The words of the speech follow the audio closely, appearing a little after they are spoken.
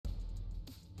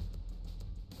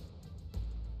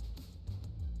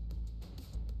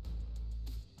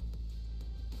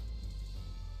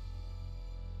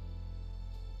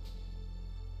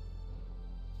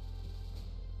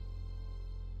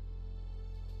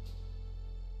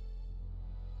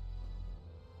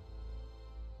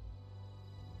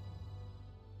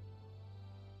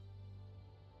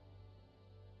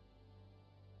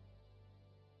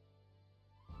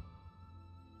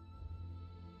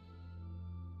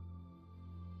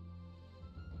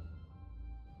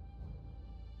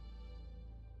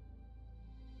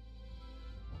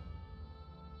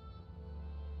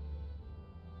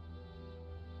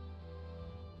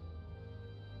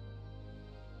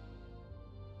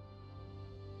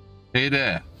Hey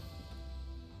there.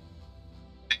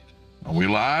 Are we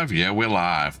live? Yeah, we're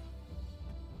live.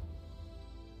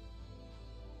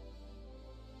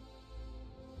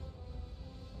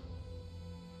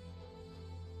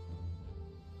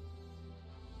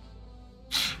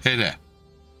 Hey there.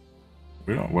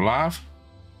 We're live?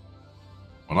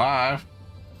 We're live.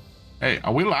 Hey,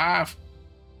 are we live?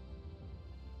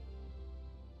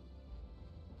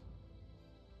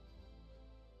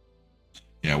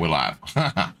 Yeah, we're live.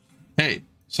 Hey,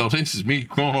 so this is me,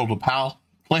 Chrono the Pal,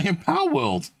 playing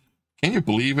Palworld. Can you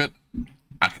believe it?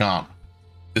 I can't.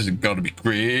 This is going to be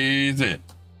crazy.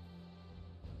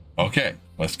 Okay,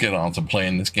 let's get on to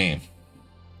playing this game.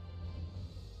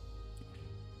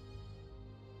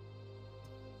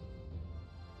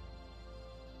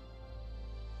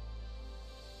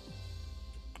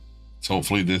 So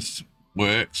hopefully this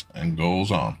works and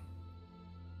goes on.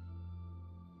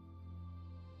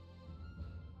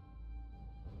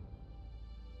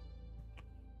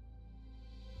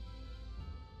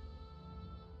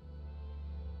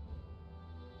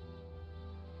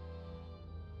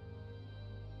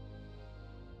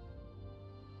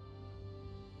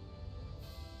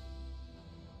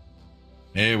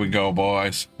 Here we go,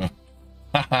 boys.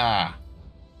 Haha.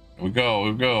 Here we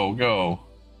go.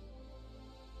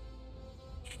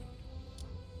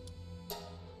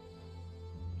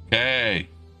 Okay,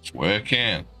 it's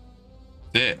working.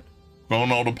 That's it.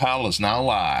 Chrono the Pal is now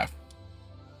live.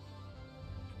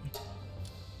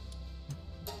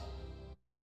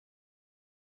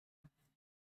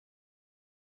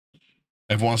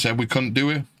 Everyone said we couldn't do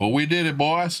it, but we did it,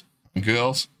 boys and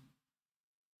girls.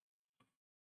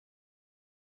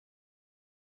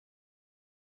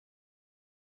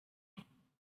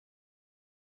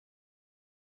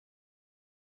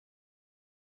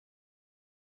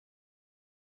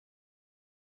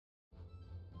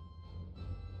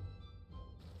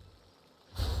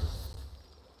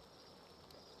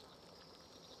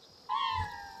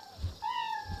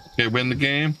 Okay, win the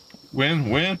game.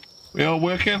 Win. We all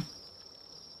working?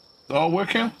 It's all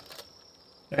working?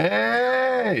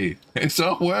 Hey! It's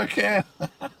all working!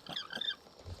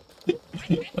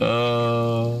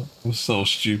 I'm so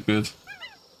stupid.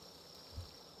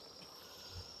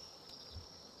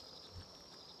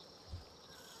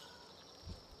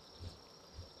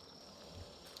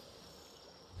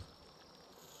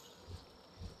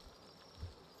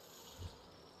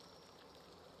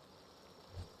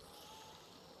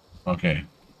 Okay.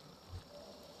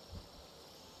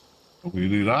 We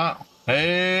do that.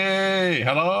 Hey!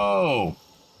 Hello!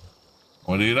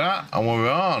 We do that, and we're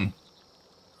on.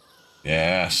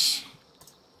 Yes.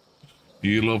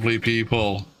 You lovely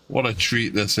people. What a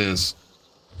treat this is.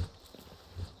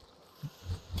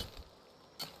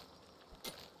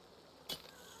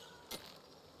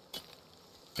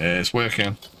 Yeah, it's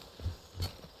working.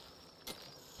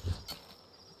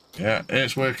 Yeah,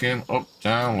 it's working. Up,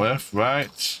 down, left,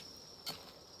 right.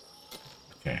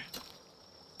 Okay.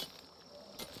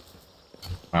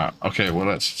 Okay, well,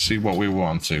 let's see what we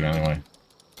want to anyway.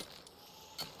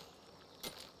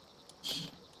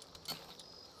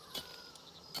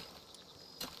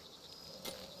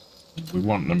 We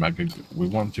want the mega. Do we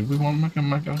want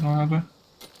mega ladder?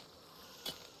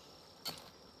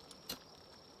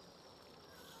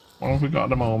 What have we got at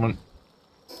the moment?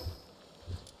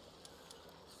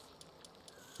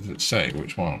 Does it say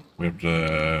which one? We have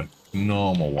the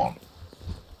normal one.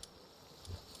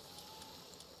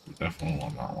 We definitely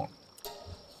want that one.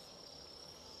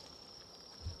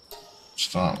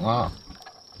 Start that.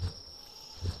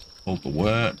 Hold the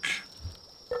work.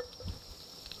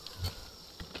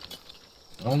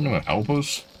 I'm gonna help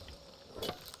us.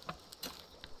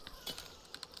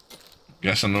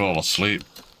 Guessing they're all asleep.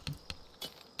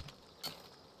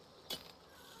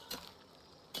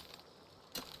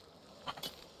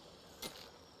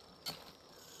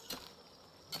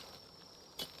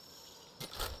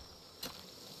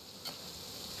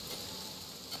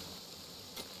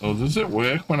 So does it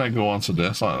work when I go onto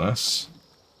this like this?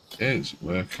 It is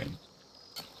working.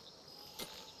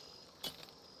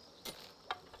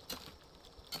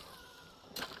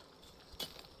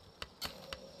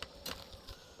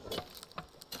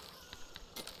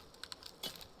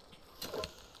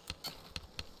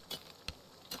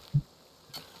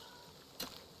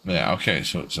 Yeah, okay,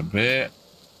 so it's a bit.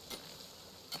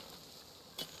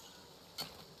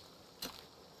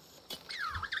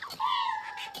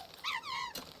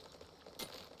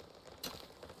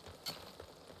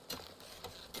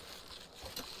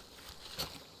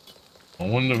 I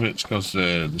wonder if it's because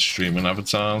the streaming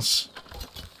avatars.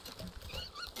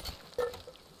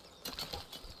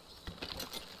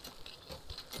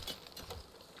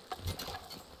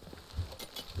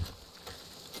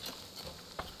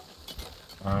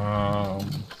 Oh,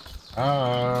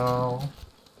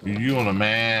 you and a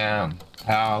man.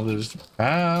 Palace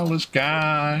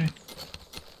guy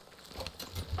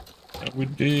that we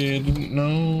didn't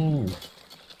know.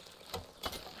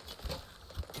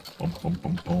 Boom, boom,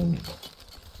 boom, boom.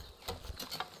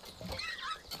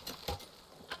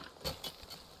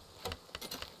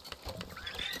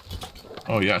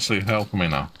 Oh, you're actually helping me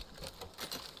now.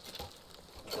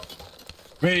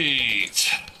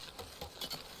 Great.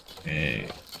 Hey.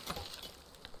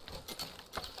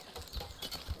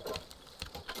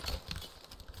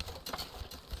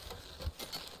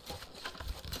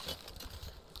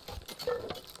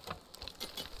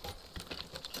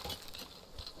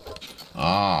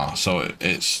 Ah, so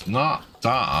it's not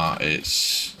that,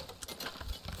 it's...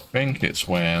 I think it's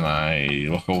when I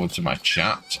look over to my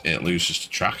chat, it loses the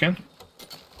tracking.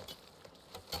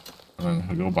 And then if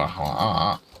we go back like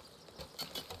that,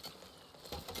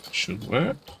 should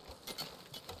work.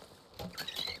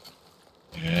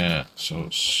 Yeah, so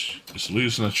it's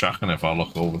losing the tracking if I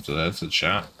look over to there to the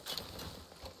chat.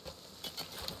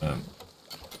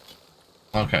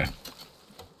 Okay.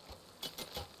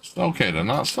 Okay then,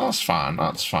 that's fine,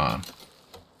 that's fine.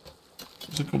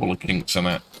 There's a couple of kinks in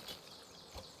it.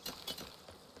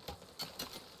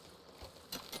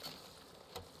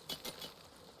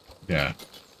 Yeah.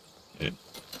 It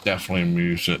definitely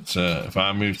moves it to, if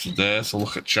I move to there to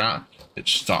look at chat, it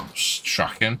stops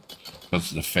tracking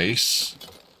because of the face.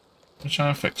 Let me try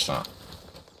and fix that.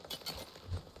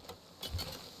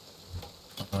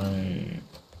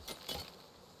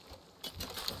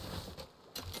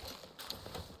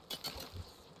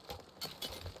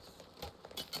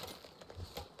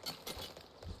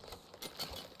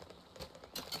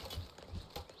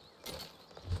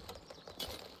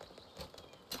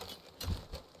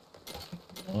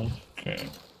 Okay.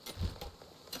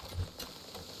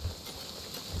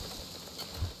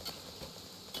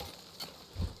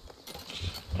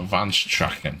 Advanced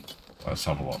tracking. Let's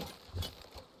have a look.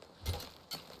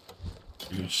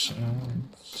 Your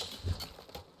sounds.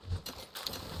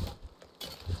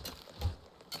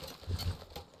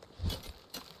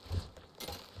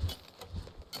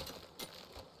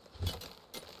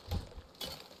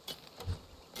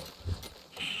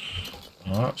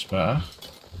 Oh, that's better.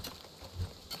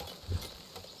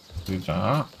 Do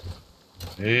that.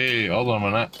 Hey, hold on a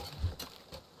minute.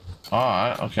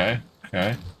 Alright, okay,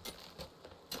 okay.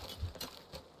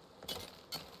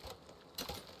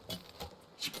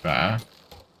 It's better.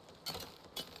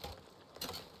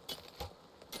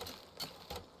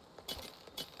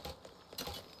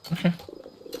 Okay.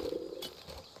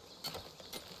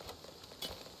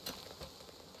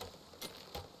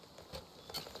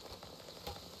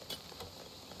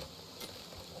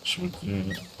 So we do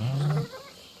that.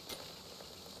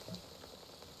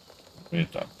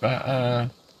 Make that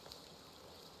better.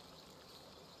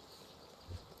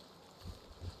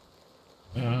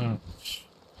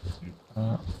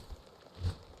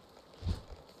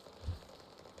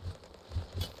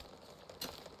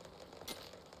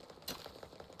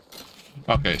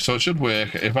 Okay, so it should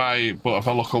work. If I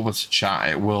look over to chat,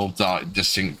 it will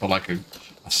distinct for like a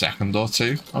second or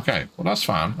two. Okay, well that's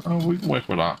fine. We can work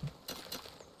with that.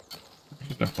 We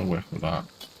can definitely work with that.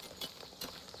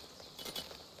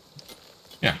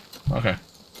 Yeah, okay.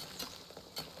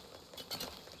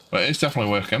 But it's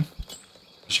definitely working.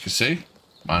 As you can see,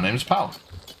 my name's Pal.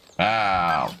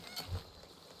 Pal.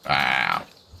 Pal.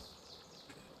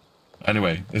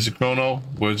 Anyway, this is Chrono.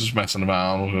 We're just messing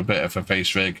around with a bit of a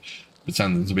face rig,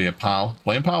 pretending to be a pal,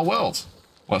 playing Palworld.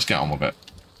 Let's get on with it.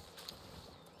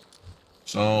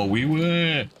 So we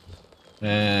were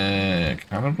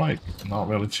kind of like not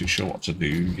really too sure what to do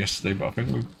yesterday, but I think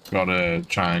we've got to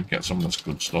try and get some of this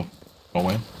good stuff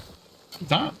going.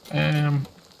 That,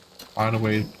 by the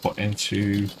way, put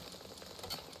into...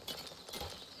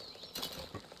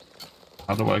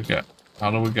 How do we get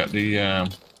the, yeah,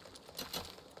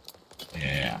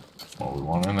 that's what we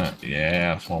want, isn't it?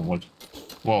 Yeah, that's what we're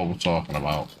talking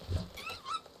about.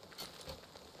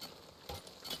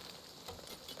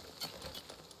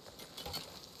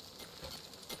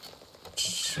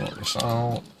 Sort this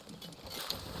out.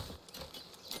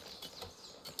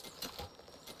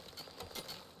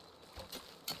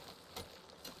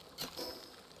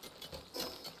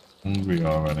 Hungry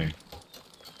already.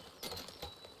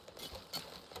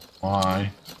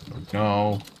 Why? There we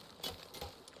go.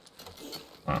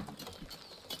 Right.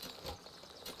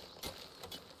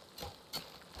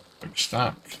 Big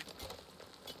stack.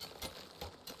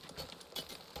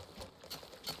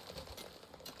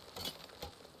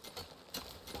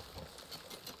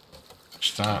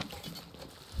 Stack.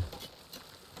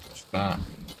 Stack.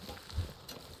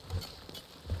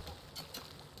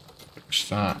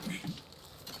 stack.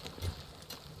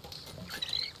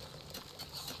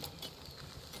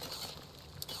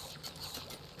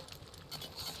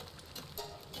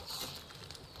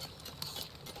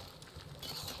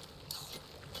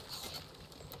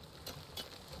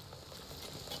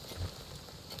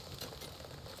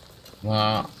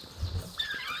 That.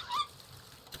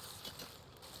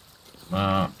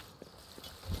 That.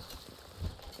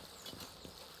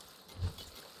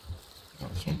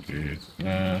 That's okay.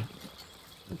 Yeah.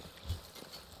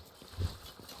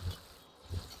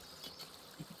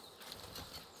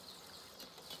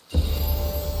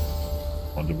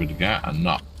 What did we get? A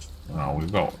nut. No,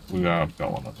 we have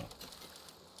got one of them.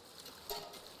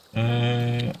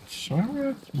 So we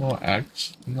have more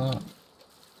eggs than that.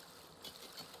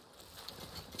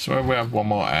 So we have one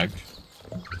more egg.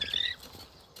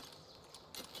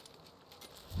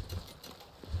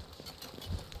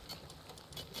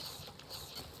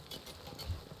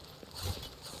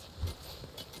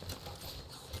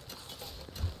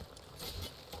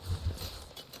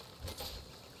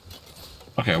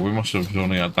 Okay, we must have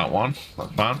only had that one.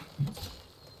 That's fine.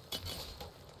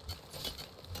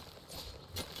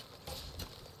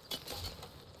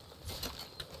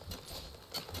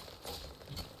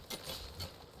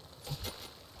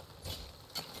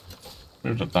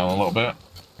 Move that down a little bit,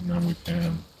 and then we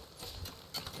can.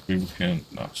 Maybe we can.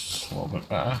 That's a little bit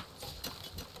better.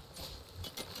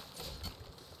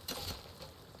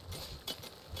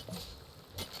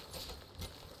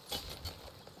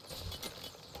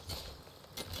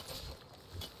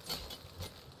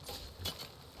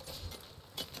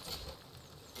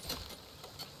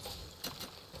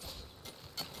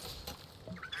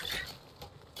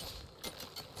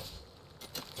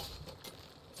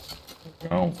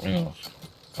 Oh, you know,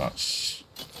 that's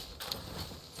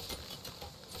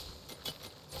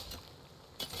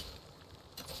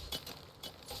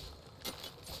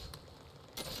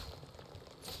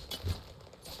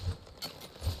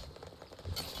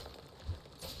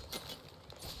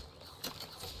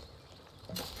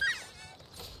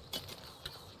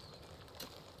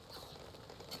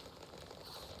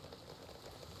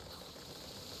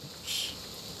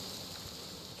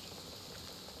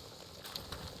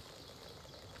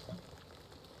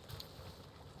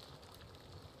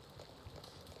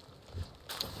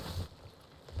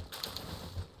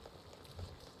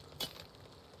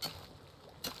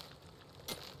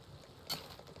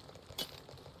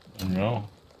no.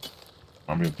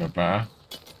 Might be a bit better.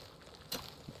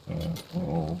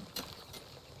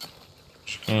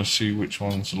 Just gonna see which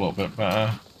one's a little bit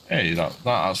better. Hey, that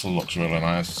actually looks really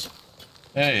nice.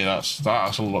 Hey, that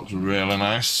actually looks really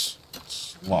nice.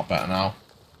 It's a lot better now.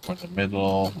 In the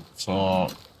middle, so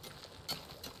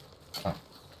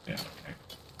yeah, okay.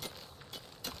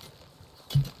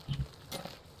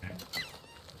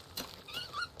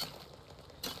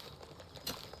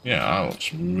 Yeah, that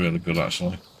looks really good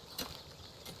actually.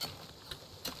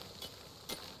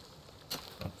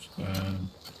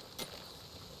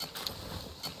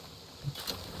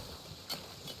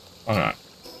 Alright.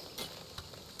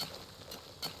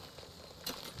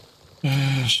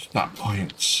 That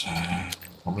point.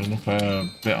 Probably enough a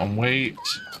bit on weight.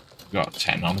 We've got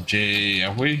 10 on G,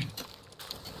 have we?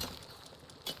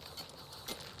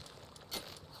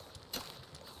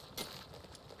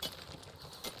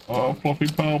 Oh, fluffy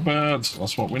pearl birds.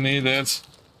 That's what we needed.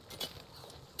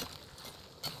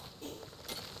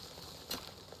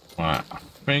 Right, I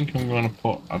think I'm going to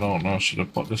put, I don't know, should I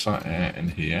put this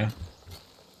in here?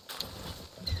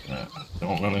 I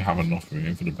don't really have enough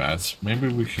room for the beds. Maybe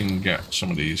we can get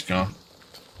some of these gone.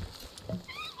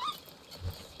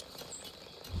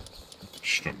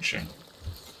 Structure.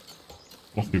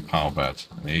 Fluffy power bed.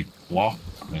 I need cloth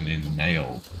and I need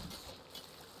nails.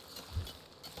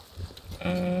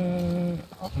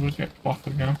 How do we get cloth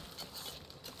again?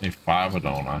 I need fibre,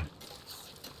 don't I?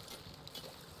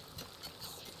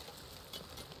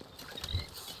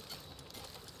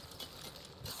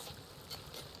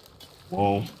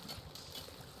 Wool.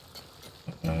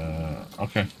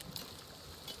 Okay.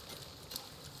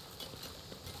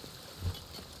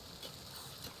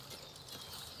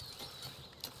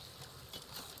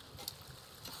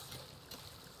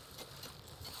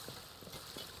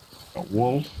 Got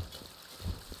wool.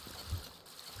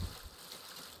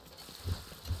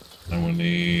 And we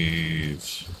need...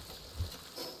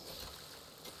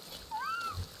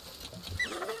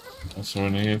 That's what we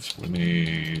need. We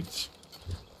need...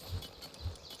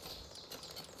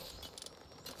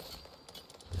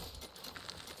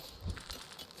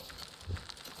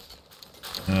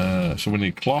 so we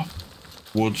need cloth,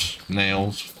 wood,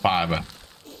 nails, fibre.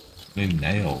 We need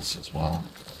nails as well.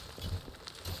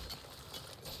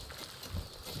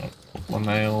 couple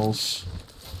of nails.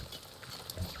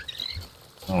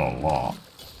 Not a lot.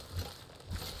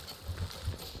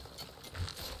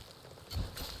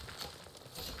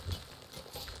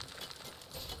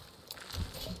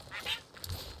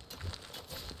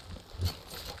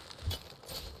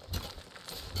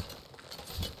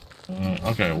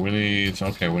 Okay,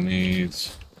 we need.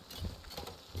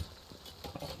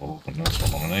 We'll open this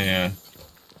one on here.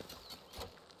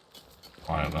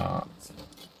 Why not?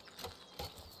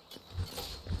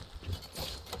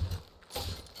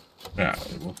 Yeah,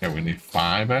 okay, we need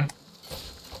fiber.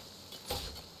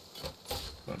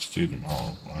 Let's do them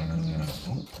all. I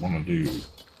don't want to do.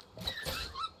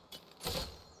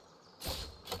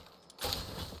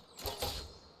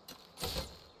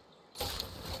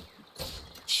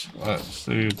 Let's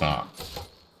do that.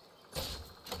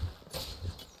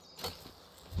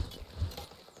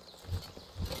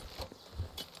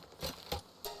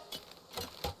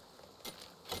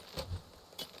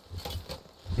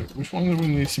 Which one do we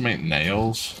need to make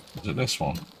nails? Is it this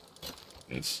one?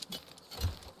 It's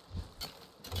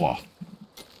what?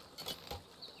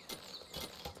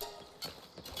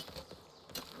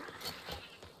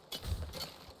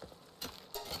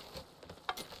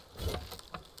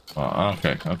 Oh,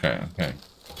 okay. Let's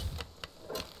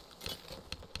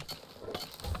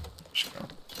go.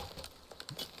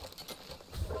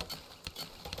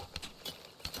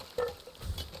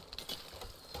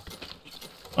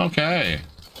 Okay.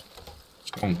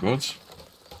 It's going good.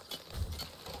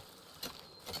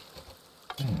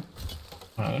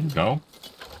 Right, there we go.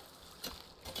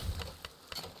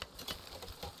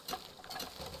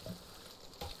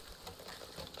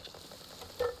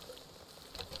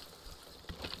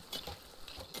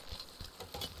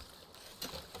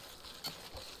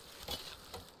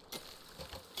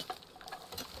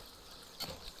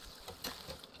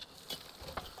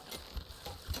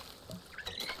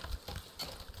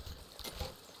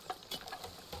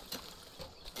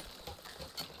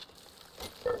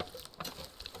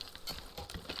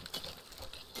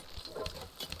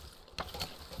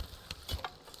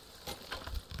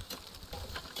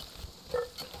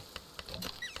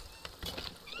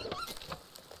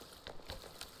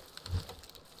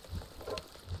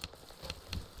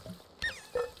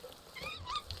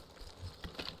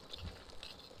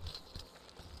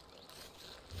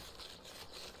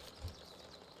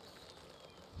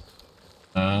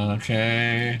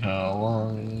 Okay, how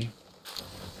long? Here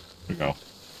we go.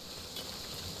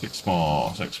 6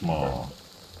 more, 6 more.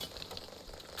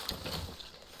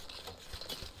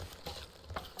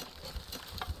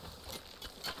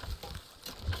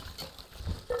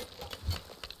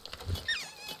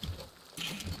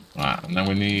 Right, and then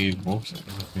we need, what was it?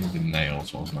 We needed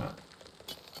nails, wasn't it?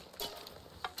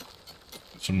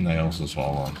 Some nails as well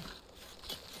on.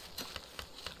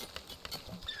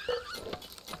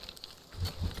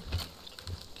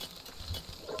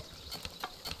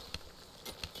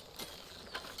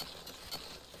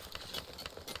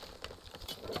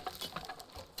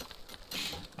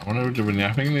 I wonder,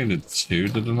 I think I needed 2,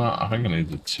 did I not? I think I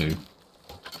needed 2.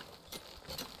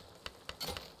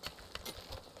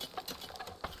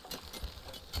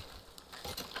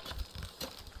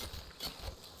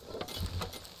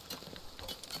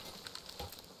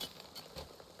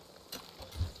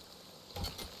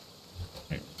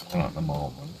 Wait, one at the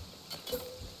moment.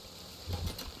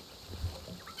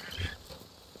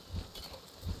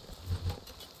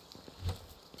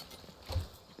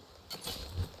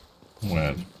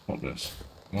 Where? What this?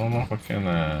 I don't know if I can,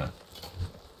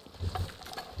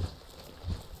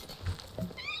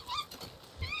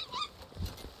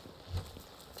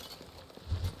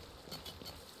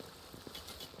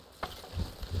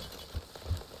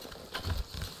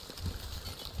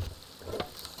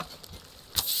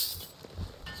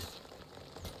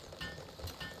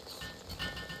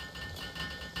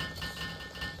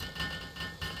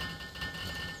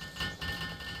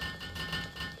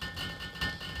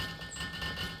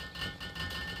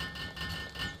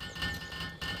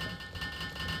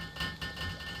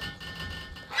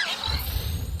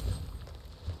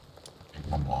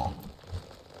 one more.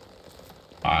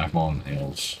 5 more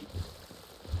nails.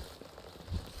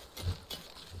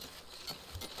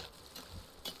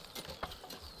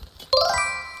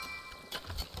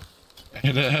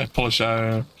 Hey there,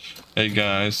 Polisho. Hey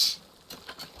guys.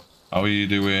 How are you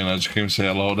doing? I just came to say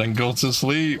hello, then go to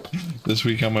sleep. This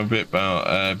week I'm a bit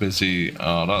busy.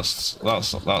 Oh, that's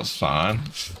fine.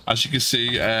 As you can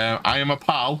see, I am a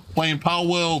pal playing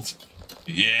Palworld.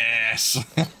 Yes.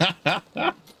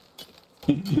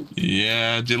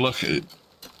 Yeah. Do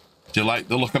you like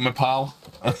the look of my pal?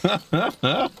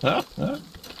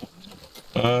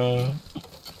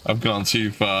 I've gone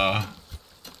too far.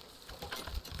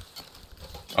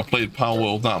 I played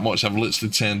Palworld that much, I've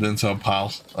literally turned into a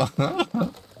pal.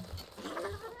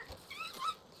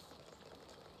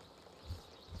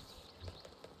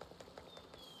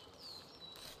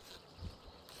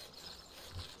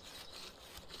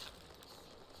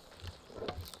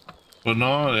 But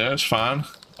no, yeah, it's fine.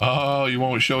 Oh, you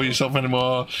won't show yourself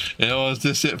anymore. You know, is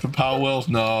this it for Palworld?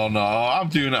 No, no, I'm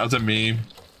doing it as a meme.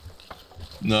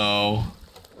 No,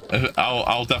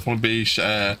 I'll definitely be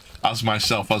as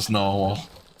myself as normal.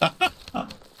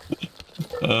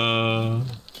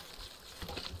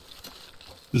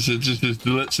 This is just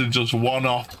literally just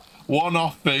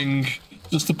one-off thing,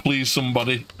 just to please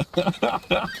somebody.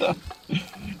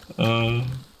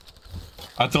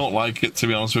 I don't like it, to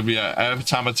be honest with you. Every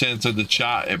time I turn to the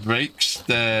chat, it breaks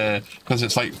because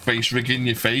it's like face rigging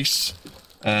your face.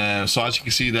 So as you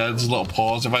can see there's a little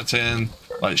pause. If I turn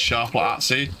like sharp like that,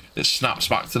 see, it snaps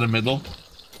back to the middle,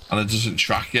 and it doesn't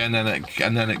track you, and then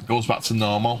it goes back to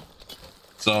normal.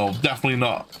 So definitely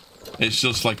not. It's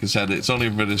just like I said, it's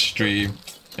only for the stream.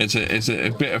 It's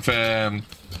a bit of a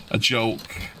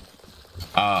joke.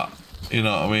 You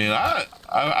know what I mean?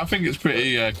 I think it's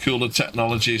pretty cool, the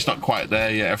technology. It's not quite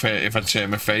there yet. If I turn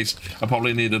my face, I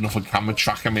probably need another camera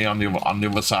tracking me on the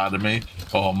other side of me,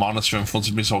 or monitor in front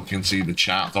of me so I can see the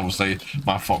chat. Obviously,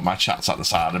 my chat's at the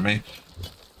side of me.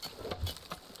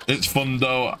 It's fun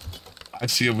though. I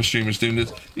see other streamers doing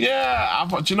this. Yeah,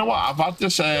 do you know what? I've had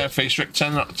this face rig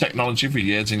technology for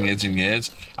years and years and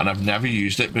years, and I've never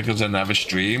used it because I never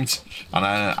streamed. And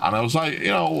I was like, you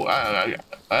know,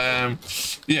 yeah,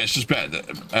 it's just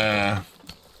better.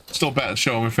 Still better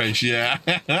showing my face. Yeah,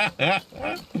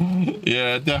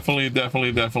 yeah, definitely.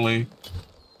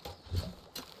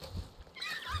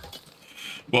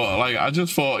 But like, I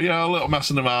just thought, yeah, a little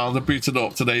messing around. I booted it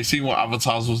up today, seeing what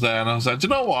avatars was there, and I said, do you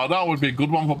know what? That would be a good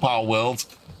one for Palworld.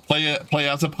 Play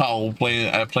as a pal,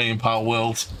 playing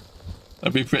Palworld.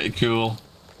 That'd be pretty cool.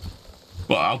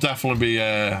 But I'll definitely be.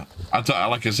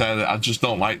 Like I said, I just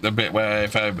don't like the bit where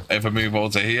if I move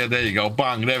over to here, there you go,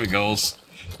 bang, there it goes.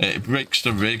 It breaks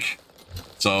the rig,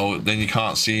 so then you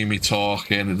can't see me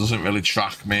talking. It doesn't really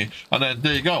track me, and then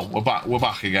there you go. We're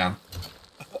back again.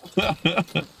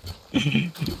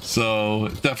 So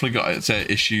definitely got its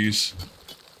issues.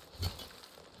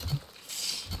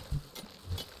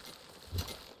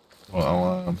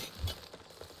 Well,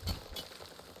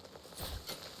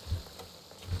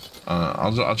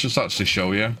 I'll just actually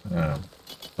show you.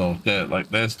 So there, like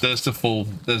there's the full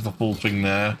thing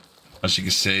there. As you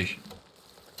can see,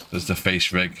 there's the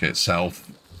face rig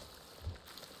itself.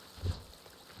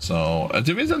 So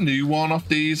there is a new one of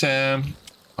these. I'm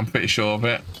pretty sure of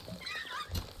it.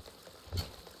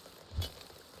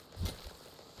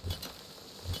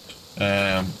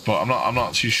 But I'm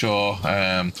not too sure.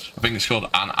 I think it's called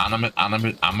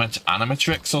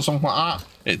Animatrix or something like that.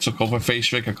 It took over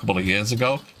face rig a couple of years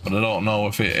ago, but I don't know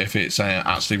if it's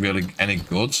actually really any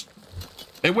good.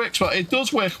 It works well. It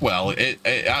does work well. It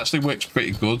actually works pretty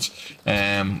good,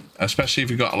 especially if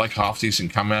you've got like half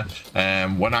decent camera.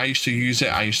 When I used to use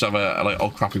it, I used to have a like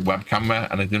old crappy web camera,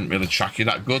 and it didn't really track you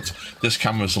that good. This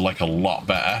camera's like a lot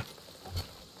better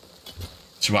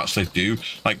to actually do,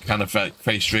 like kind of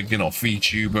face rigging or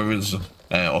VTubers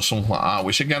or something like that,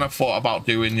 which again I thought about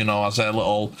doing, you know, as a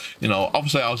little, you know,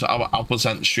 obviously I'll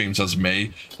present the streams as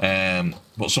me,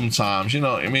 but sometimes, you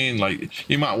know what I mean, like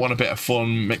you might want a bit of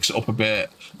fun, mix it up a bit.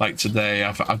 Like today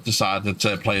I've decided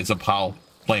to play as a pal,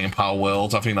 playing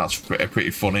Palworld. I think that's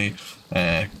pretty funny.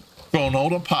 Chrono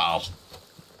the Pal.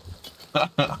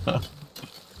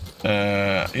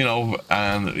 You know,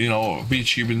 and you know,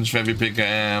 VTubing's very big.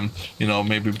 You know,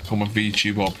 maybe become a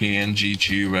VTuber or PNG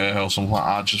tuber or something like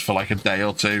that, just for like a day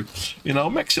or two. You know,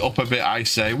 mix it up a bit. I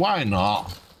say, why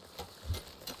not?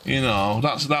 You know,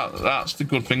 that's the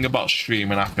good thing about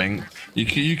streaming. I think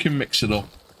you can mix it up,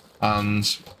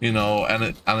 and you know,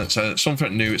 and it's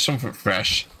something new. It's something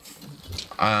fresh.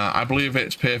 I believe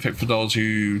it's perfect for those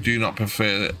who do not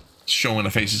prefer showing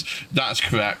their faces. That's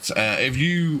correct. If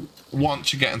you want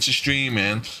to get into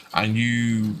streaming and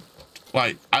you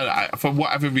like, for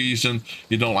whatever reason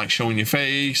you don't like showing your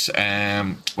face,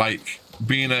 like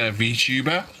being a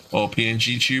VTuber or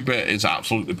PNG tuber is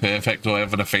absolutely perfect, or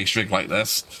having a face rig like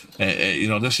this. You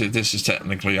know, this is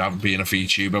technically being a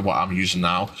VTuber. What I'm using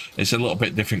now, it's a little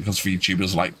bit different because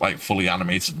VTubers like fully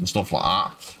animated and stuff like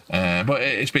that. But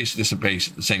it's basically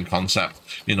the same concept.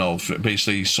 You know,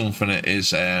 basically something that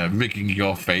is rigging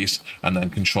your face and then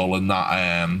controlling that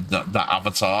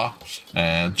avatar,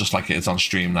 just like it is on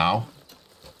stream now.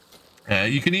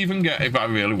 You can even get, if I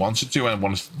really wanted to and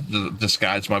want to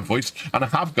disguise my voice, and I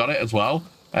have got it as well.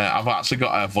 I've actually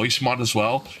got a voice mod as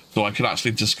well, so I could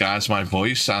actually disguise my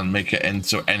voice and make it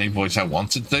into any voice I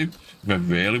wanted to, if I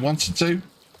really wanted to.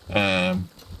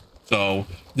 So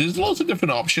there's lots of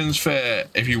different options for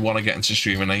if you want to get into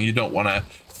streaming and you don't want to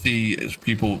see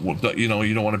people, you know,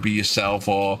 you don't want to be yourself,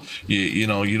 or you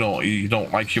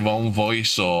don't like your own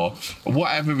voice, or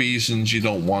whatever reasons you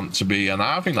don't want to be. And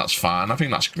I think that's fine. I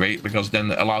think that's great, because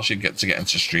then it allows you to get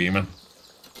into streaming.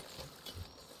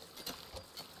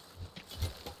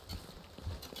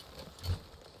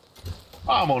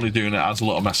 I'm only doing it as a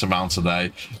little mess around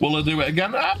today. Will I do it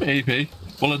again? Maybe.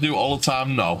 Will I do it all the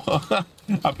time? No.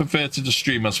 I prefer to just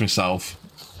stream as myself.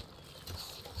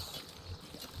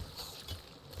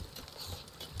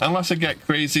 Unless I get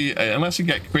crazy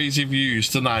views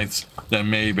tonight, then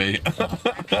maybe.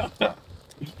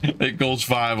 It goes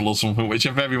viral or something, which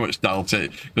I very much doubt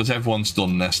it, because everyone's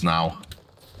done this now.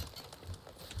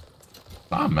 Is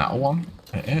that a metal one?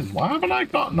 It is. Why haven't I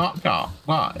not got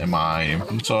that in my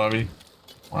inventory?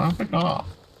 What have I got?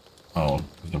 Oh,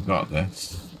 because I've got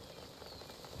this.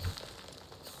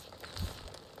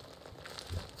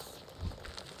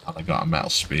 And I got a metal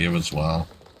spear as well.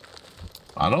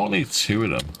 I don't need 2 of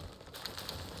them.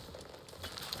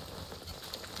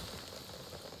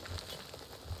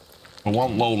 I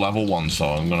want low level one, so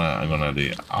I'm gonna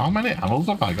do. How many arrows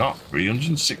have I got?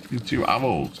 362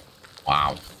 arrows.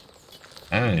 Wow.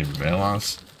 I didn't even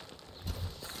realize.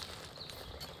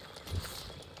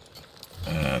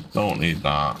 Don't need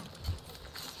that.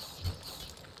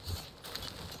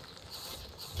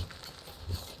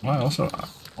 Why also?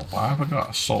 Why have I got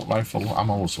assault rifle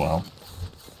ammo as well?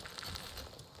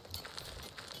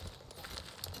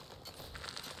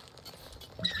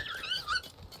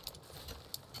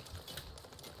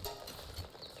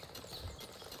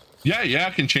 Yeah,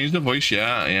 I can change the voice.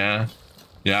 Yeah,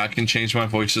 I can change my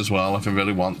voice as well if I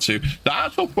really want to. The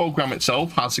actual program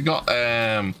itself has got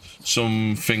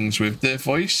some things with the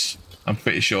voice. I'm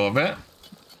pretty sure of it.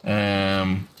 Let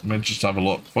me just have a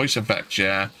look. Voice effects,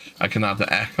 yeah. I can add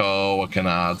the echo, I can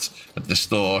add a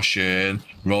distortion,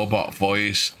 robot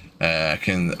voice, I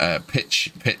can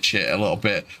pitch it a little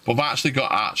bit. But I've actually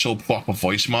got actual proper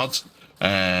voice mods.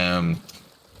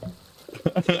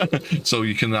 So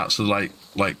you can actually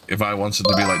like if I wanted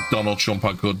to be like Donald Trump,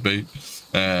 I could be.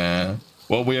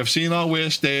 Well, we have seen our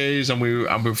worst days, and we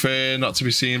prefer not to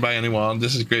be seen by anyone.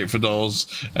 This is great for those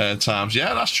times.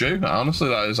 Yeah, that's true. Honestly,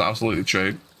 that is absolutely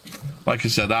true. Like I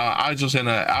said, I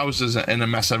was just in a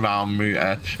mess around mood.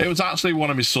 It was actually one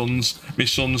of my sons. My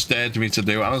son dared me to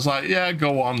do it, and I was like, yeah,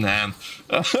 go on then.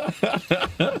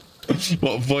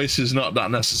 But voice is not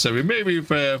that necessary. Maybe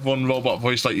for one robot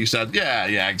voice, like you said.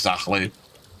 Yeah, exactly.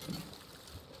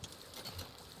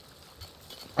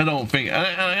 I don't think,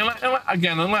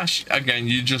 again, unless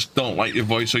you just don't like your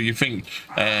voice, or you think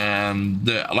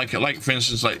like for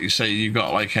instance, like you say you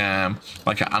got like an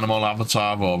animal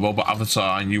avatar or robot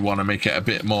avatar, and you want to make it a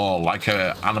bit more like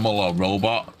an animal or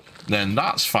robot, then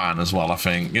that's fine as well. I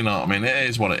think, you know what I mean, it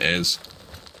is what it is.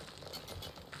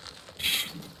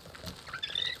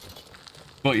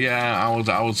 But yeah,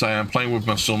 I would say I'm playing with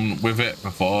my son with it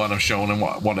before, and I've shown him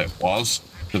what it was.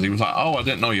 Because he was like, oh, I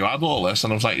didn't know you had all this.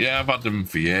 And I was like, yeah, I've had them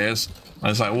for years. And I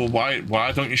was like, well,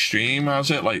 why don't you stream as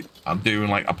it? Like, I'm doing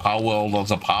like a Palworld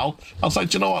as a pal. I was like,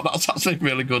 do you know what? That's actually a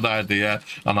really good idea.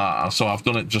 And so I've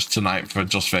done it just tonight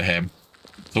just for him.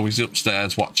 So he's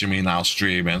upstairs watching me now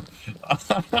streaming.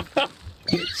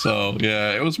 So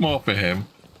yeah, it was more for him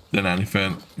than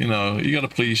anything. You know, you got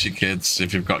to please your kids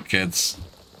if you've got kids.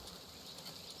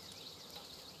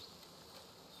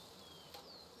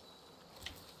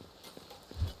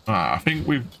 I think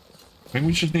we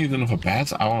just need another bed.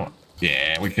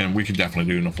 Yeah, we can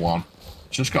definitely do another one.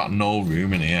 Just got no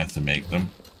room in here to make them.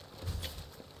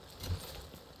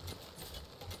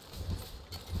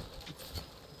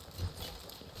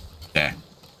 There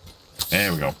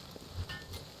we go.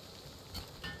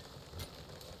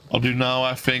 I'll do now,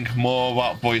 I think, more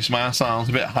about voice. My sounds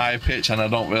a bit high pitch, and I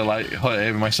don't really like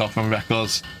hearing myself on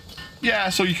records. Yeah,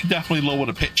 so you can definitely lower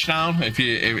the pitch down if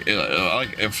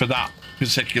for that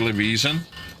particular reason.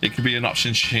 It could be an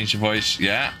option to change the voice.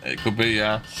 Yeah, it could be.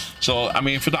 Yeah. So I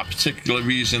mean, for that particular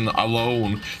reason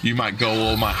alone, you might go,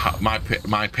 oh,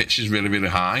 my pitch is really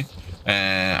high,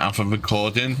 and for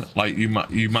recording, like you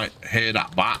might hear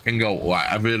that back and go, oh,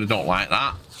 I really don't like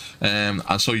that. And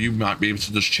so you might be able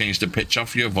to just change the pitch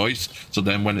of your voice, so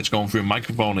then when it's going through a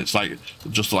microphone, it's like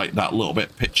just like that little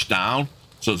bit pitched down,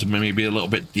 so it's maybe a little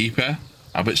bit deeper,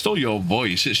 but it's still your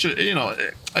voice. It's just, you know,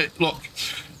 look,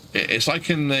 it's like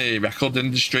in the record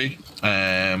industry,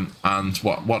 and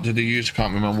what did they use? I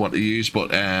can't remember what they used, but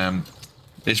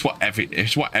It's what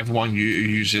everyone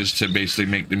uses to basically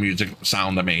make the music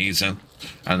sound amazing,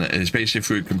 and it's basically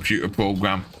through a computer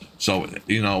program. So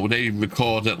you know, they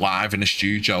record it live in the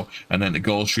studio, and then it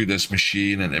goes through this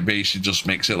machine, and it basically just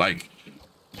makes it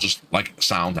just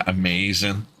sound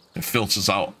amazing. It filters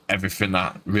out everything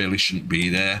that really shouldn't be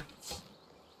there.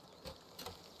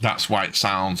 That's why it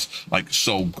sounds like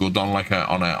so good on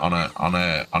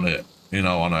a you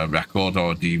know, on a record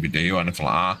or a DVD or anything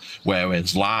like that.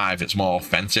 Whereas live, it's more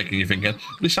authentic, and you're thinking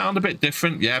they sound a bit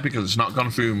different, yeah, because it's not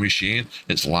gone through a machine.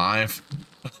 It's live.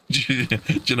 Do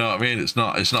you know what I mean? It's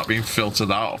not being filtered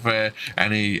out of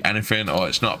anything, or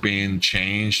it's not being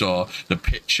changed, or the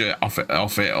picture off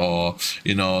it, or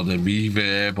you know, the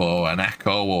reverb or an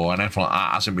echo or anything like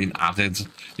that hasn't been added.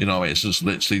 You know, it's just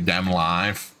literally them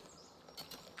live.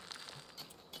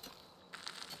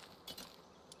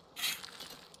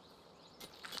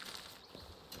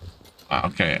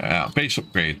 Okay, base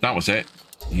upgrade. That was it.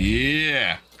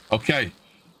 Yeah. Okay.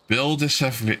 Build a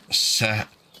sphere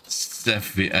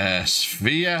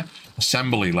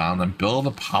assembly line and build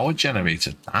a power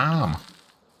generator. Damn.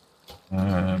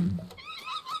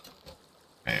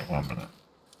 Okay, 1 minute.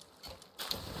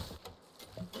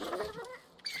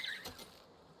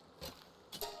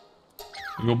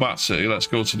 We'll go back to. Let's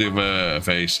go to the other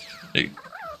base.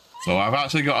 So I've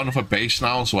actually got another base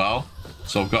now as well.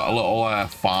 So I've got a little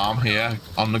farm here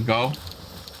on the go,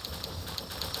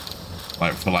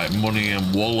 like for like money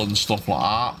and wool and stuff like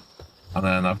that. And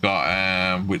then I've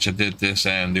got which I did this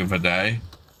the other day,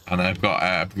 and I've got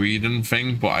a breeding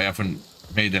thing, but I haven't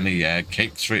made any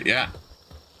cakes for it yet.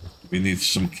 We need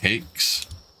some cakes.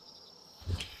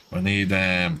 I need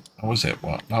what was it?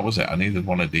 What that was it? I needed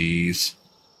one of these.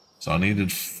 So I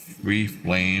needed 3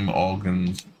 flame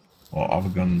organs or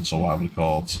organs or whatever they're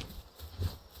called.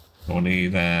 So we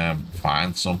need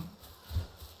find some.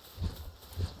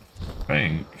 I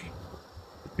think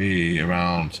be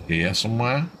around here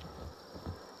somewhere.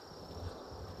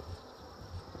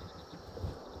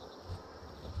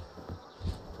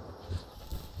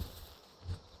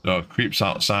 So creeps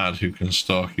outside who can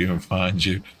stalk you and find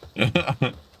you.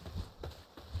 Are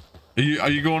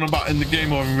you going about in the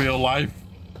game or in real life?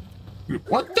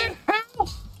 What the hell?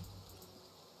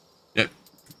 Yep.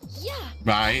 Yeah.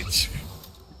 Right.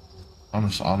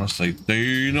 Honestly,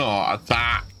 do not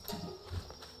attack.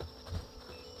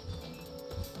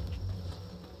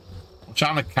 I'm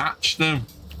trying to catch them.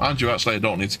 Mind you, actually, I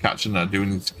don't need to catch them. I do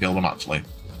need to kill them, actually.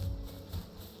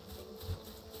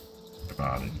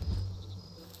 About it.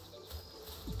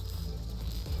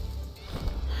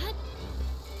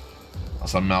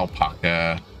 That's a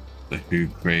Melpacker, the Who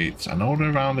crates. I know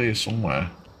they're around here somewhere.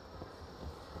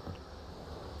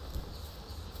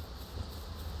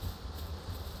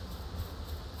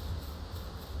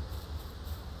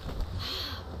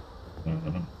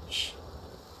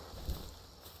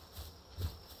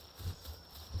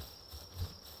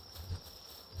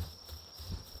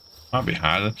 Might be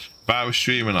harder. If I was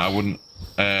streaming, I wouldn't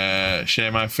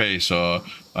share my face or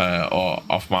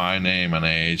off my name and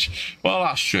age. Well,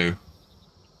 that's true.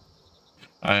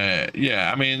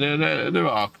 Yeah, I mean, there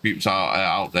are creeps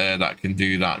out there that can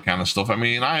do that kind of stuff. I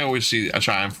mean, I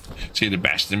try and see the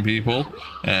best in people.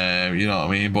 You know what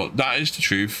I mean? But that is the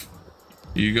truth.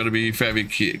 You got to be very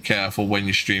careful when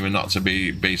you're streaming, not to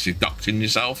be basically doxing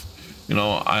yourself. You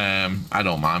know, I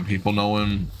don't mind people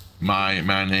knowing my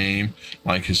name.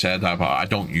 Like I said, I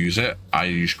don't use it. I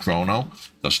use Chrono.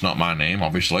 That's not my name,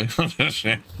 obviously.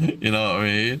 You know what I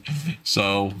mean?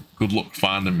 So good luck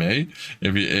finding me.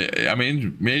 If you, I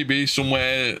mean, maybe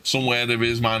somewhere there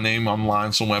is my name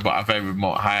online somewhere, but I very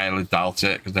highly doubt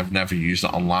it, because I've never used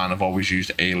it online. I've always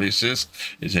used aliases.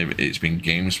 It's been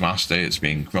Games Master, it's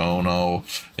been Chrono,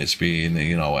 it's been,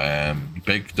 you know,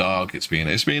 Big Dog. It's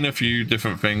been a few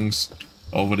different things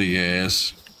over the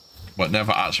years, but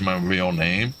never actually my real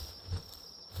name.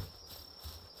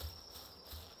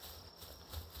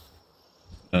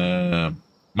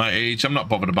 My age, I'm not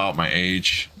bothered about my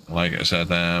age. Like I said,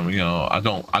 you know, I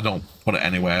don't put it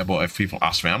anywhere. But if people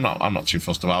ask me, I'm not too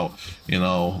fussed about, you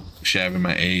know, sharing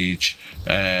my age.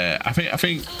 I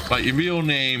think like your real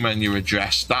name and your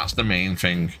address, that's the main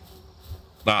thing.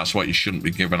 That's what you shouldn't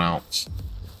be giving out.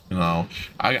 You know,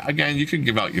 again, you can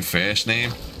give out your first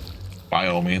name by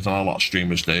all means, and a lot of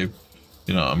streamers do.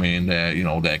 You know what I mean?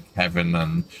 They're Kevin,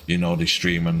 and you know, they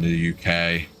stream in the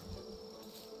UK.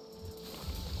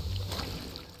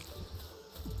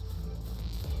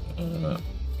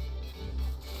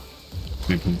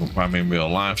 People can find me in real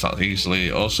life that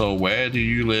easily. Also, where do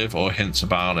you live, or hints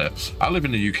about it? I live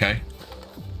in the UK.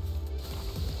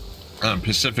 And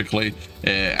specifically,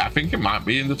 I think it might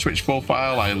be in the Twitch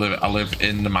profile. I live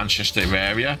in the Manchester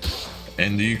area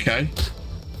in the UK.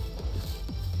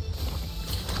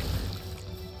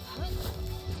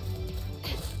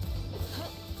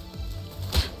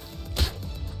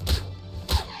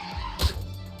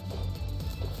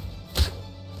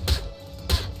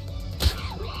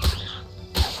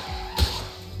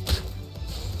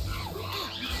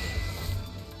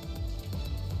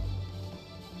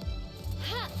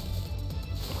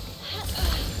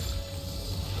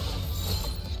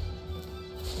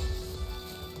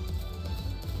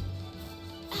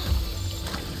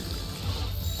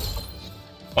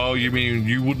 Oh, you mean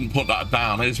you wouldn't put that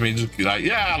down? It's me just like,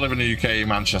 yeah, I live in the UK,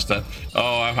 Manchester.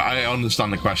 Oh, I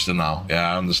understand the question now.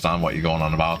 Yeah, I understand what you're going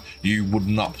on about. You would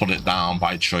not put it down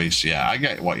by choice. Yeah, I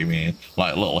get what you mean.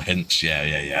 Like little hints.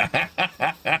 Yeah.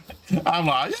 I'm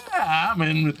like, yeah, I'm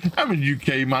in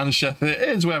UK, Manchester.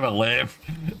 It is where I live.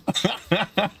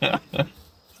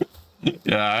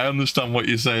 Yeah, I understand what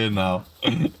you're saying now.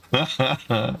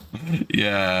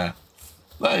 Yeah.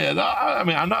 Yeah, I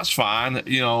mean, and that's fine.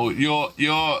 You know, your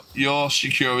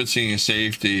security and your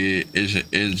safety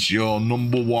is your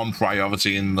 #1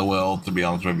 priority in the world. To be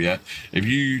honest with you, if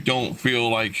you don't feel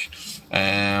like,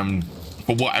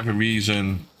 for whatever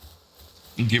reason,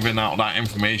 giving out that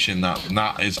information,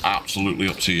 that is absolutely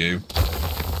up to you.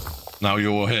 Now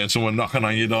you'll hear someone knocking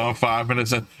on your door in 5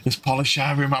 minutes. And it's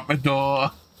Polisharim at my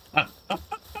door.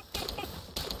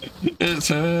 It's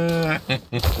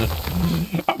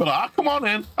I'll be like, oh, come on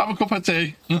in, have a cup of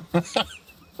tea.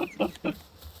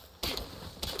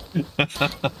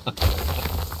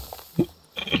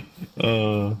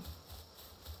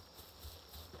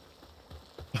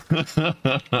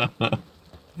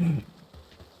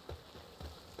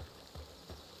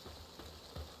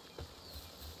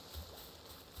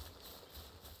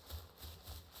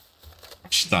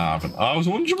 Starving. I was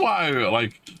wondering why,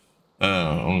 like, I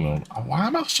don't know. Why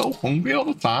am I so hungry all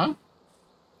the time?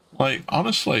 Like,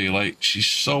 honestly, like, she's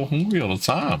so hungry all the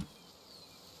time.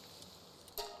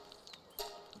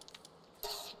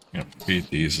 Yeah, feed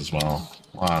these as well.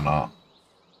 Why not?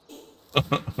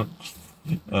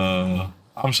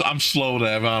 I'm slow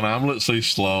there, man. I'm literally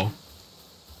slow.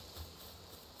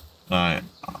 Right.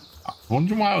 I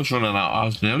wonder why I was running out. I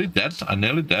was nearly dead. I'm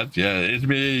nearly dead. Yeah, it's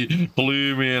me,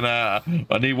 Bloomy, and I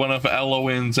need one of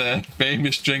Eloin's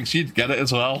famous drinks. You'd get it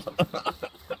as well.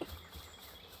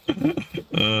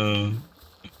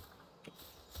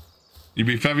 You'd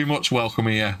be very much welcome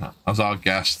here as our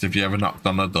guest if you ever knocked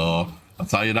on the door. I'll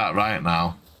tell you that right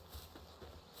now.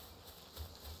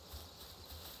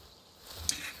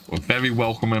 We're very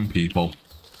welcoming people.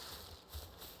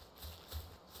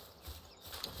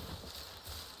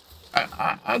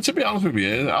 And to be honest with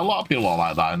you, a lot of people are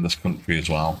like that in this country as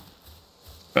well.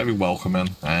 Very welcoming.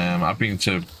 I've been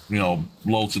to, you know,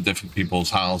 loads of different people's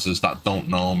houses that don't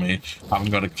know me,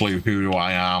 haven't got a clue who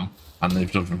I am, and they've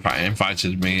just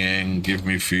invited me in, give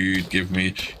me food, give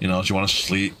me, you know, do you want to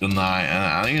sleep the night?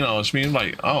 And you know, it's been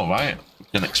like, oh, right,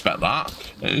 didn't expect that.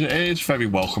 It is very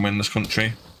welcoming in this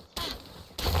country.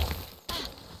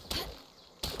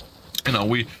 You know,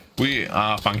 we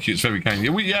thank you, it's very kind.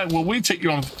 We take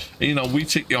you on, you know, we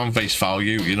take you on face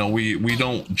value. You know, we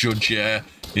don't judge you.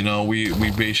 You know, we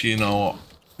basically, you know,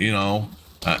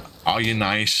 are you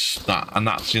nice?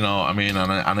 That's, you know, I mean,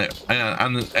 and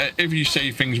if you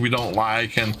say things we don't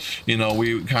like, and you know,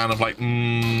 we kind of like,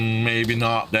 maybe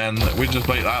not, then we just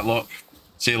like that. Look,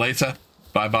 see you later,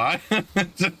 bye bye.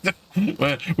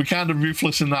 we're kind of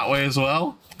ruthless in that way as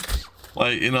well.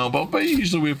 Like, you know, but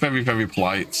usually we're very, very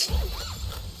polite.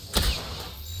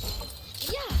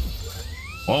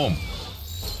 Boom.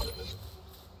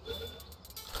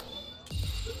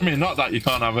 I mean, not that you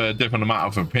can't have a different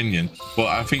amount of opinion, but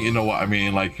I think you know what I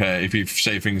mean. Like, if you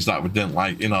say things that we didn't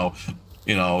like, you know,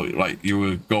 like you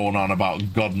were going on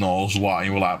about God knows what, and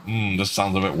you were like, this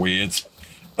sounds a bit weird.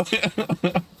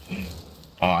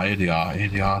 Oh, here they are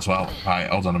as well. Right,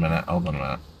 hold on a minute.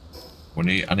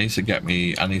 I need to get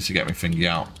me thingy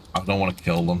out. I don't want to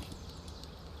kill them.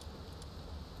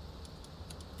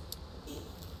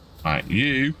 Right,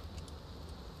 you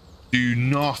do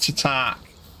not attack.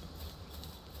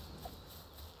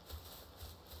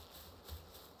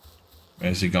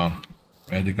 Where's he gone?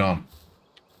 Where'd he gone?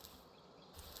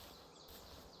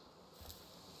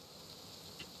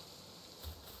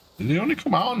 Did he only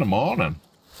come out in the morning?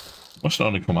 Must have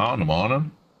only come out in the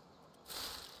morning.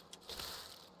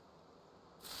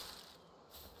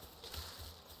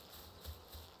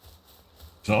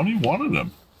 There's only one of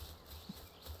them.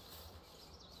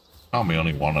 Tell me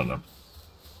only one of them.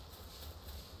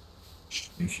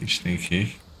 Sneaky,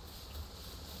 sneaky.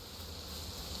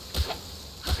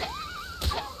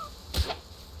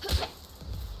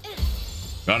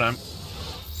 Got him.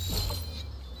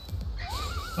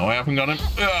 No, I haven't got him.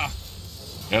 Ugh.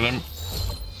 Get him.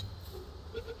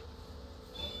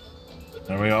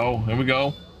 There we go. Here we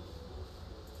go.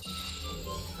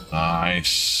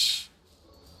 Nice.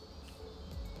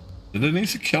 Did I need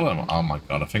to kill him? Oh my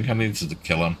god, I think I needed to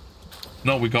kill him.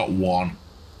 No, we got one.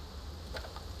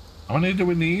 How many do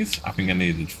we need? I think I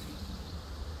needed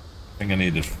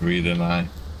 3, didn't I?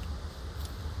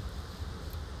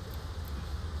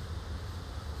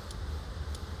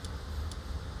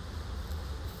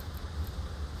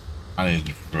 I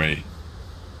needed 3.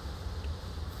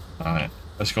 Alright,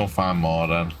 let's go find more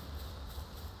then.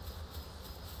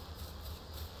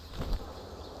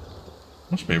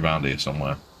 Must be around here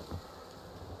somewhere.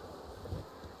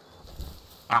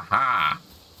 Aha!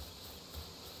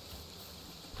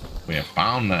 We have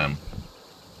found them.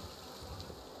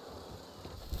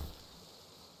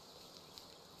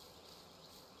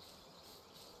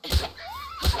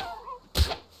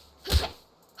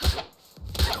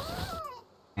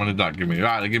 What did that give me?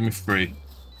 Right, they give me 3.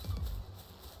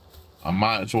 I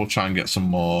might as well try and get some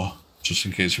more, just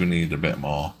in case we need a bit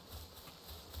more.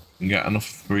 We can get enough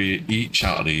 3 each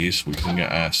out of these, we can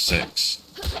get 6. So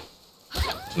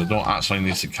I don't actually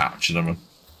need to capture them,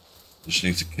 just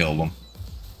need to kill them.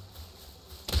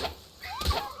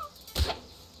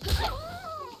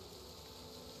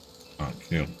 Alright,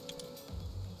 cool.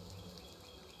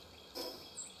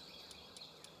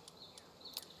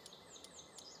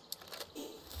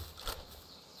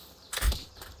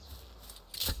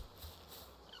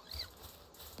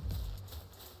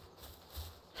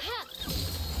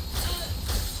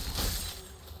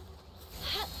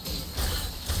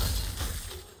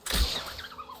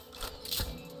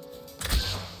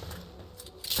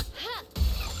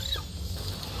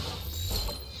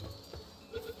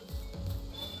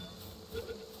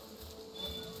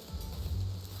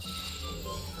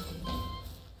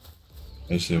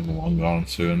 Where's the other one gone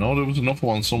to? I know there was another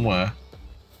one somewhere.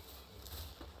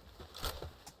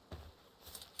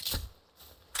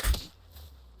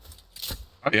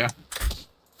 Oh yeah.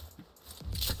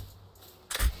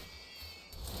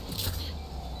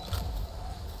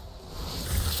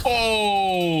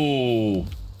 Oh!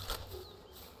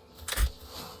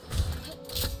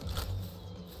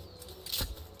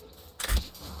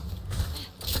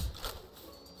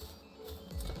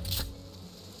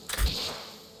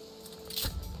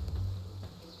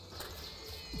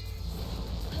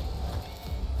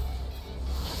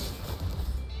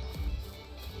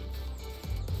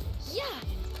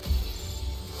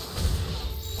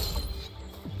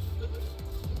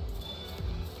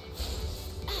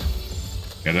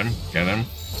 Get him, get him.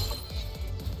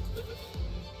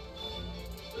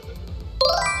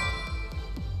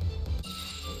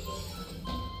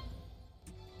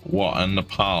 What in the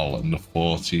PAL and the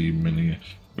 40 mini?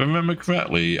 Remember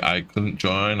correctly, I couldn't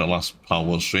join the last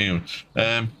Palworld stream.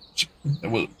 It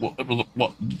was what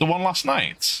the one last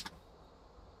night?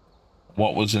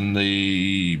 What was in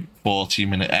the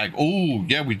 40-minute egg? Oh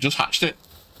yeah, we just hatched it.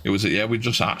 It was yeah, we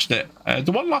just hatched it.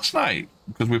 The one last night,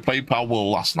 because we played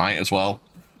Palworld last night as well.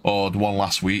 Or the one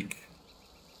last week.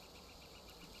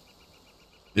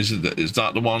 Is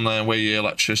that the one where your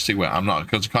electricity went? I'm not,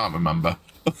 because I can't remember.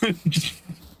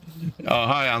 Oh,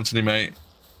 hi, Anthony, mate.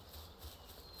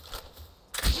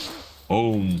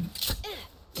 Oh.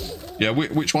 Yeah,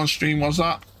 which one stream was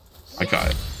that? I got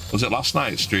it. Was it last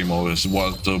night's stream or was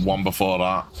the one before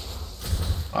that?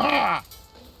 Ah!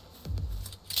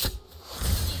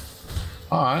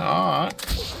 Alright,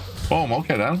 alright. Boom,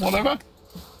 okay then, whatever.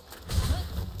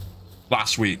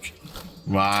 Last week,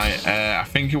 right? I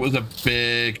think it was a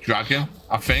big dragon.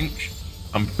 I'm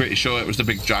pretty sure it was the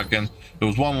big dragon. There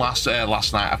was one last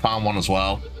night. I found one as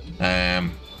well. I'll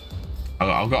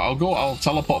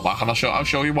teleport back and I'll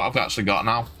show you what I've actually got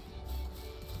now.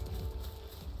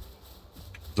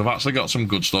 I've actually got some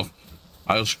good stuff.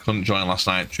 I just couldn't join last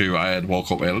night. True, I had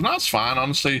woke up early. That's fine,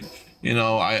 honestly. You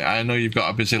know, I know you've got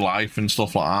a busy life and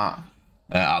stuff like that.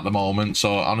 At the moment,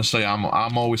 so honestly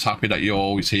I'm always happy that you're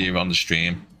always here on the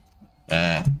stream.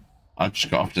 I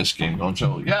just got off this game going,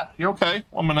 so yeah, you okay?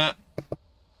 1 minute.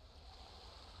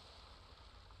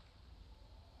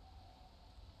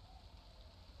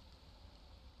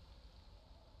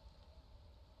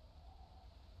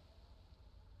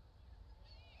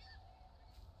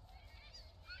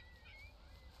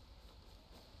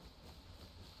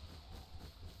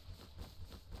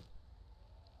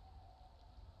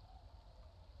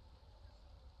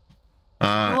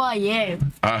 Who are you?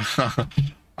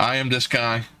 I am this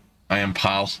guy. I am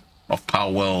Pal of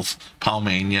Palworld,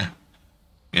 Palmania.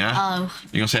 Yeah? Oh.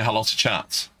 You gonna say hello to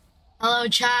chat? Hello,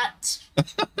 chat.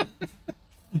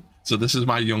 So this is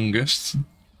my youngest.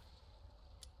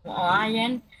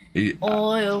 Ryan.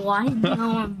 Oh,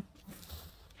 Ryan.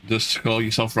 Just call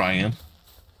yourself Ryan.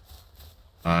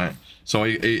 All right. So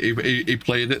he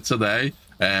played it today,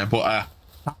 but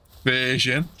a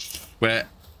version where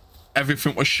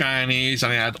everything was shinies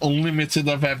and he had unlimited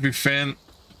of everything.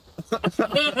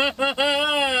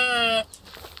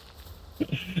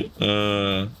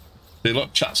 They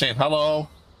look, chat saying hello.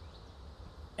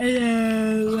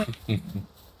 Hello.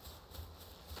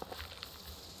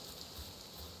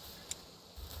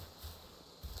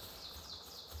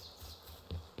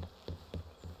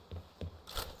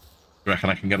 You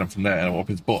reckon I can get him from there and up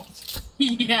his butt?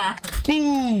 Yeah.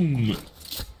 Boom!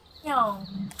 Yo.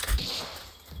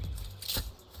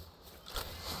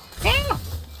 Ah!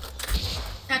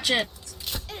 Catch it.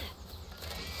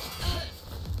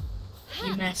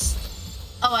 You missed.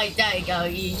 Oh wait, there you go.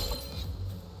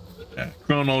 Yeah,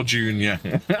 Chrono Junior.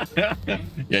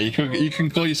 Yeah, you can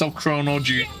call yourself Chrono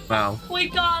Junior now. We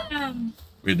got him.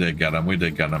 We did get him. We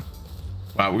did get him.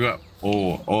 Right, we got.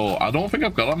 Oh! I don't think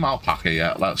I've got an alpaca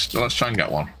yet. Let's try and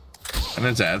get one. And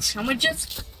it's Ed. Can we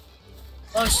just?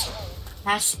 Oh,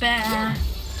 that's better.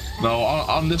 No,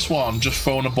 on this one, just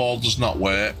throwing a ball does not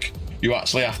work. You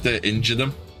actually have to injure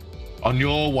them. On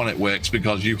your one, it works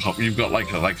because you've got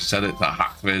like I said, it's a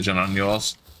hacked version on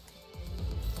yours.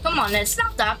 Come on, it's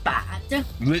not that bad.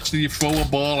 Literally, you throw a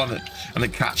ball and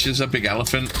it catches a big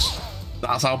elephant.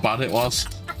 That's how bad it was.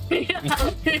 Wee.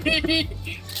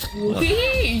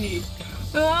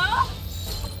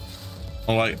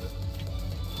 I'm like,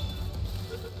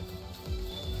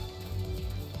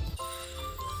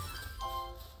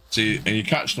 see, and you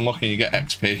catch them lucky, you get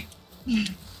XP.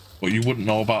 But you wouldn't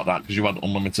know about that because you had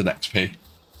unlimited XP.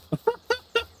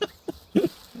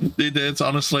 They did,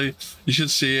 honestly. You should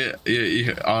see it.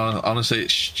 Honestly,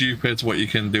 it's stupid what you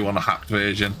can do on a hacked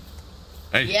version.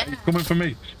 Hey, yeah. It's coming for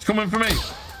me. It's coming for me.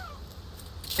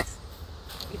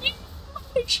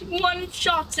 One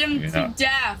shot him to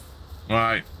death. All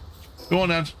right. Go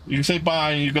on, Ed. You can say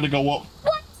bye and you're going to go up.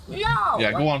 What? No.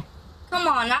 Yeah, go on. Come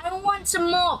on, I want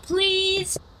some more,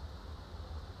 please.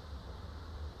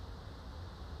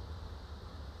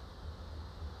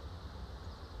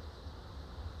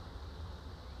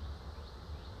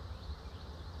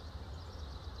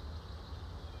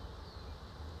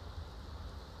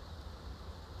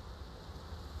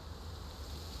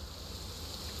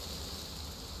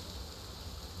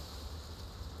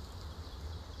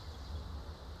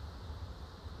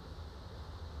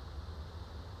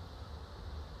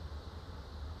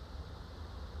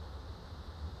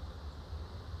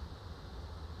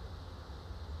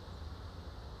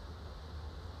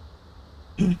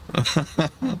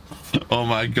 Oh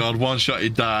my god, one shot he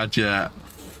died, yeah.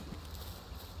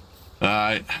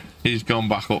 Alright, he's gone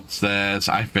back upstairs,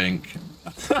 I think.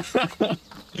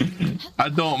 I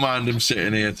don't mind him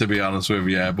sitting here, to be honest with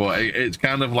you, but it's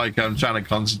kind of like I'm trying to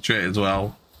concentrate as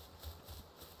well.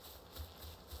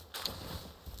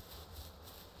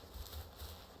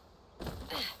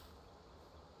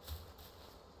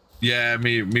 Yeah,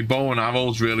 me bow and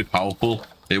arrow's really powerful.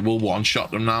 It will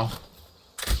one-shot them now.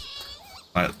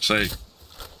 Let's see.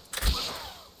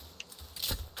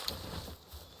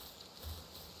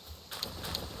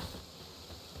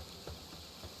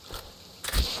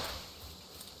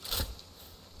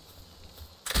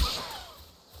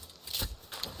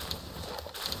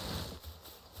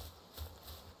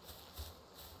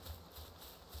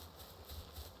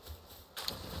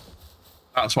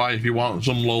 That's why if you want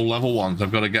some low level ones,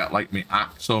 I've got to get like my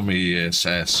axe or my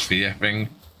sphere thing,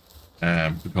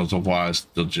 because otherwise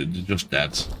they're just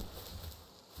dead.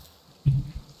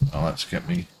 Now let's get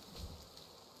me.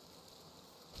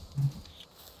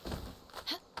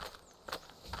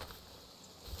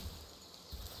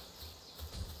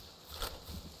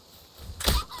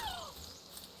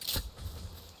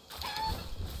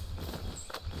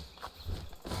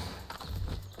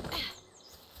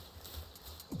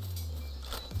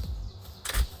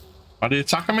 Why are you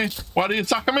attacking me? Why are you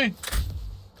attacking me?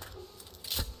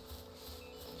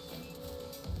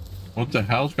 What the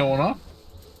hell's going on?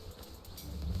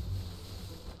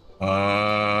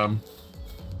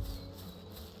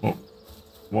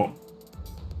 What?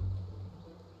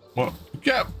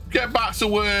 Get back to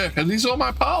work. Are these all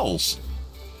my pals?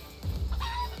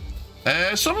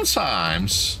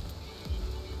 Sometimes.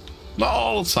 Not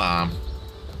all the time.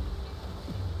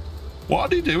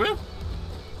 What are you doing?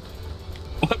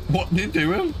 What are you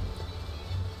doing?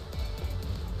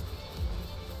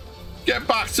 Get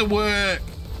back to work.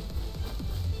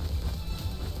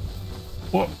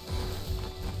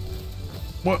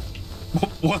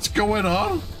 What's going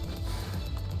on?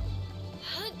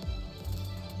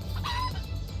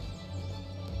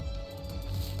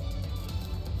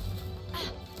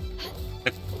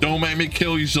 Don't make me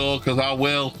kill you, so, because I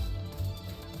will.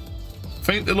 I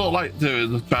think they look like they're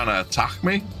trying to attack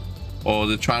me. Or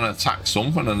they're trying to attack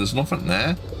something and there's nothing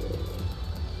there.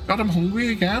 God, I'm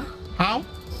hungry again. How?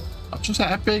 I've just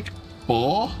had a big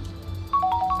boar.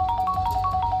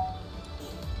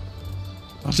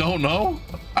 I don't know.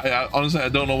 I honestly, I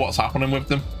don't know what's happening with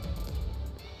them.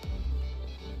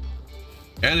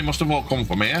 Yeah, they must have all come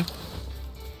from here.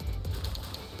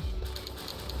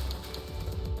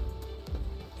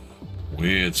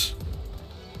 Weird.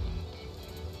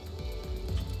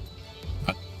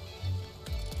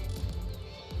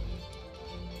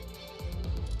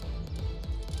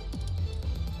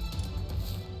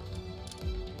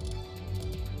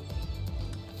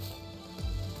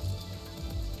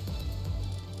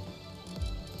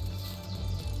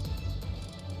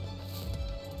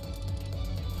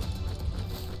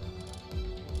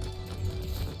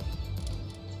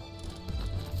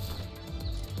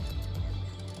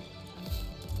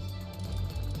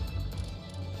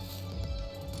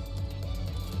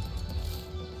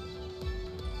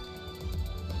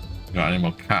 Got any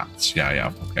more cats? Yeah,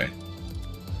 yeah, okay.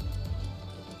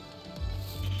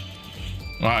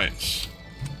 Right.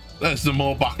 There's the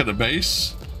more back of the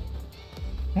base.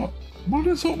 What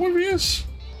is up with you?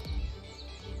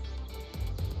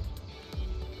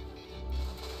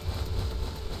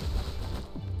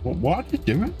 What are you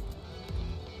doing?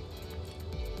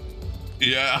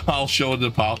 Yeah, I'll show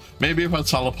the pal. Maybe if I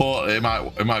teleport, it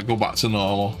might go back to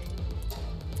normal.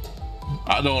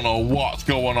 I don't know what's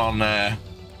going on there.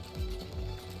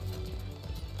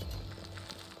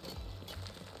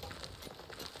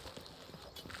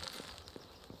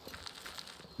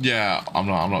 Yeah, I'm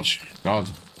not sure. God,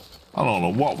 I don't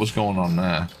know what was going on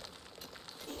there.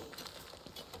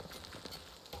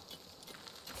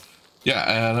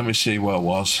 Yeah, let me see where it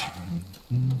was.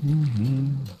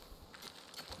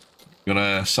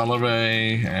 Gonna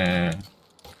celebrate.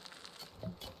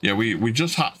 Yeah, we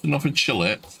just hatched enough and chill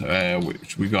it.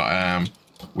 Which we got.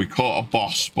 We caught a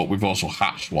boss, but we've also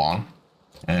hatched one.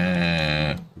 We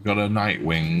got a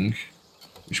Nightwing.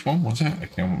 Which one was it? I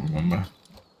can't remember.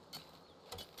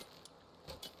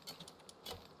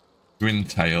 Green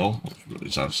tail, which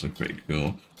is actually pretty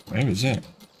cool. Where is it?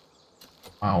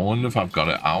 I wonder if I've got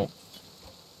it out.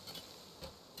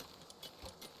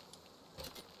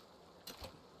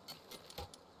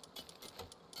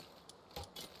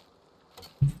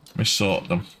 Let me sort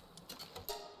them.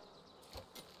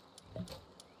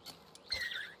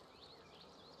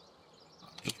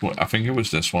 I think it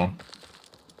was this one,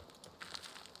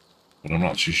 but I'm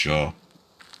not too sure.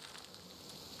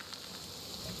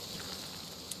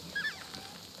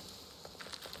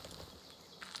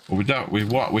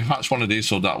 Well, we hatched one of these,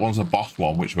 so that one's a boss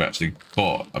one, which we actually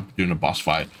caught doing a boss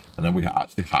fight, and then we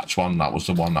actually hatched one. That was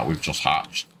the one that we've just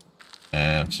hatched.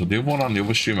 So the other one on the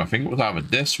other stream, I think it was either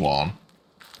this one.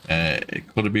 It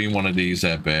could have been one of these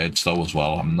birds though as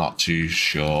well. I'm not too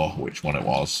sure which one it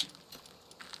was.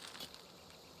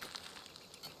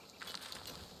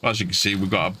 As you can see, we've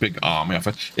got a big army.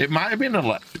 It might have been an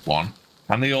electric one.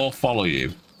 Can they all follow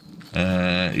you?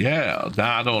 Yeah,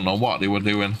 I don't know what they were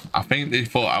doing. I think they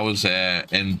thought I was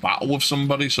in battle with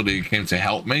somebody, so they came to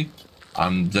help me.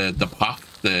 And the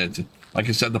path, like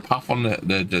I said, the path on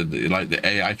the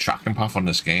AI tracking path on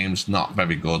this game is not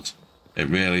very good. It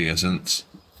really isn't.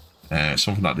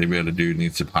 Something that they really do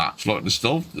need to patch. Look, there's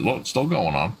still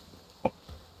going on.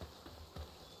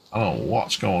 I don't know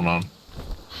what's going on.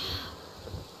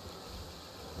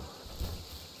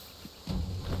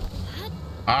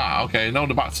 Ah, okay. No,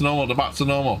 they're back to normal. They're back to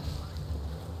normal.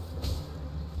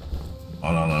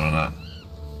 Oh, no.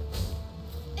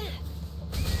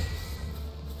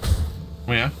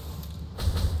 Come here.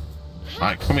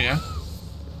 Right, come here.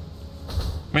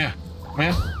 Come here. Come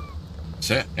here.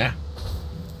 That's it, yeah.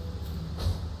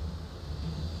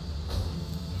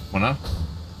 Come on now.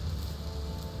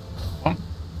 Come on.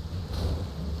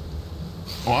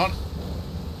 Come on.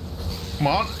 Come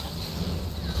on.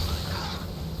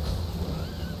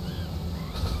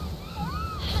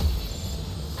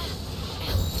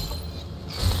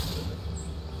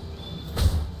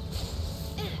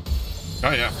 Oh,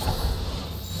 yeah.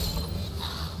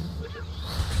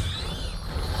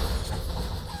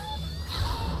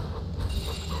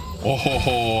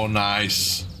 Oh,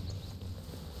 nice.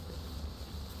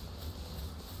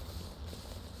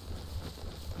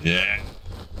 Yeah.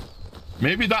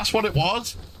 Maybe that's what it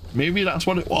was. Maybe that's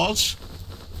what it was.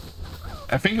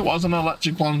 I think it was an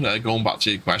electric one. Going back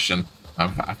to your question,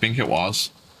 I think it was.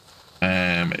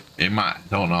 It might.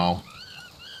 Don't know.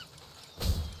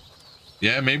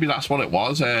 Yeah, maybe that's what it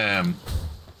was.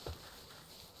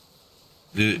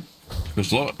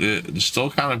 Because look, they're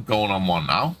still kind of going on one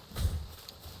now.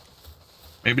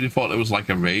 Maybe they thought there was like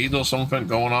a raid or something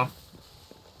going on.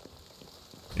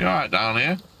 You alright down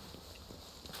here?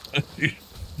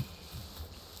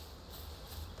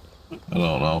 I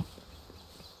don't know.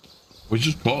 We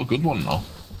just caught a good one though.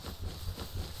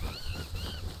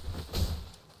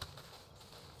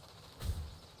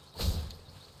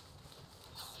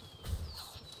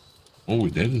 Oh, we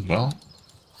did as well.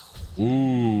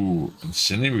 Ooh,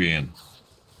 incinerating.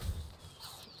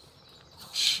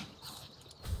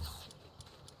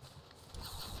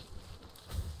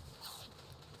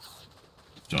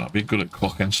 Don't be good at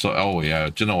cooking stuff. Oh yeah,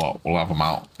 do you know what? We'll have him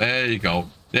out. There you go.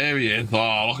 There he is.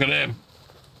 Oh, look at him.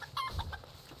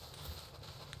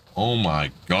 Oh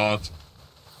my god.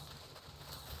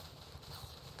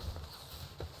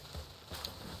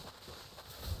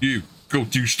 You go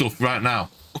do stuff right now.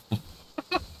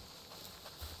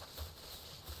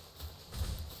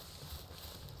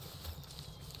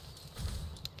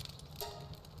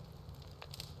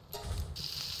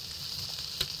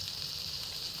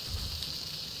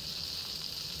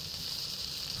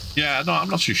 Yeah, no, I'm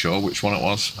not too sure which one it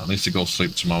was. I need to go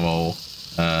sleep tomorrow.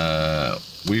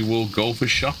 We will go for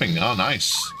shopping. Oh,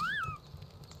 nice.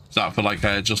 Is that for like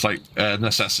just like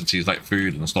necessities like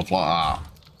food and stuff like that,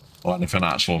 or anything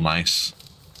actual nice?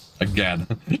 Again,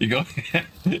 you go.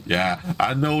 Yeah,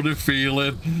 I know the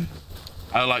feeling.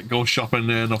 I like go shopping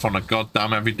there enough on a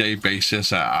goddamn everyday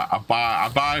basis. I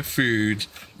buy food,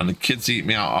 and the kids eat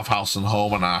me out of house and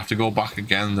home, and I have to go back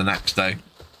again the next day.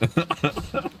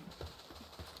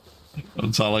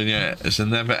 I'm telling you, it's a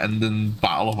never-ending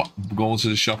battle of going to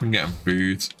the shop and getting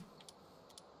food.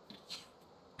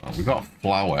 Oh, we got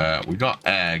flour, we got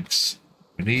eggs,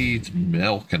 we need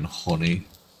milk and honey.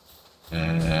 Oh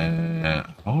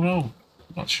no,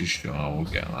 not too sure we'll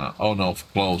get that. Oh no, for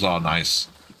clothes. Oh, nice,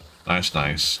 nice,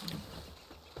 nice.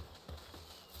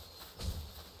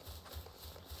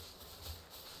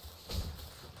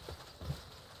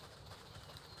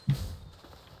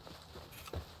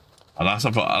 And that's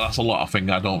a lot of things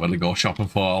I don't really go shopping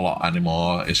for a lot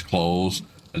anymore. Is clothes.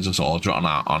 I just order it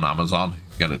on Amazon,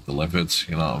 get it delivered.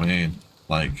 You know what I mean?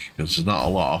 Like, because there's not a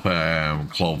lot of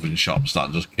clothing shops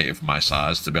that just cater for my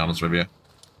size, to be honest with you.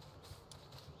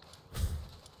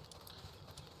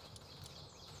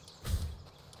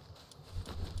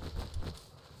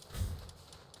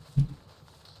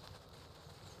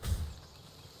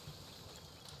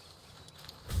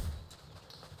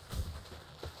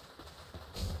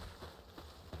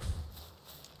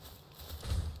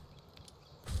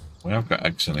 We have got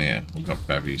eggs in here. We've got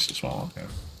berries as well.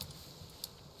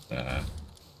 Okay.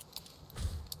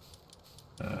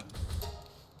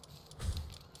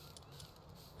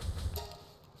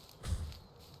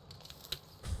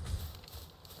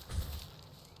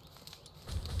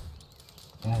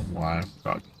 Oh, why I've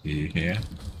got key here.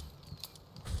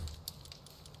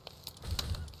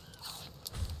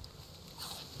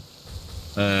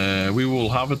 We will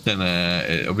have a dinner.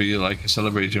 It'll be like a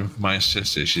celebration for my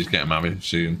sister. She's getting married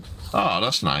soon. Oh,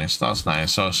 that's nice. That's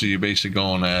nice. So you basically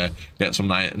go and get some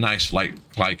nice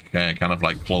kind of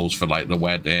like clothes for like the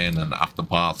wedding and after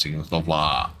party and stuff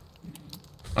like that.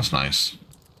 That's nice.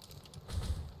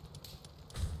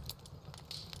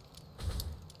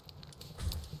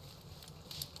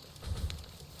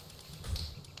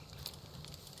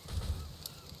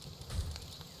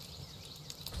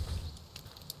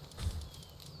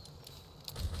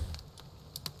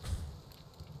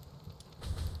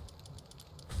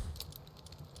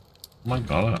 Oh my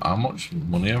god, how much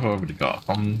money have I already got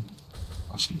from?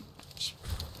 That's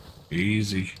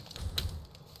easy.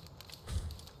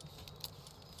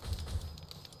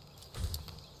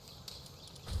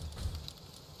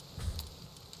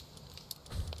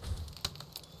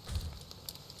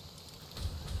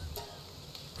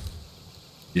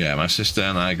 Yeah, my sister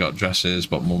and I got dresses,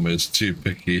 but mum is too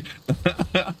picky.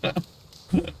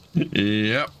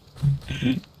 Yep.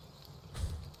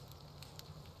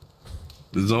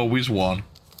 There's always one.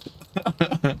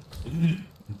 I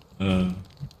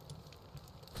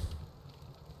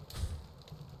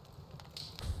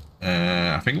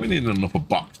think we need another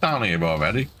box down here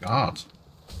already. God.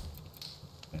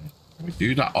 Can we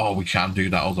do that? Oh, we can do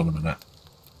that. Hold on a minute.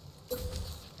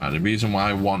 Right, the reason why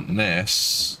I want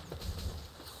this,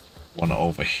 want it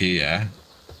over here,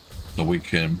 so we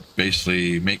can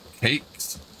basically make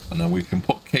cakes, and then we can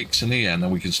put cakes in here, and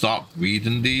then we can start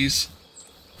breeding these.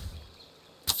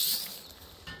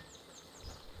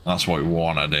 That's what we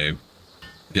want to do.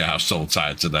 Yeah, I'm so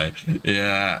tired today.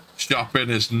 Yeah,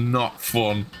 shopping is not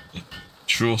fun.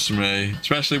 Trust me,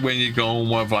 especially when you're going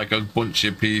with like a bunch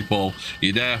of people,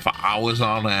 you're there for hours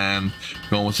on end,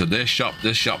 going to this shop,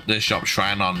 this shop, this shop,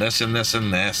 trying on this and this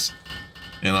and this.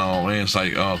 You know, it's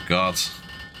like, oh god.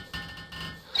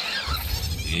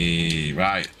 Yeah,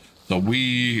 right. So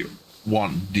we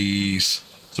want these.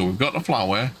 So we've got the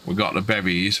flour, we've got the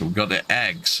berries, we've got the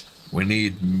eggs. We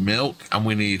need milk and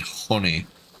we need honey.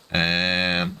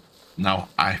 And now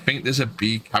I think there's a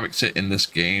bee character in this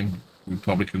game. We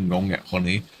probably can go and get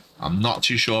honey. I'm not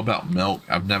too sure about milk.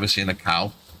 I've never seen a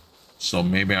cow, so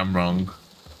maybe I'm wrong.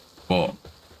 But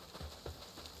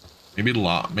maybe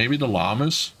the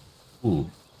llamas. Ooh,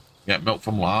 get milk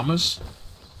from llamas.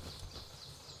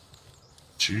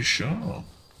 Too sure.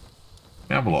 Let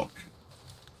me have a look.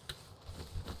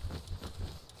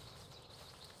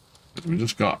 We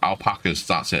just got alpacas.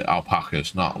 That's it.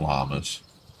 Alpacas, not llamas.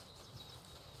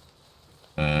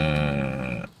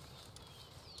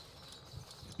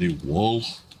 The wool.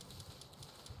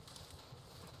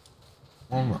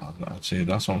 Well, I'd say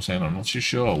that's what I'm saying. I'm not too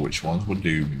sure which ones would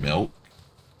do milk.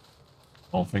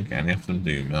 I don't think any of them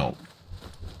do milk.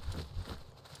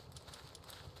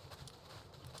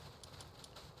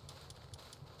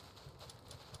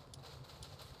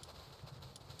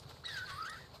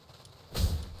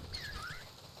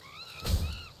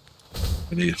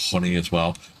 I need honey as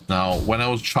well. Now, when I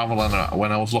was traveling,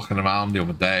 when I was looking around the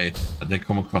other day, I did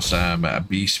come across a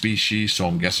bee species, so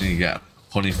I'm guessing you get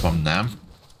honey from them.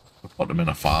 Put them in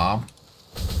a farm.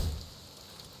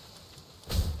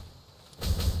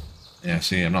 Yeah,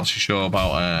 see, I'm not too sure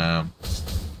about.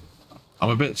 I'm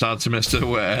a bit sad to miss the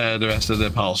rest of the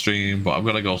Pal stream, but I'm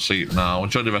gonna go sleep now.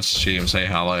 Enjoy the rest of the stream. Say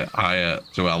hi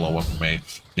to Ella with me.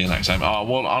 See you next time. Oh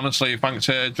well, honestly, thanks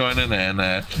for joining in.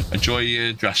 Enjoy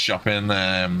your dress shopping,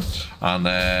 and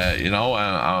you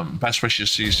know, best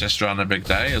wishes to your sister on a big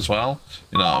day as well.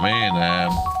 You know what I mean?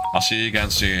 I'll see you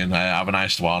again soon. Have a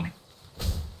nice one.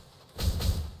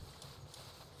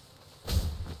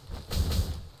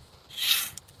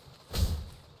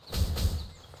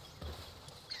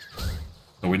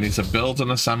 So we need to build an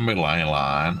assembly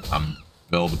line and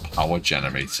build a power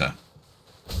generator.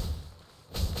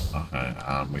 Okay,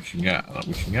 and we can get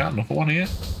another one here.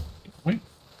 Wait,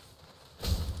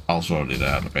 Pal's already there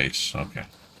at the base. Okay.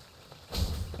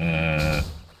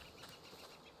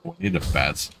 We need a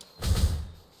bed.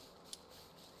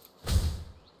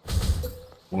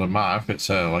 Well, it matter if it's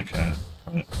like a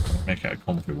make it a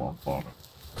comfy one for them.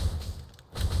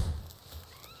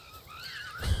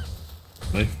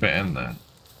 They fit in there.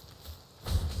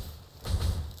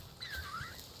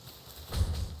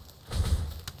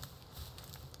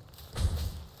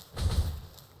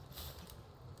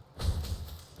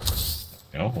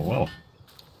 Oh well.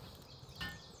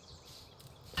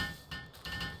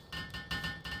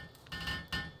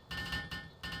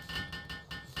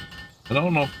 I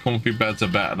don't know if comfy beds are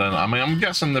better than. I mean, I'm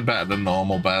guessing they're better than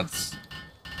normal beds.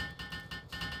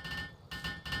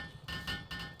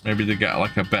 Maybe they get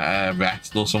like a better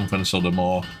rest or something, so they're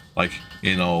more like,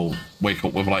 you know, wake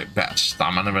up with like better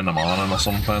stamina in the morning or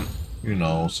something. Who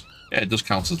knows? Yeah, it does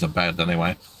count as a bed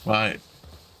anyway. Right.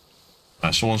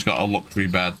 Right, someone's got a luxury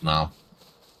bed now.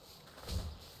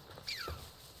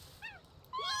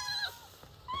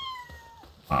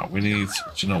 Right, we need,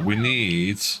 you know, we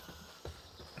need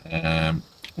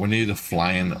a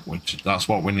flying, which that's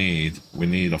what we need. We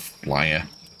need a flyer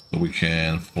so we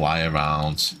can fly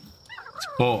around. Let's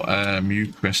put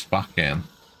Crisp back in.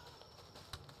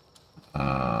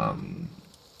 I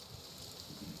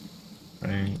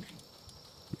think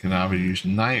we can either use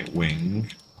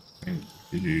Nightwing. I think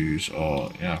we could use,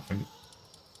 or yeah, I think.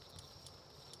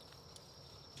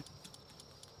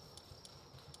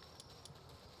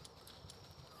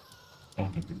 I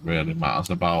don't think it really matters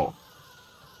about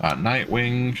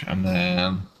Nightwing, and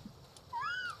then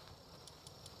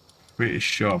pretty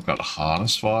sure I've got a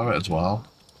harness for it as well.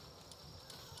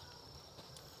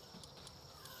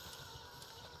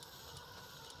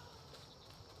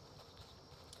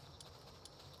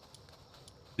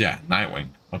 Yeah, Nightwing.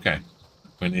 Okay.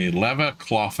 We need leather,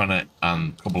 cloth in it,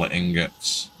 and a couple of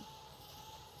ingots.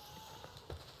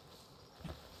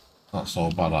 Not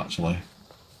so bad, actually.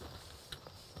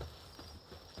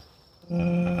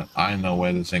 I know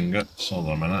where there's ingots. Hold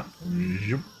on a minute.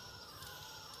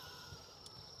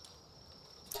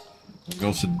 We'll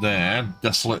go to there.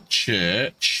 Desolate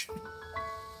Church.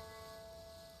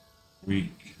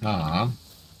 We can.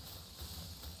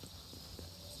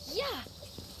 Yeah.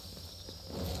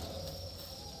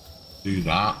 Do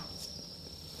that.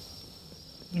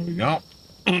 There we go.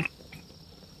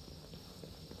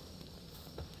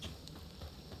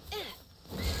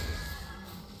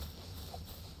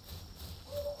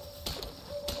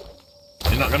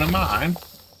 mine.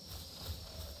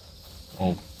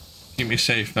 Oh, keep me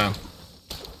safe now.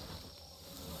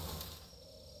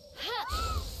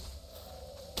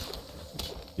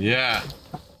 Yeah.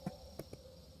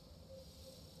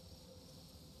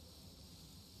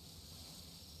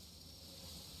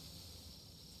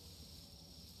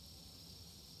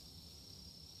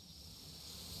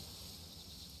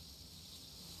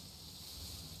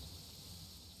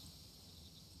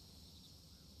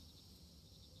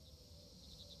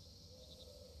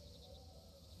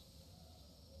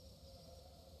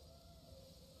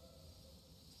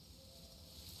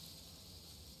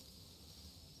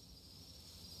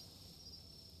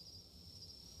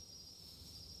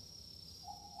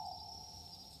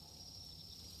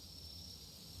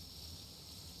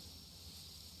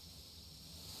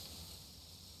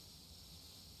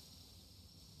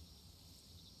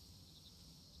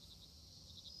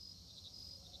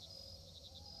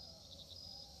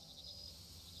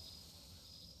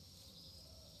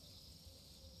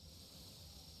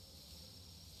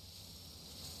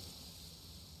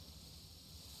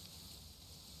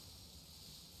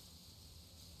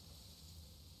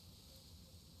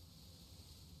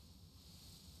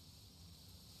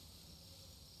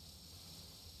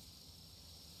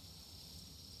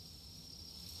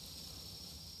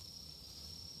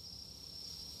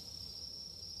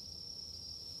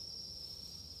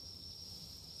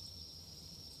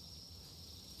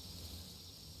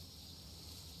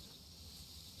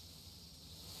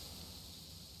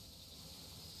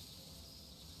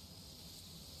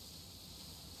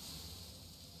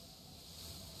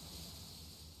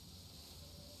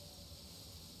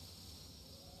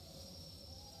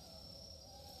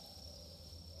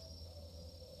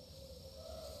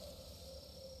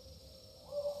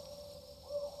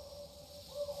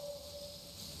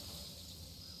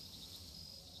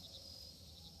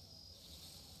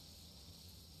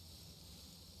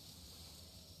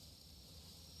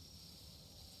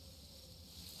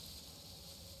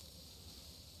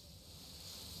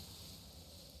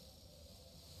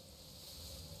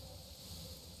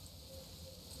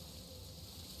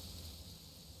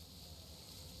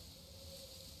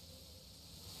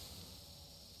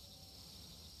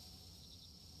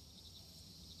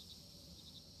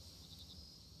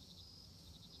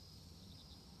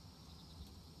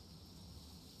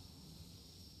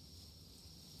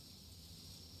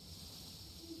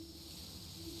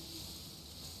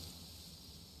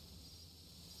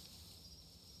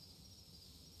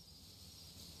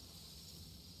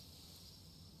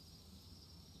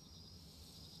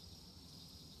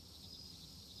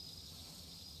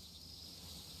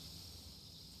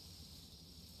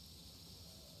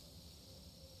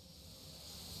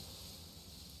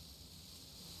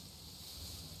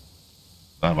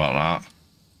 How about that?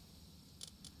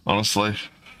 Honestly,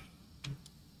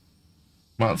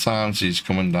 amount of times he's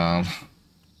coming down.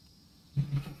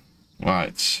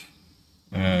 Right.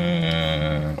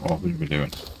 What were we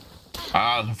doing?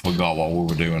 I forgot what we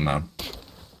were doing now.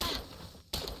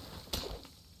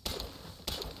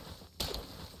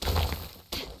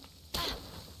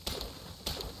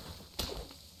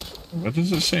 What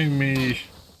does it say me?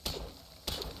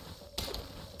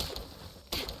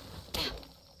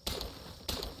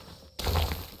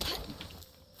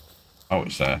 Oh,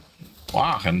 it's there.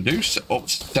 Wow, I can do up to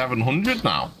 700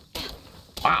 now.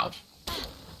 Wow.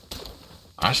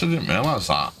 I actually didn't realise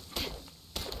that.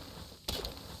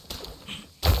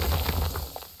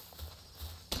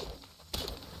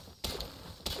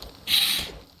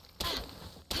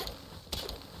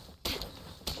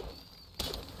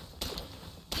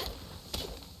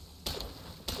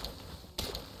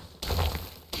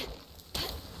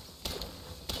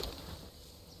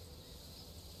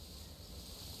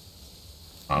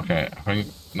 Okay, I think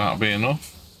that'll be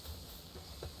enough.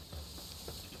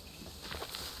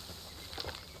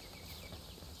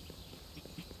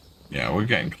 Yeah, we're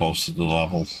getting close to the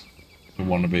level. We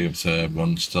want to be able to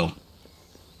run still.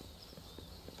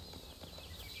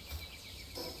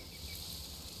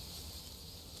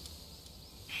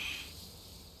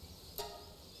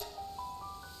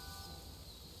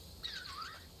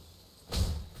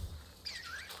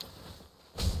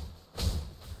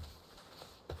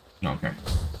 Okay.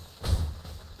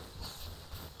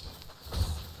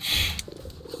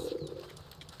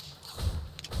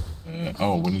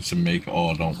 Oh, we need to make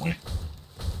ore, don't we?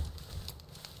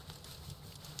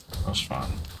 That's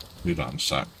fine. Do that in a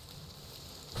sec.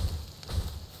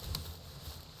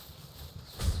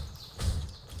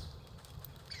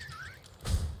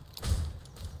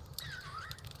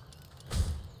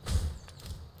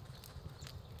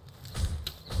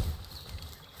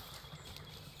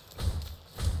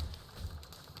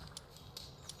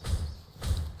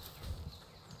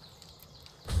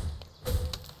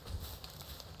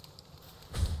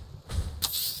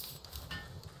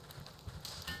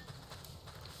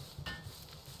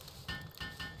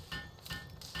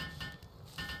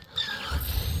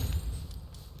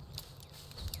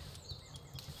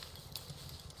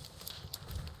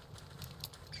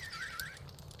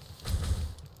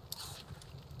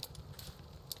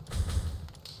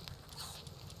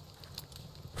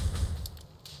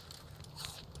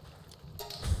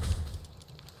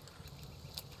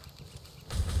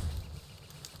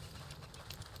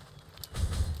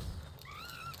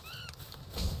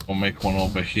 We'll make one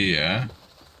over here.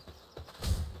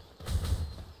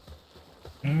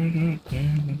 Put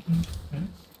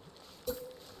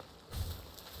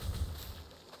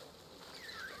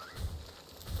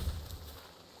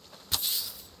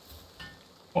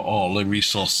all the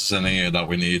resources in here that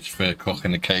we need for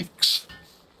cooking the cakes.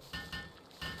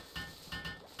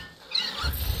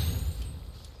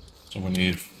 So we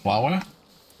need flour.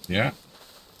 Yeah.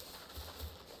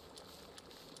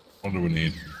 What do we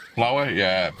need? Flour?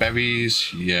 Yeah.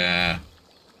 Berries? Yeah.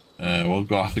 We'll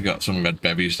go have to get some red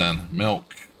berries then.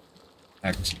 Milk.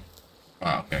 Eggs.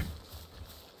 Ah, okay.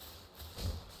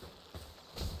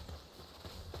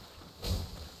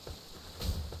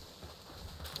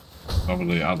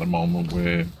 Probably at the moment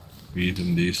we're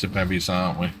feeding these to berries,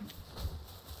 aren't we?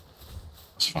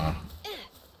 That's fine.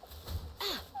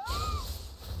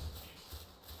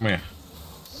 Come here.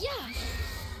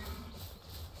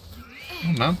 Come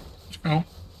on, man. Let's go.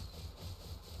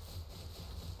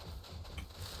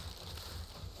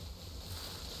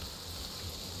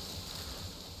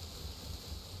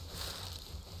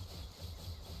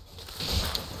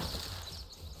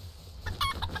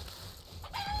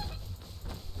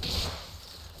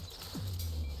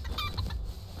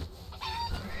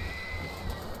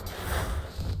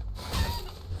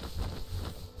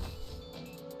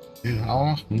 Dude,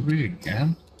 I'm hungry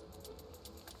again.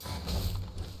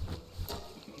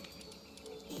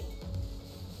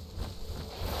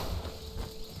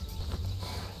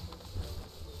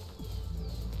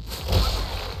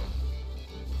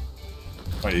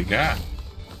 What you got?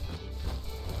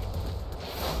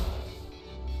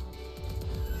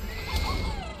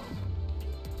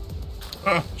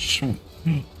 Oh,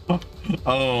 I don't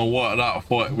know what that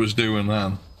foot was doing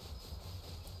then.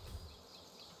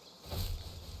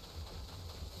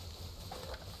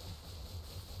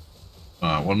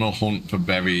 Alright, we're not hunt for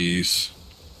berries.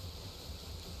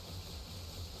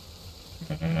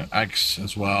 Eggs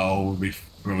as well would be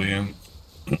brilliant.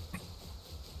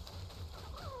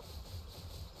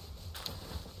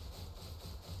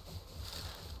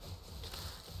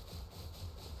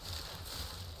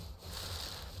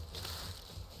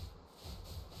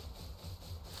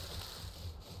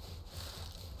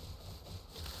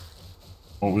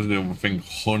 What was the other thing?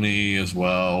 Honey as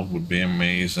well would be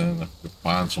amazing. If we could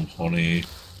find some honey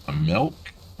and milk.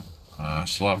 I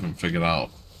still haven't figured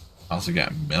out how to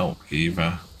get milk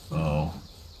either. So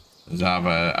there's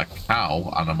either a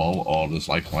cow animal or there's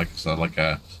like I said, like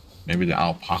maybe the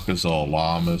alpacas or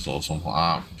llamas or something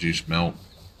like that produce milk.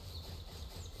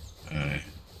 The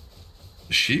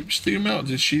sheep do milk?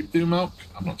 Did sheep do milk?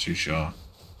 I'm not too sure.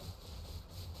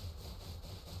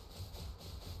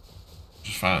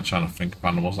 Trying to think of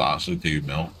animals that actually do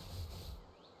milk.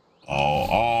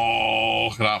 Oh,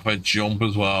 look at that for a jump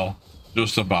as well.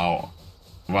 Just about.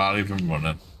 Without even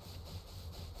running.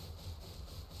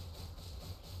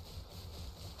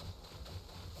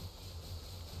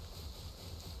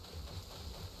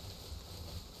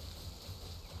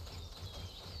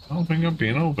 I don't think I've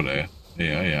been over there.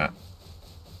 Yeah.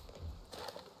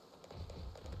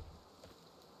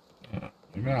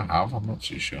 Maybe I have, I'm not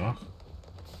too sure.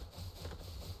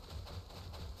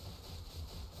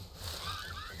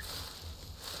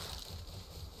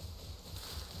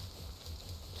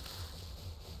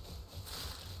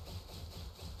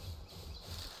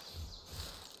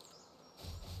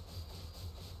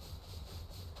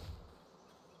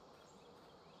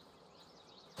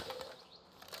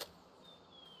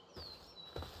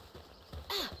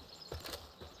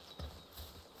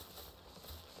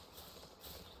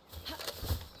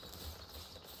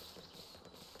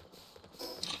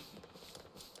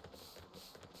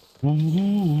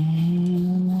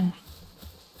 Ooh.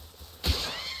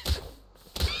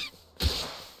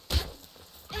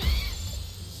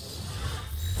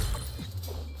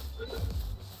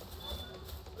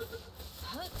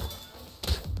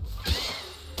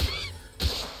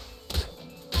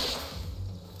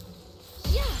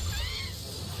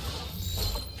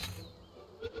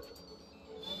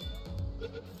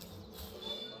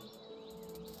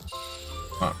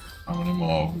 How many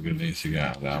more are we gonna need to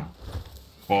get down?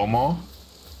 4 more?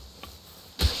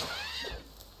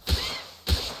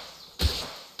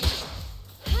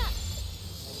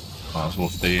 Might as well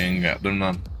stay and get them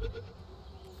then.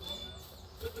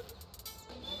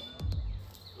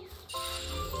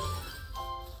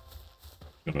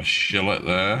 Got a shillet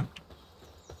there.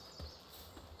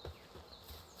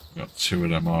 Got 2 of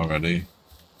them already.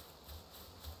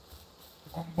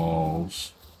 1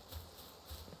 balls.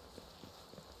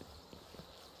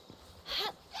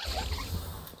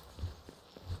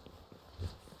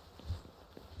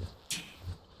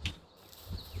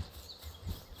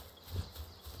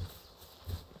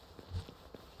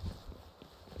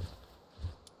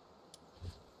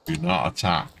 Do not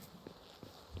attack.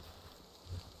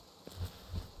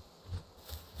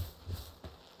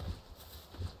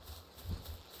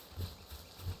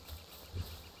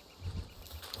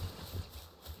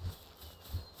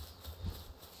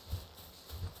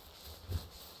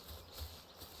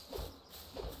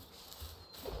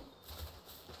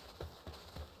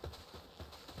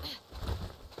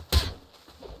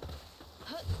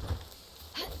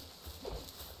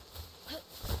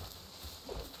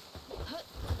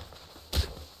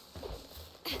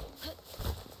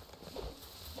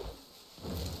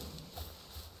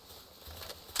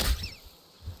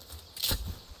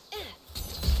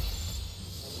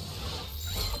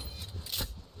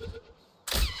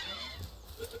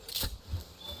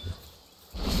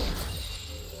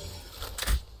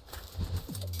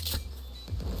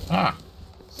 Ah.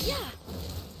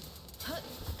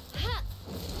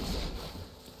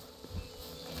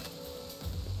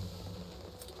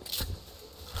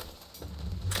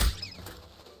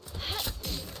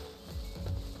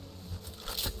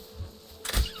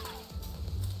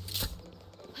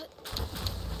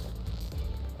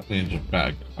 I think it's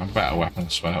a better weapon, I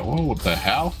swear. Oh, what the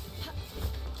hell?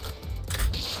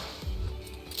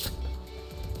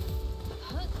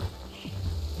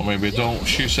 Or maybe don't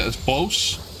shoot it as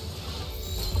close.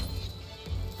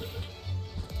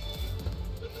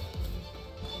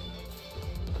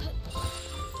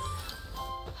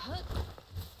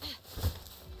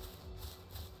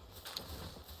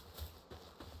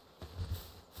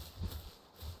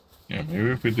 Yeah, maybe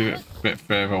if we do it a bit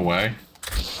further away,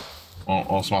 won't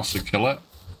automatically kill it.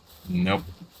 Nope.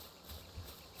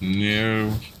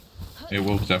 No. It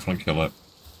will definitely kill it.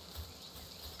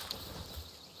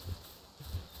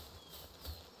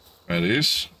 There it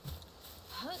is.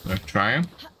 Worth trying.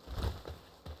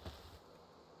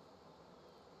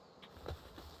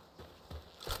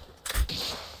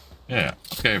 Yeah,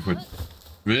 okay, if we're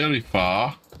really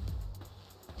far.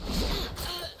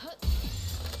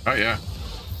 Oh, yeah.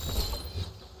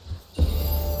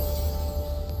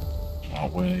 Oh,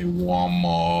 we need one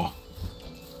more.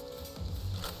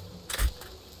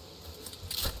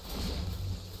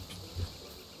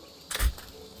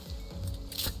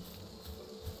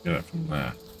 Get it from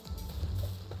there.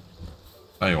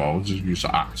 Tell you what, we'll just use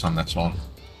the axe on this one.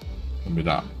 Won't be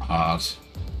that hard.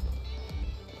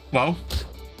 Hello?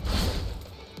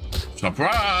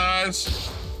 Surprise!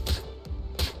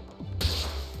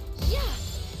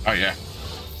 Oh yeah.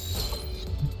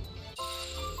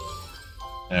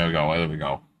 There we go, there we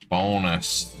go.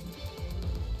 Bonus.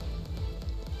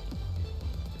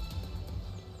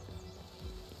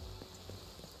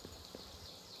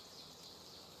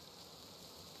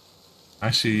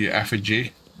 I see you,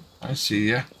 effigy. I see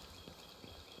ya.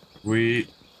 We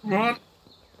run.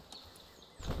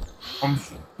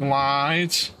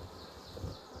 Glide.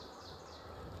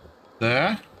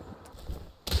 There.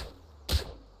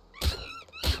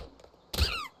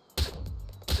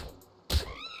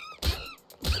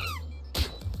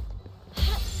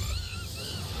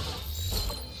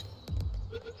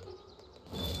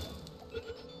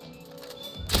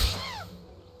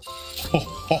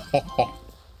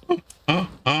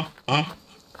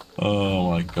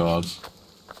 Oh my god.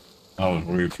 That was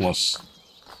ruthless.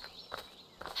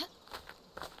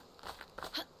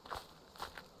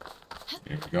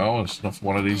 Here we go. It's enough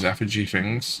one of these effigy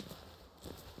things.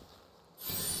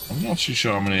 I'm not too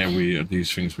sure how many of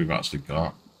these things we've actually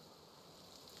got.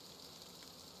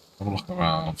 Have a look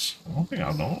around. I don't think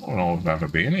I don't know if I've ever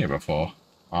been here before.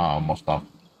 Ah, I must have.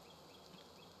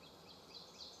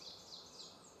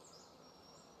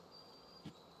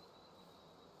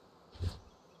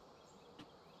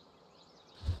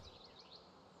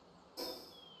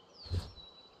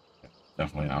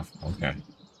 Definitely have. Okay.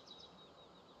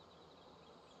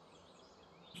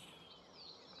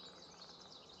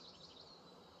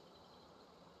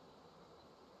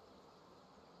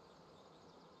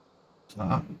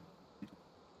 Ah.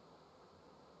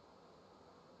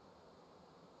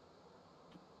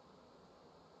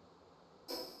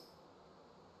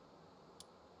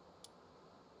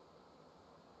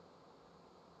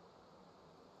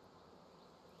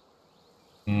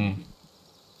 Hmm.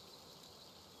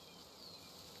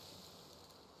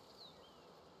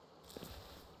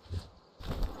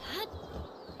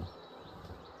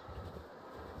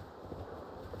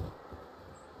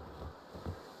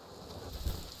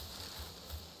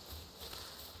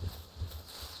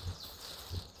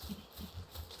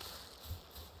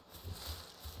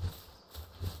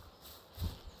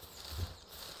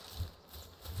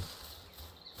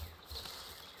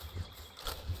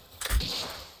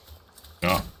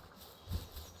 Yeah.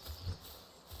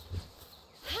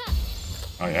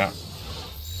 Oh yeah.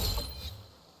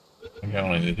 We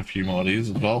only need a few more of these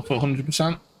as well for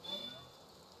 100%.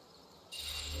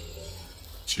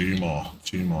 Two more.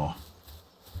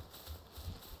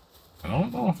 I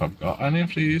don't know if I've got any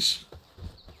of these.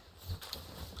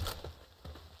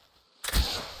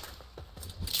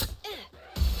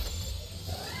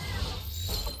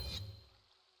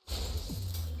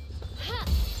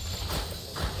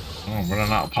 Oh, I'm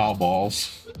running out of power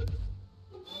balls.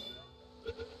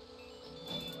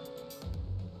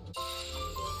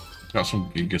 Got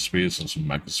some Giga Spheres and some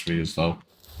Mega Spheres though.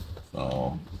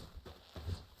 So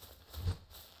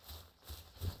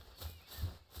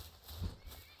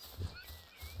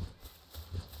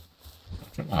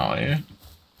nothing out here.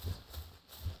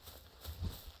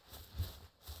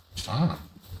 What's that?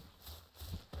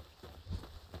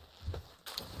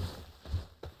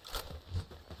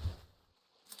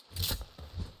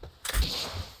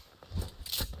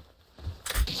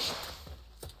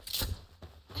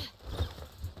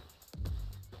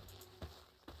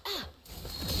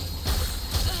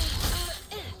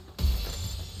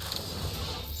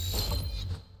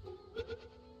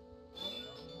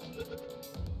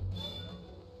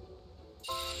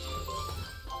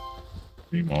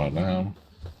 Three more down.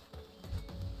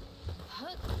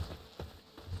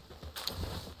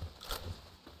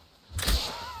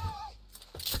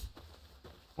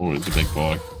 Oh, it's a big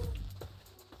boy.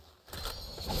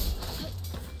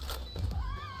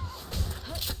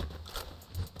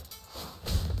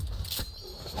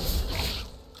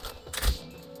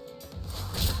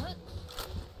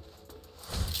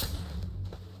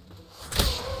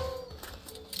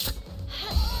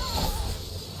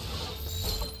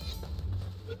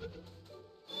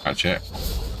 Catch it.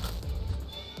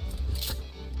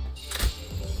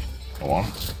 Go on.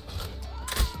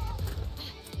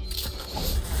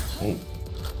 Oh.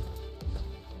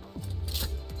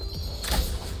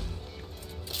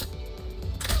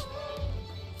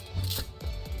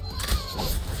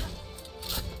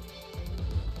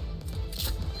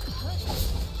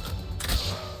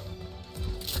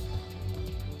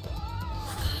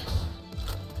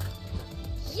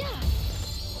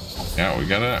 Yeah, we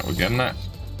get it. We're getting it.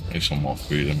 Need some more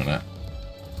food in a minute.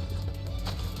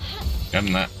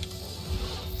 Getting that.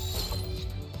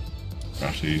 We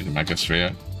have to use the Mega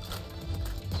Sphere.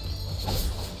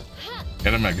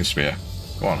 Get a Mega Sphere.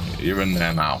 Go on, you're in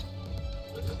there now.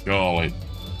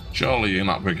 Surely you're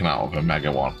not breaking out of a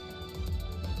Mega one.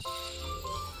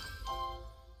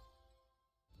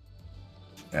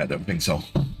 Yeah, I don't think so.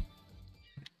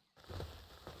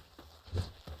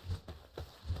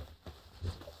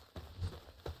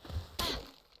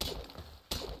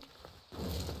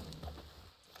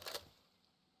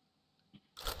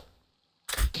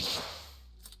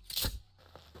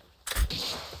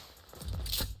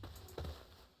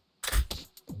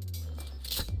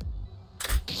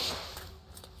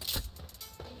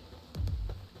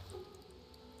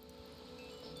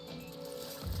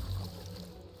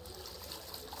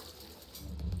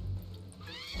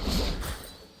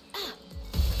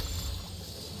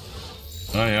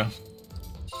 Oh yeah.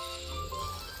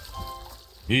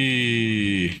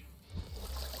 Eee.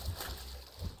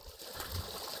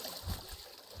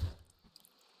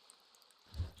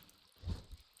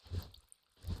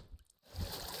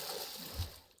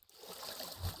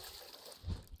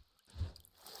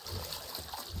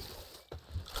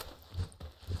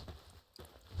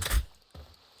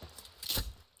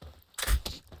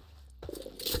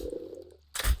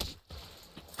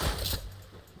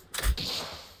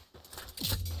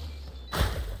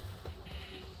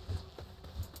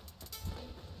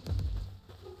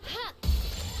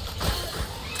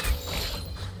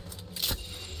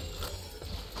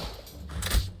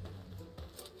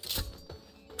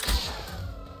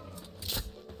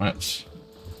 Let's.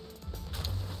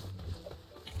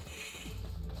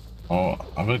 Oh,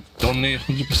 have I done the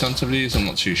 100% of these? I'm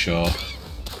not too sure.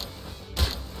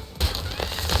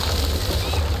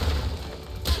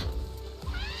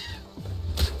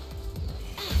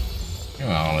 Get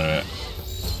out of it.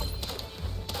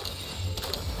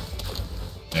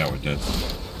 Yeah, we did.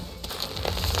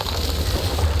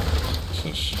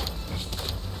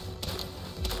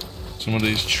 Some of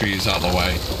these trees out of the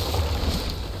way.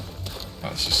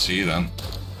 Let's just see then.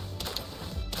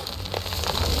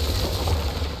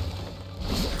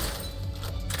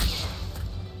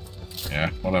 Yeah,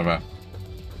 whatever.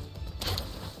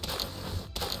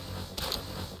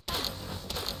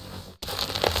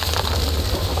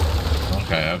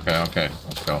 Okay,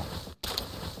 let's go.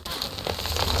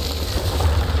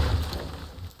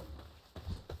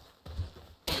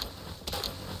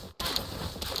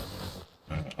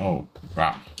 Oh,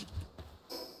 crap.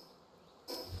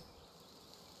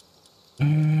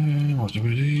 We're What do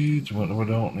we need? What do we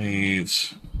don't need?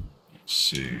 Let's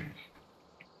see.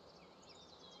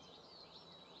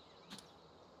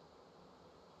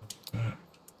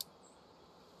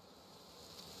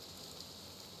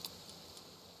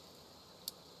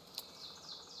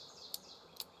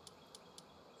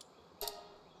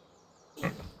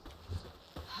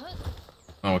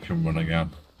 Now we can run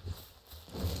again.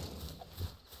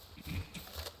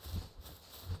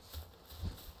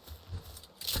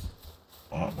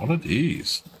 What are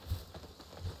these?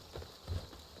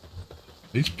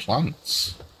 These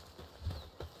plants.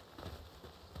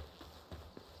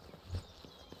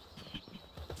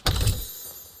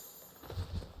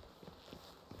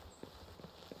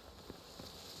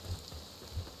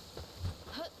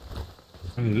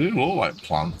 I mean, they do look like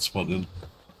plants, but they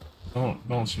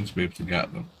don't seem to be able to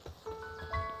get them.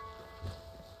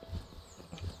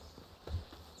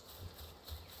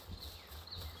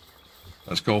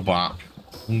 Let's go back.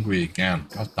 Hungry again.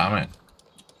 God damn it.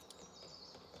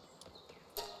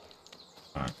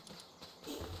 Right.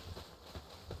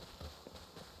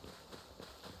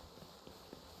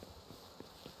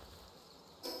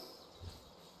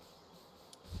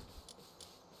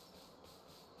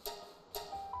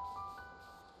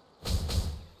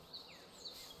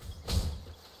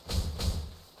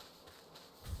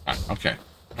 Okay.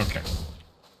 Okay.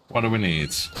 What do we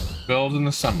need? Build an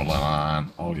assembly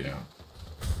line. Oh yeah.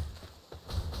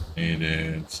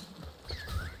 Needed.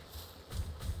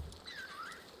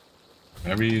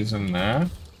 Berries in there.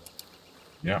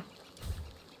 Yep.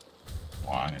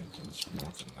 Why? There's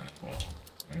more in there. Well,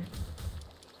 okay.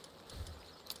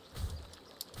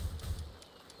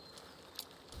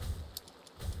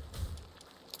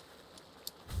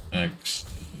 Eggs.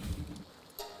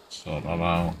 Sort that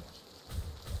out.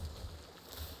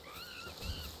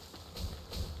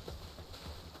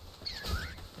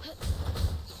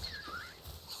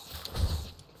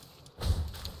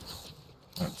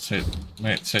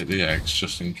 Take the eggs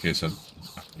just in case I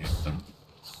need them.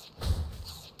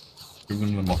 Give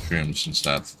them the mushrooms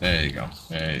instead. There you go.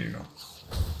 There you go.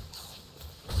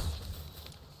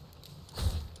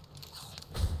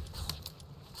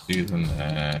 These in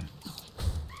there.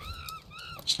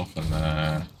 Stuff in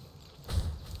there.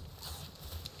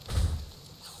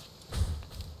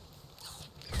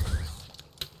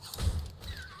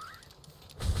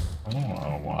 I don't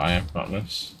know why I've got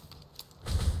this.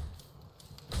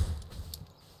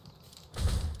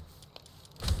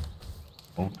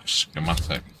 Oh,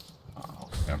 schematic. Oh,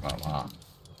 forget about that.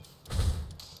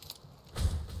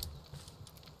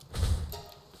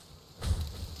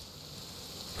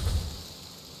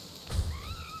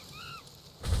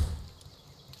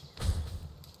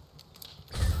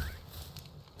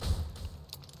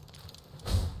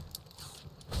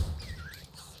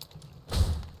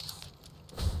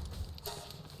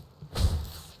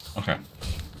 Okay.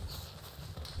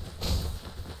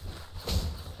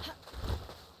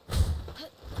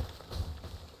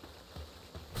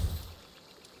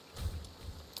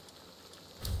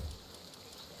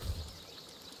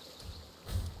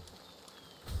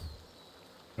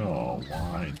 Oh,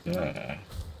 why there?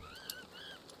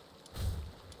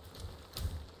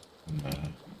 And there.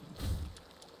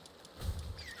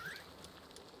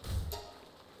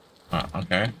 Ah,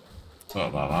 okay.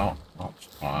 Sort that out. That's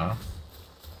fine.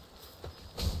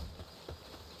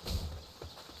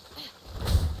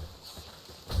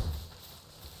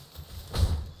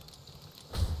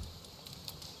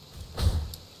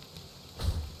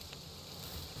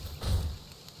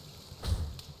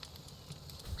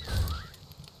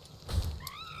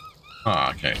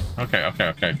 Ah, okay.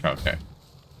 Okay.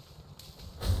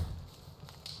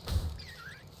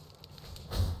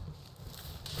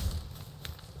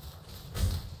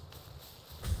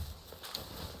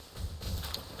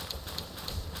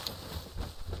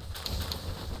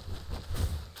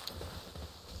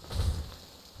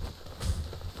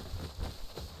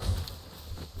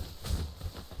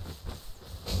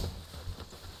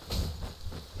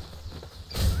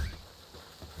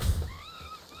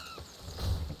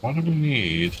 What do we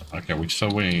need? Okay, we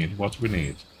need. What do we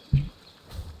need?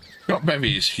 Got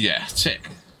berries, yeah, tick.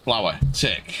 Flour,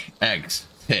 tick. Eggs,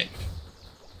 tick.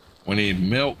 We need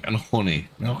milk and honey.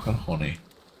 Milk and honey.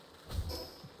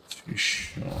 Too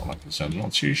sure, like I said,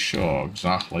 not too sure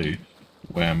exactly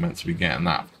where I'm meant to be getting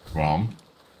that from.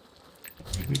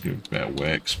 We could do a bit of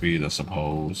work speed, I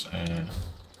suppose.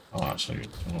 Oh, actually,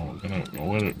 we're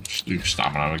gonna just do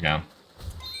stamina again.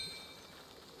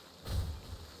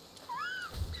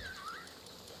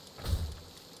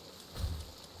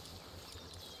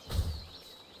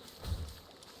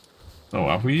 So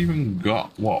have we even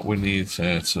got what we need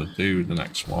to do the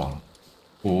next one?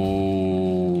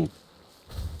 Oh,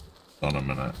 Hold on a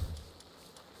minute.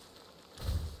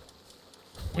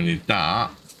 We need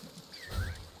that.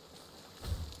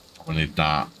 We need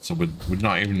that. So we're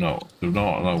not even know. We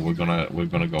don't know. We're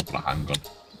gonna go for the handgun.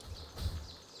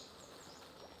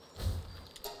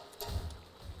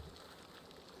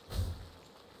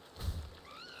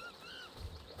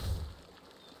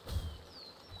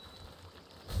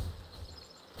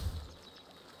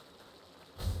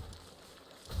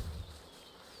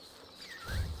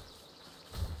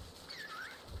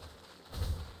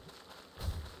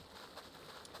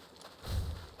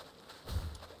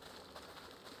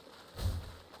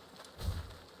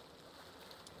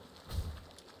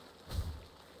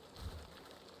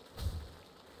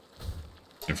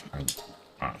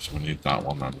 Alright, so we need that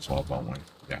one then as well, don't we?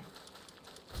 Yeah.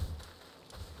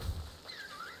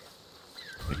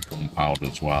 Need gunpowder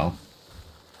as well.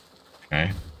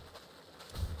 Okay.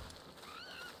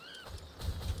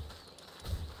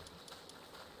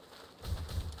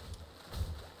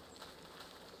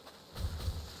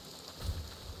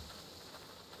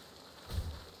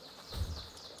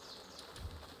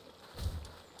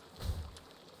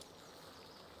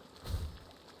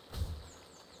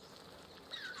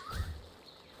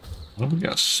 How do we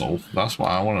get sulfur? That's what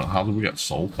I want to. How do we get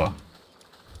sulfur?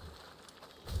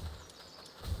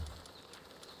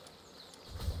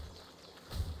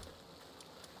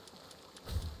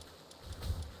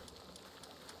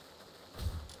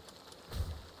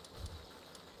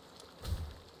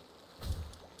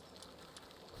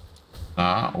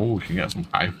 Oh, we can get some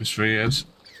hyperspheres.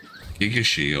 Giga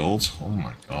shield. Oh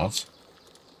my god.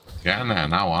 Getting there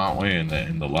now, aren't we?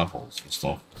 In the levels and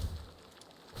stuff.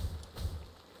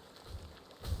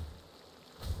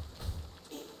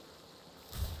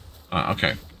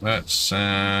 Okay, let's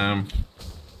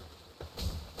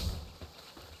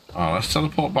let's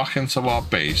teleport back into our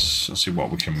base and see what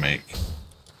we can make.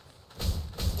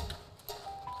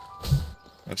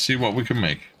 Let's see what we can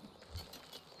make.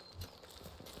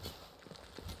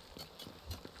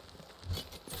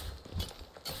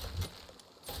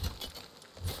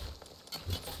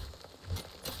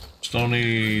 Still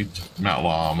need metal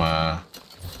armor.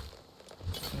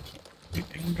 The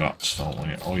ingots, don't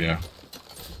we? Oh yeah.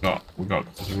 We got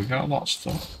a lot of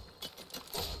stuff.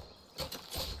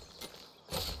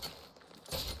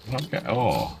 We don't get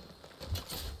ore.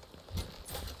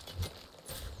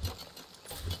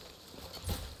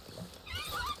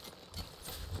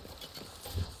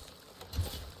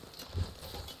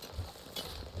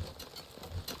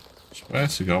 Where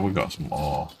to go? We got some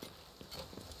ore.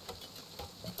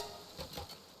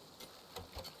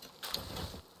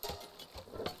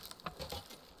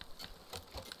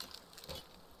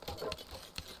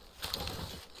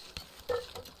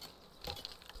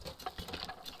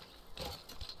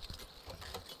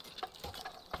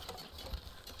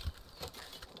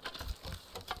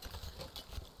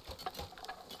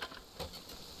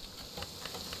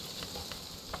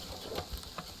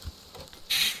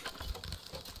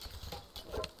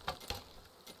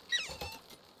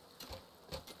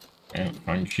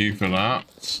 Thank you for that.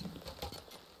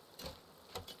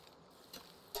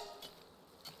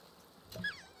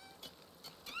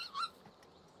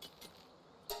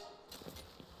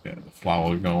 Get the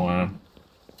flour going.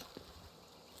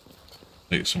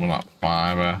 Take some of that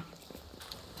fiber.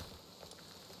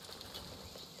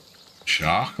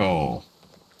 Charcoal.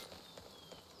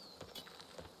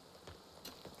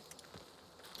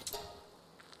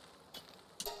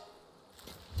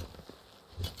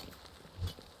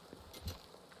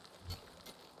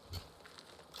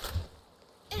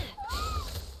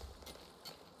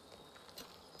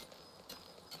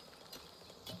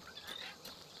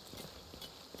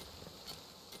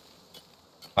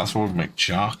 That's what we make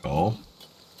charcoal.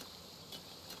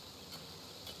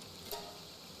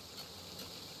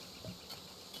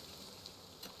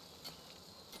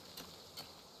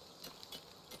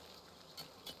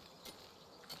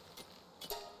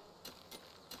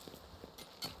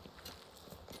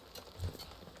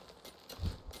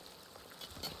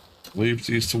 Leave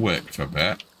these to work for a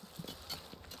bit.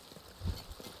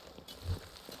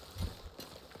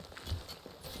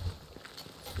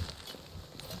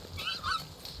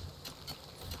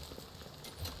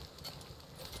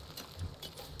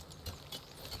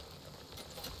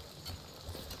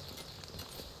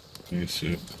 Need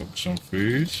to cook some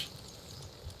food.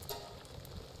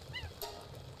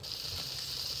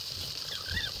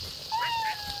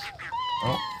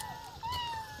 Oh.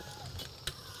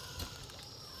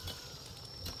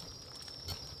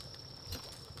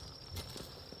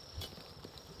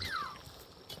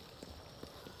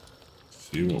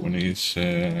 See what we need.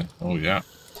 Oh yeah.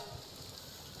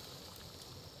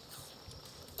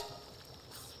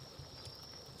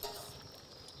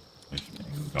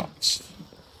 Ingots.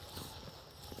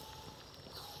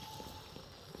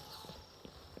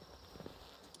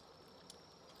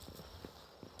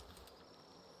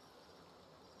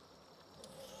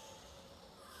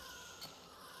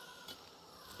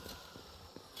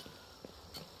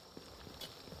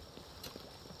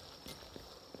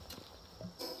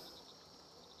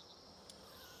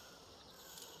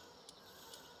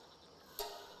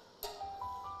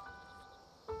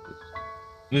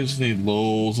 We just need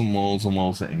loads and loads and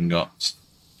loads of ingots.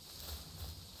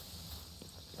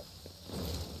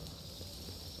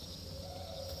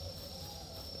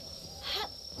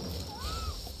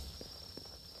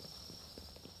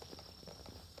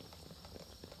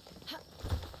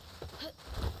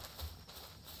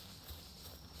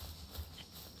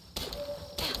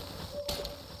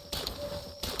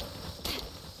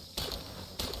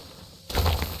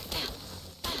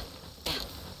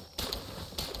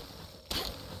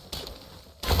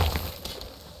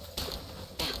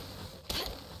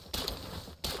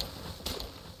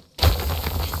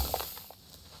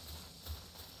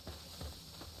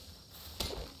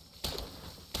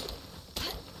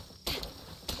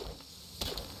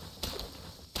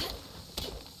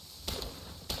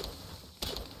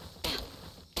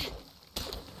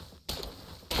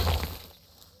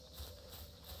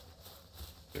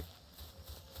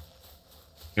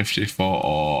 $54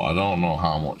 ore. I don't know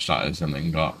how much that is in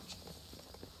ingots.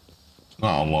 It's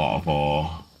not a lot of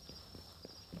ore.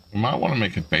 We might want to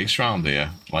make a base round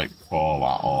here, like for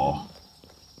that ore.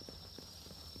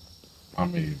 I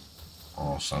mean,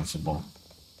 more sensible.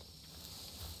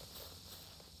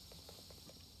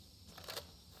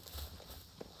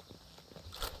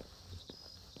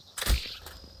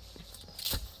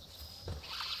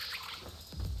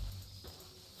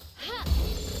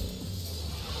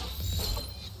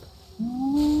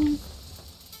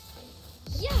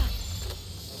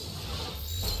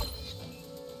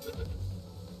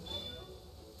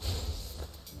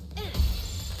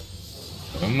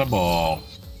 In the ball.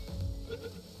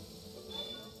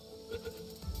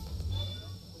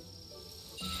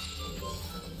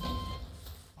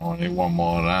 I only need one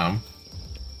more of them.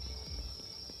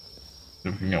 See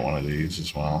if we can get one of these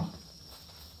as well.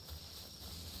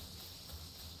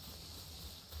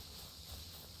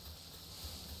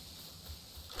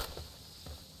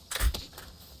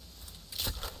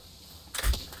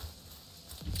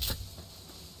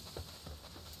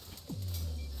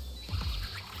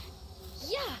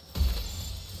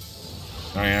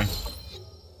 Oh yeah.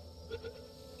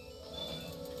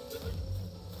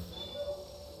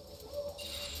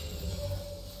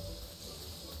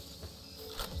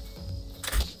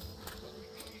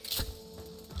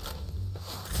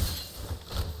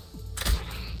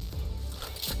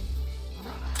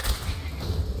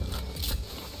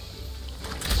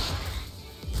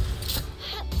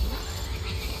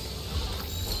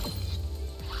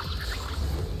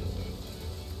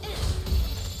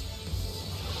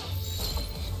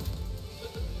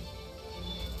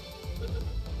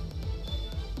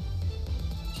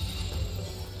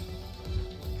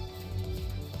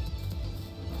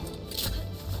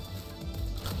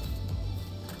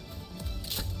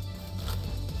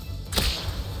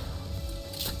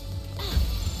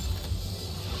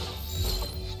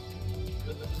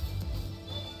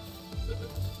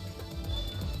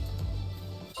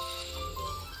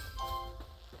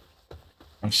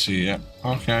 I see it.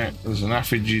 Okay, there's an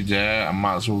effigy there. I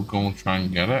might as well go and try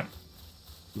and get it.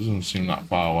 Doesn't seem that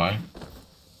far away.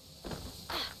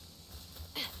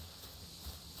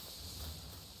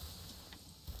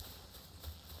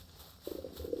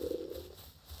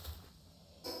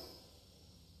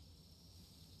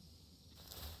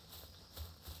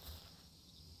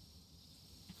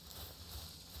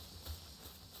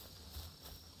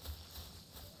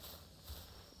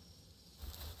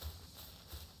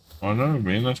 I've never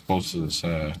been this close to this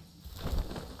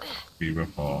bee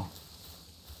before.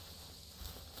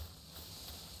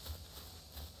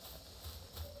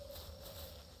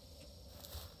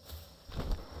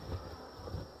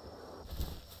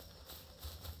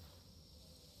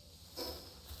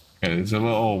 Okay, there's a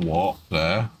little walk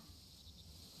there.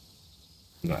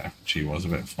 That effigy was a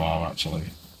bit far actually.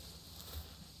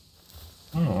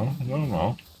 Oh, I don't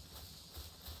know.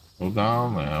 Go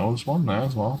down there. Oh, there's one there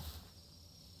as well.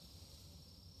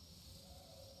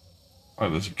 Oh,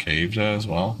 there's a cave there as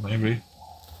well, maybe.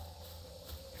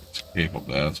 There's a cave up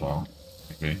there as well,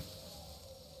 maybe.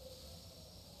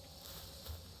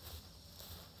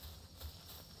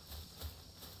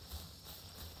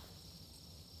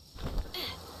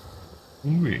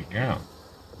 Here we go.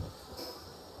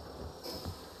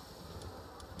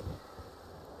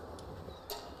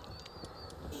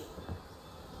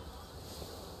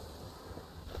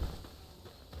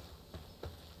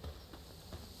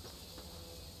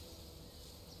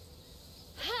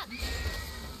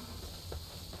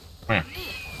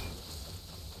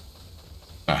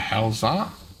 The hell's that?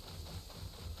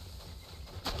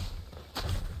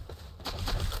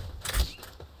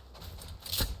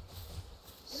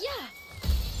 Yeah.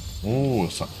 Oh,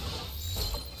 it's that.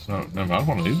 No, never had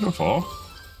one of these before.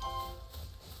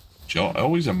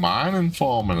 Oh, he's a mining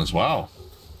foreman as well.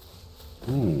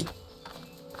 Ooh.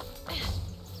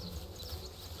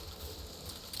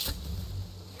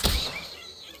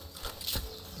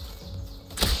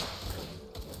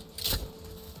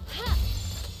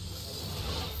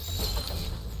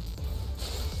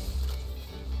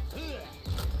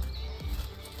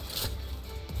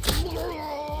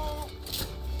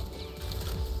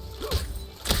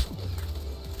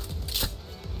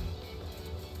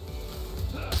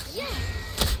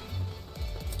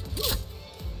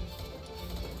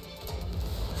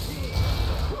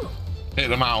 Hit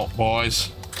them out,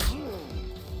 boys.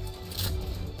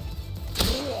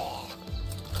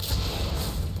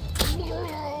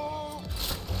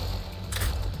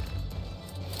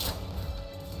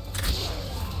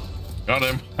 Got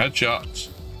him. Headshots.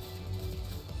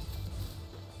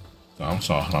 That's what I'm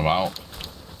talking about.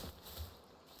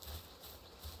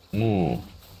 Ooh.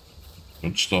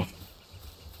 Good stuff.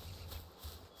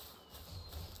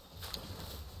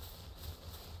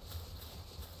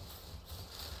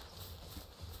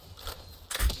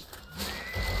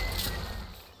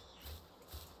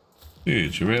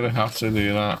 Dude, you really have to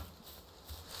do that.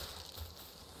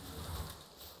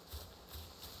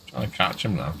 Trying to catch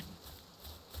him now.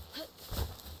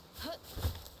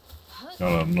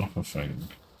 Got another thing.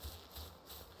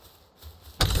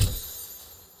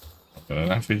 I've got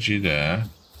an effigy there.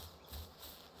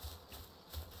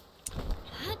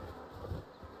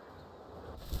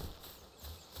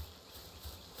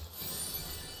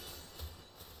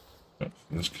 Got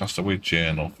this castaway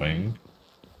journal thing.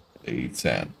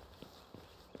 ep7.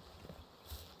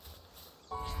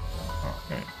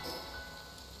 Okay.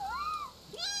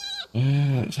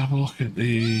 Let's have a look at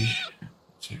the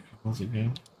tickles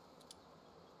again.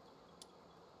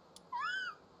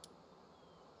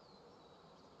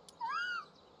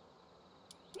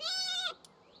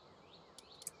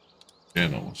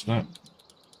 Journal, what's that?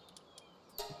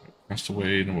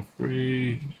 Castaway number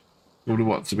 3. Nobody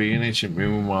wants to be in ancient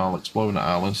moon while exploring the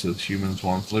island, so humans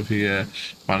once live here,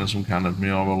 finding some kind of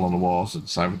mural on the walls that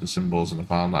deciphered the symbols, and they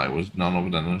found that it was none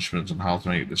other than instruments on how to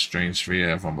make this strange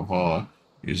sphere from before,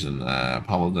 using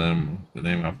Palworld, the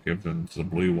name I've given to the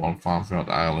blue one found throughout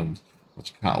the island.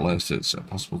 What's a catalyst? It's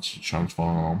possible to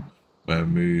transform where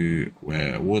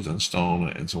wood and stone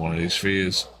into one of these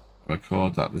spheres. I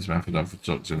record that this method of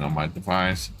production on my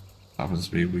device happens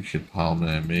to be wicked pal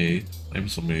near me. Able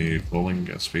to move, rolling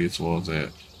at speed towards it.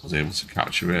 I was able to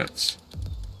capture it.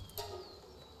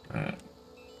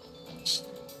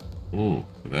 Ooh,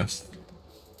 look at this.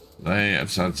 Today I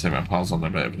decided to take my pals on a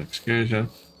bit of an excursion.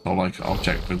 Felt like an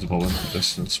object visible in the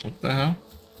distance. What the hell?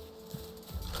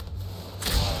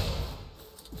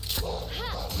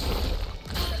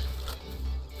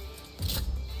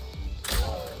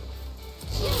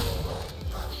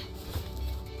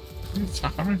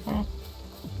 Attack me for?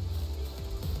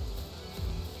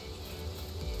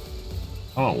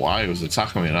 I don't know why he was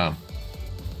attacking me now.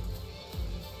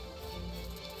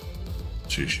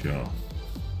 Too sure.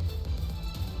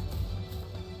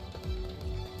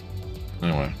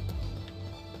 Anyway.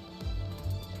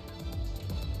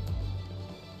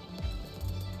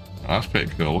 That's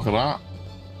pretty cool. Look at that.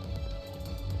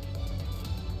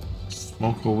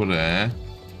 Smoke over there.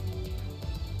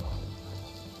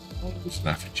 There's an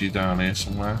effigy down here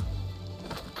somewhere.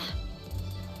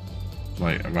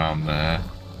 Like around there.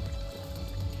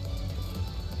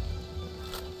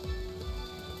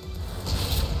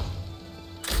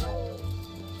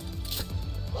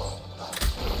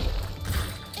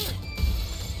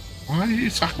 Why are you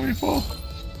attacking me for?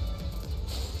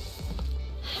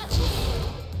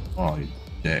 Oh, you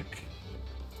dick.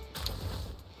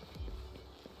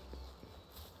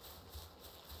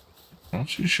 I'm not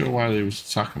too sure why they was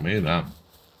attacking me then.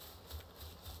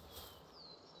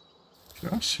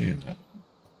 Did I see that?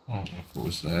 I don't know if it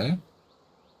was there.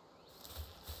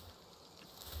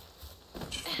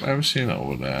 I've never seen it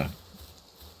over there.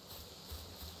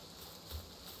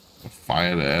 A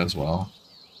fire there as well.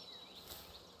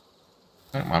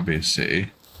 That might be a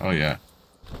city. Oh yeah.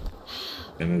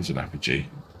 And there's an effigy.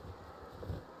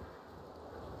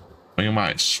 I think I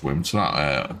might swim to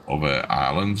that other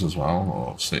island as well,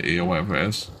 or city, or whatever it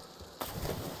is.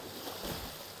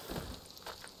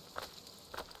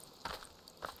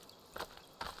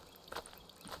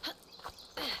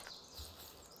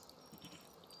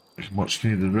 There's much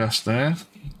needed rest there.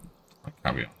 I'll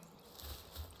carry on.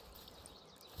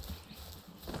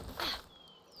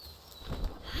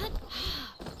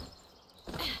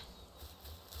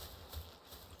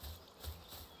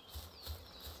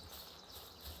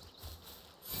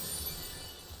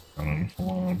 Come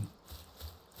on.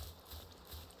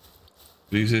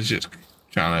 These idiots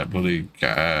trying to bloody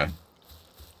get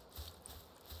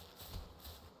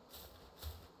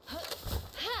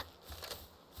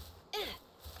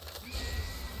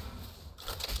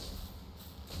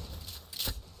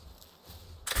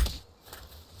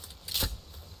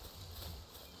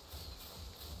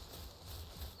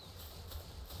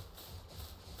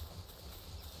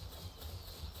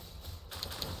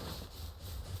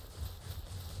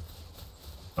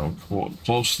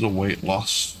close to the weight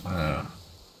loss.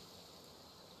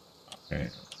 Okay.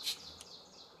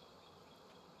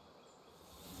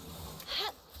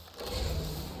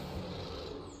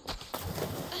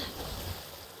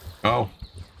 Oh.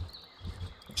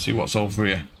 Let's see what's over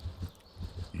here.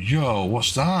 Yo,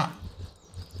 what's that?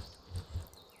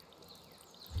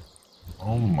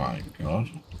 Oh my god.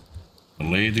 The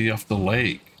Lady of the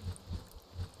Lake.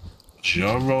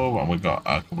 Joro, and we got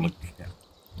a couple of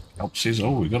kelpsies.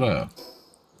 Oh, we got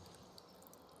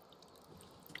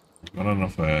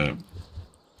enough yeah,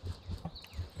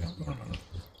 got enough.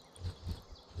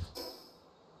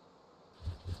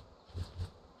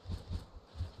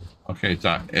 Okay,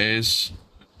 that is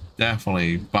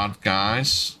definitely bad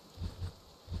guys.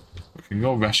 We can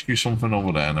go rescue something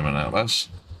over there in a minute. Let's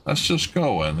just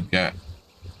go and get.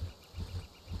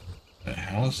 The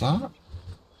hell is that?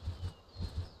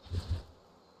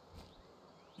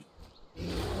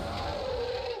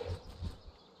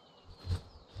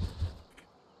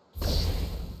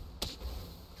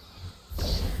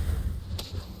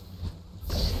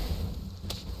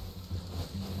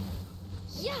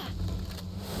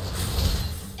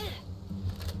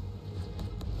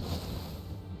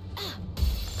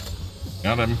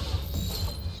 Got him.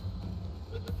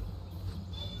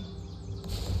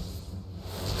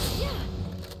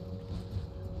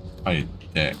 Hey,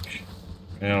 dick.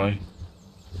 Really?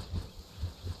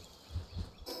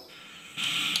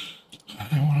 I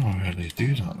don't want to really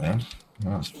do that then.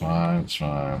 That's fine, it's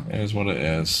fine. It is what it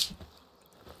is.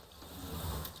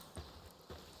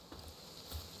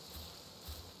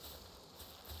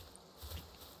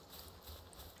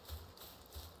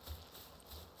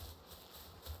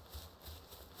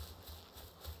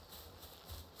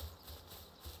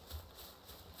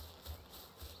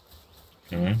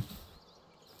 Okay.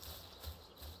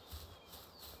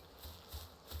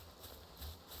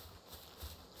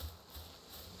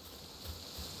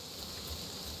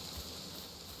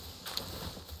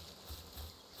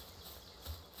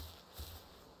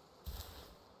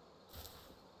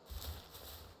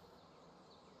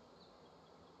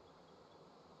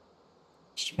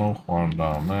 Smoke one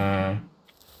down there.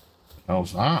 What the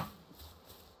hell's that?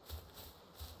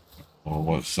 Oh,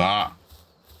 what's that?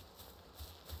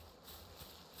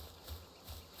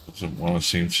 Doesn't want to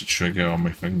seem to trigger on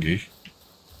my thingy.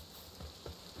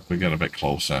 If we get a bit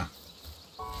closer.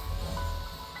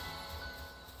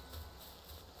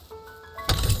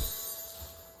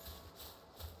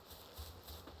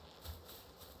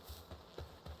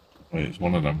 Wait, it's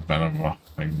one of them venom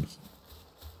things.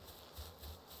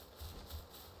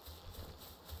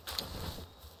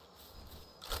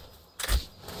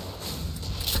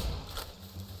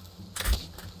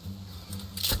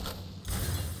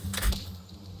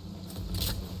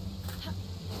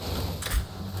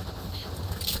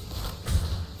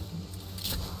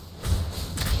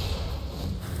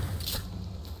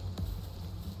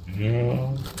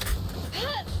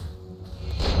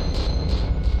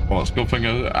 Well, it's a good thing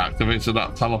I activated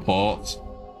that teleport.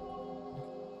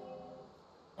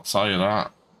 I'll tell you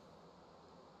that.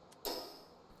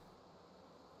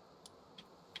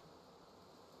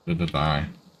 Did I die?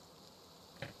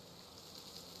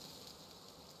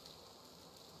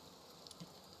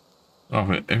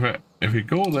 Oh, if we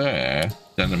go there,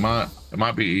 then it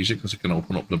might be easy because it can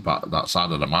open up that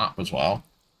side of the map as well.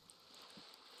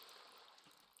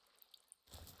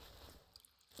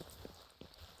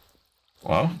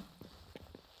 Well,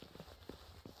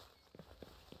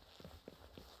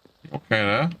 okay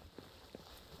there.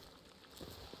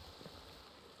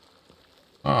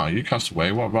 Ah, you cast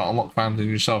away. What about unlock finding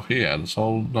yourself here? There's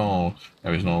no.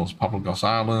 There is no Palworld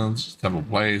Islands, several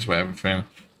plays where everything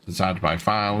is decided by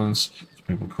violence.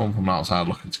 People come from outside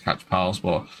looking to catch pals,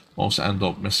 but most end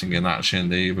up missing in action.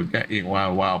 They either get eaten by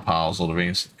wild pals or the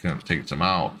rings can take them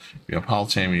out. If you're a pal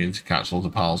team, you need to catch loads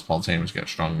of pals. Pal teams get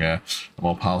stronger. The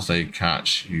more pals they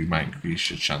catch, you might increase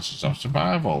your chances of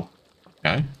survival.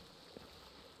 Okay.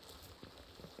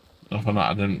 Nothing that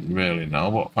I didn't really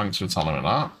know, but thanks for telling me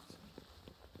that.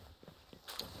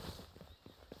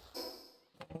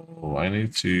 Oh, I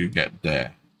need to get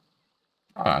there.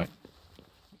 Alright.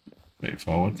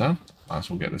 Straightforward then. Might as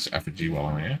well get this effigy while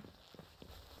I'm here.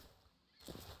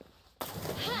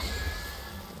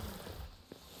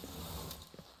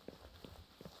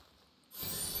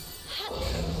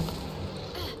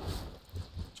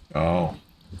 Oh.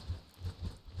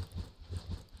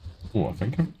 Oh, I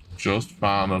think I've just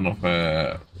found enough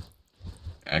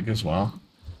egg as well.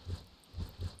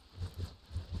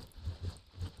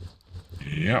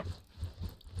 Yep.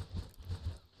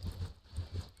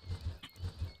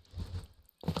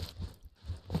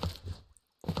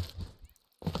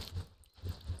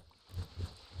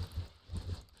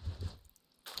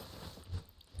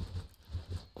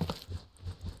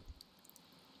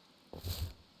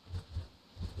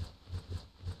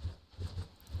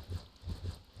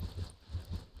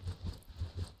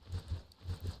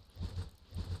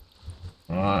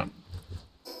 Right.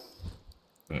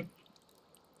 But,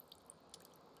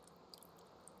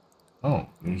 oh,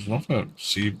 there's another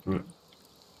sea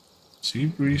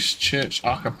breeze church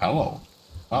archipelago.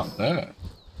 That there.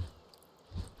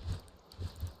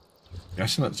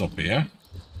 Guessing it's up here.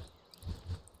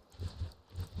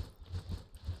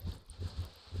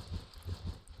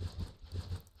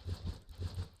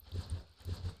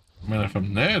 I mean, if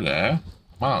I'm near there,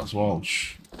 might as well.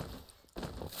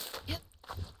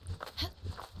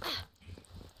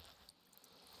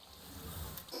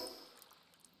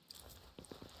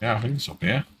 Yeah, I think it's up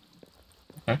here.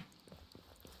 Okay.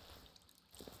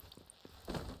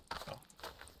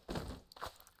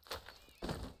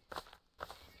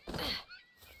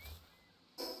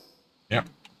 Yep.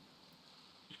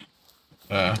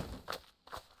 There.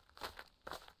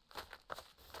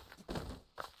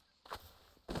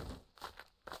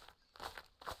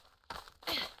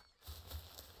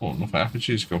 Oh, enough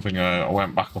effigies. Good thing I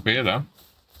went back up here then.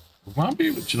 We might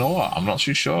be, do you know what? I'm not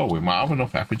too sure. We might have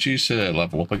enough effigies to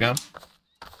level up again.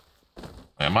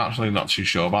 I'm actually not too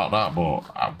sure about that,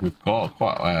 but we've got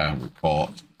quite,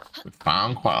 we've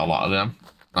found quite a lot of them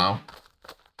now.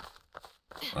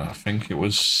 I think it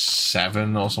was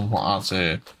 7 or something like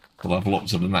that to level up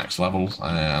to the next level,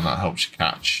 and that helps you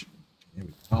catch. Here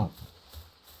we go.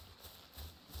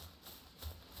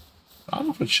 I don't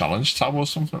know if a challenge tab or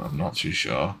something, I'm not too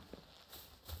sure.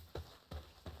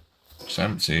 It's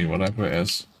empty, whatever it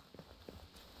is.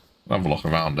 I'll have a look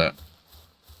around it.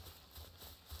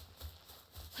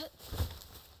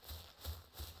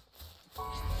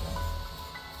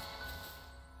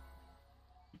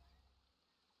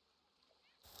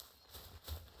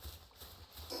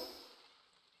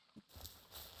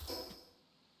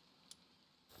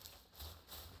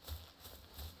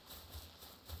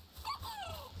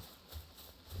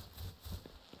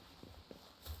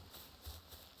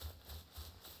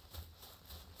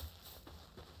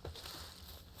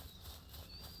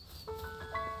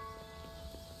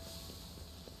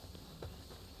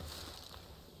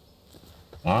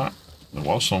 Alright, there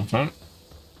was something.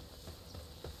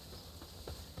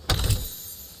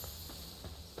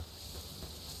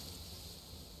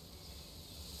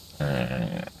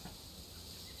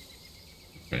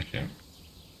 Fishing.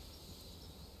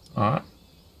 Alright.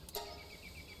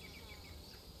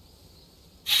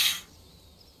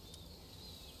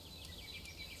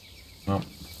 No.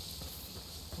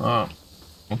 Alright,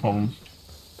 no problem.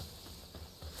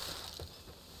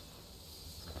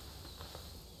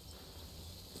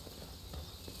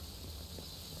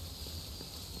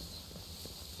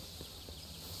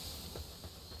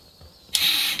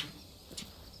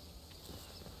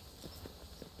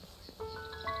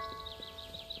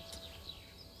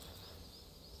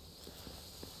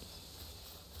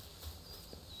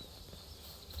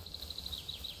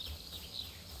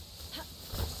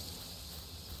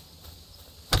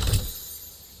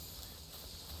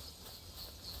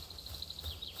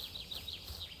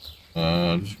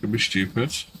 This could be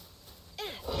stupid.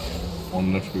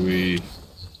 Wonder if we...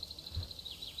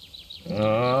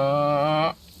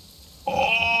 Oh,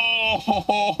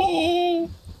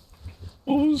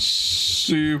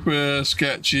 super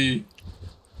sketchy.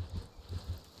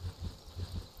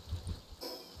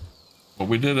 But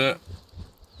we did it.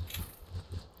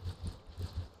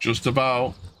 Just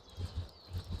about.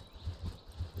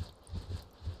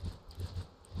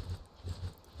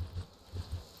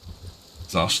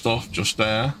 It's our stuff just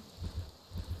there.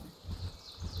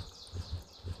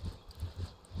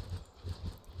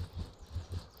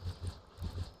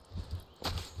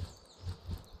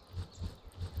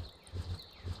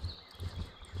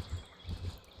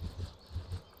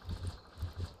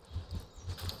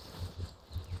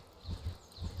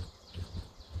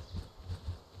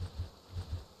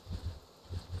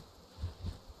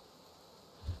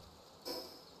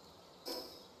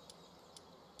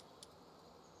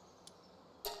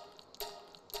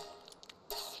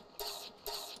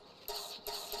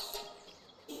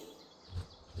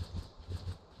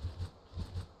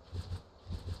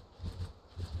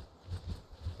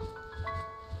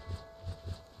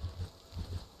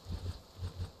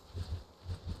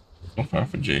 Of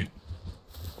effigy.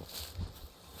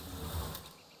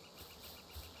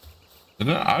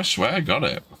 I swear I got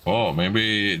it before.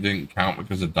 Maybe it didn't count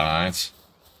because it died.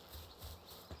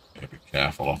 Gotta be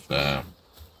careful off there.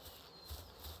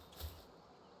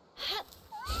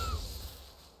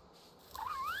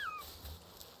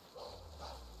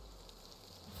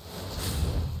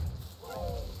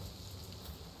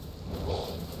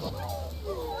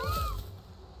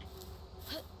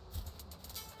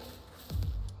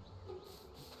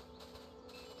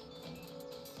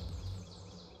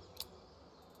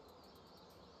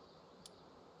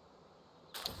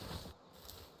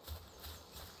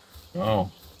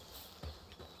 Oh.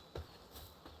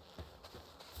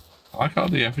 I like how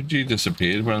the effigy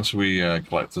disappeared once we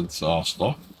collected our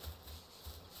stuff.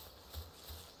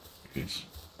 Yes.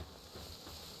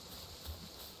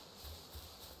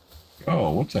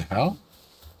 Oh, what the hell?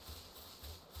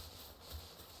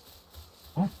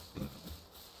 What the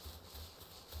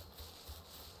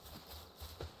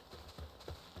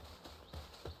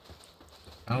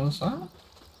hell is that?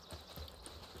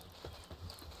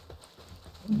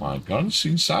 Oh my god, it's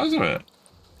the size of it.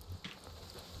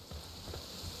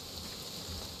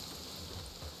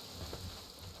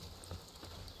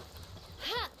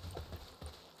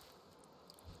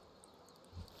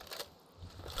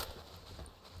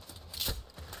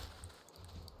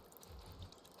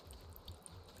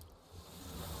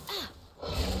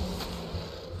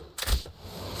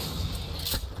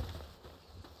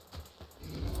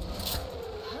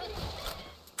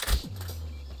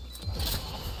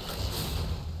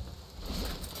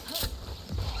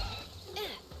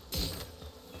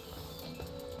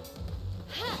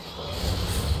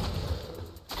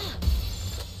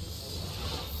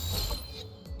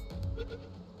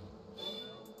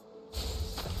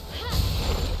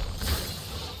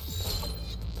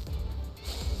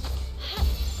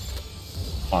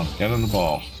 Come on, get in the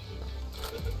ball.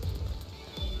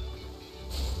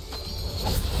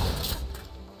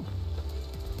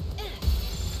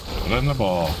 Get in the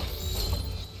ball.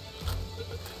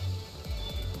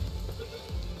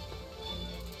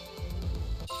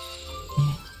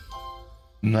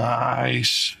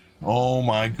 Nice. Oh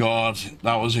my god,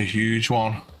 that was a huge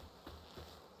one.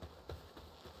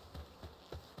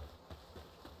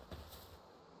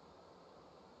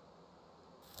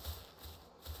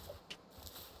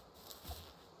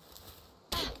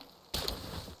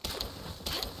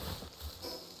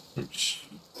 Oops.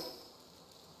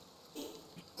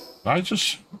 Did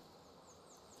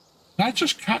I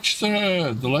just catch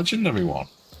the legendary one?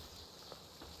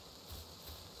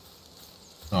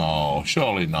 Oh,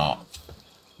 surely not.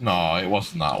 No, it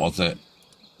wasn't that, was it?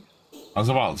 I was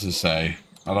about to say,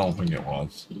 I don't think it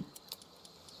was.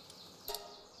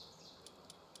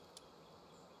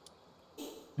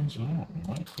 What's that?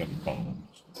 Right, getting bones.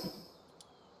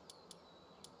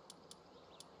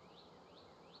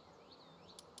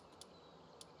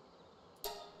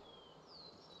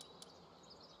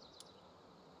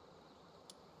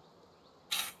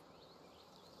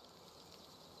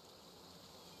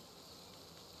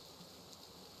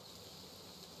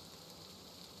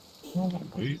 Oh,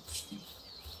 wait.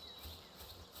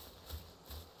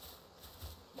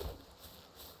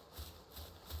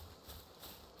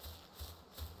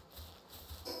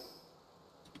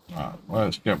 Right,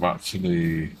 let's get back to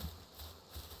the...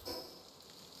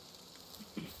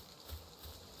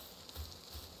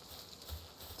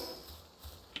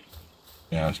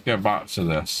 Yeah, let's get back to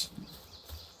this.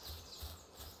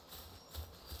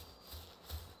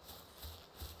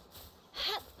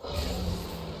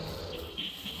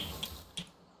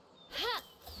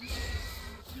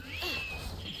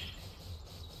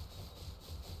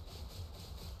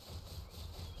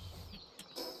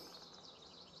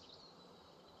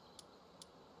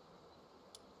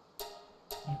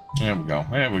 There we go.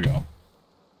 There we go.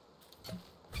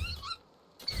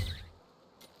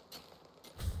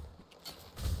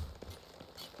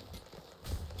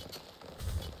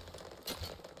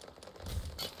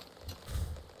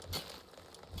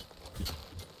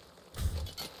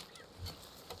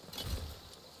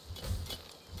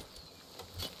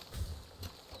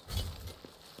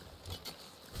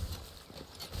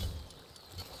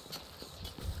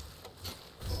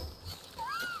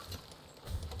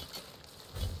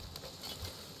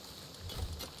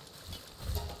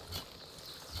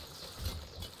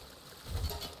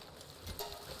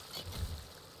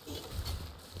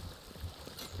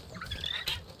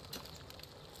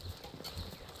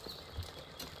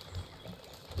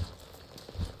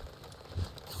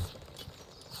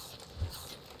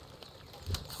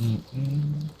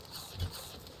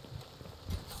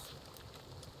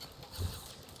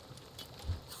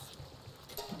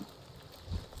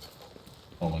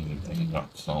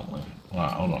 don't we?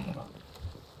 Right, hold on a minute.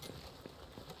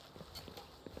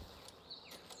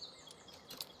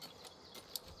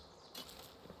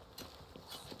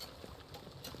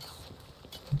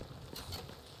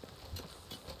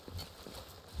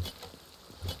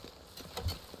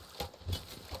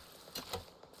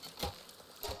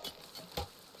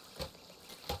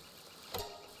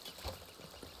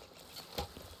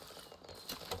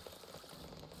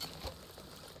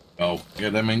 Oh,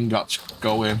 get them ingots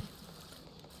going.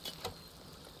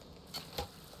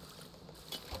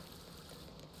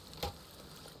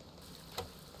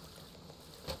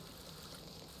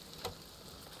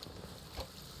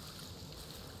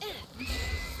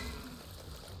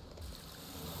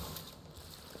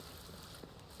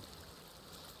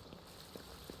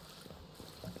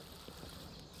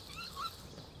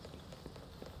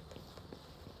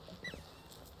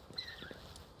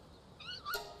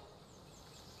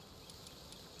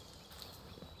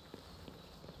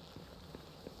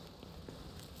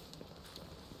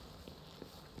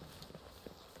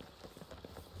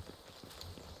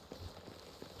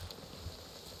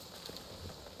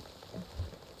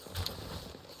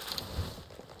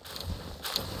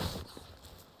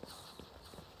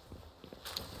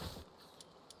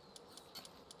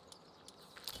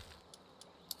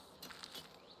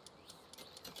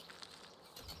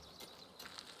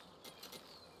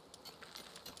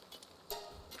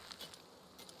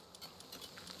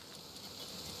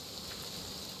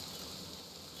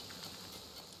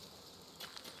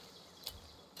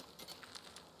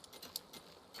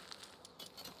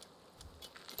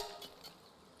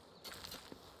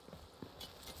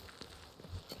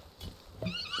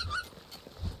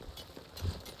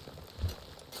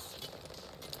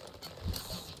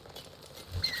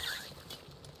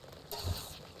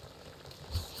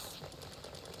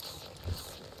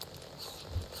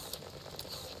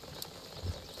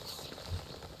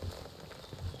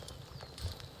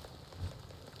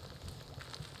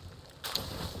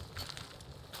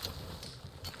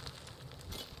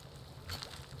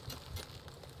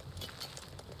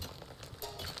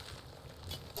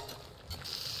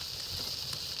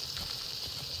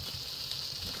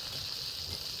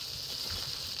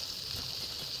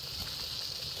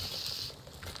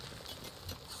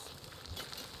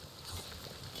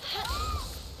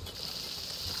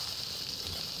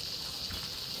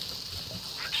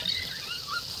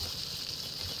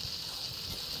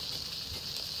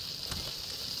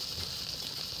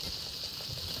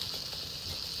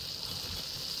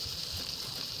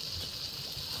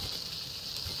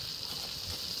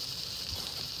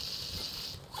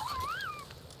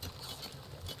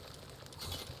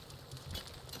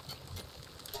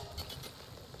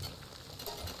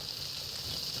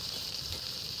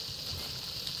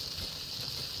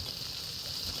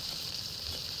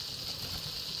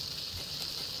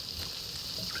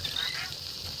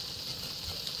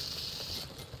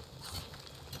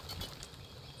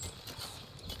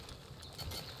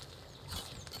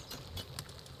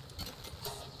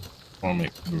 I'll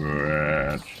make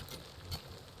bread.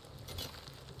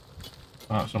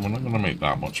 Right, so we're not going to make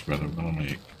that much bread. We're going to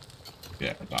make,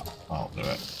 yeah, that. I'll do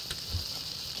it.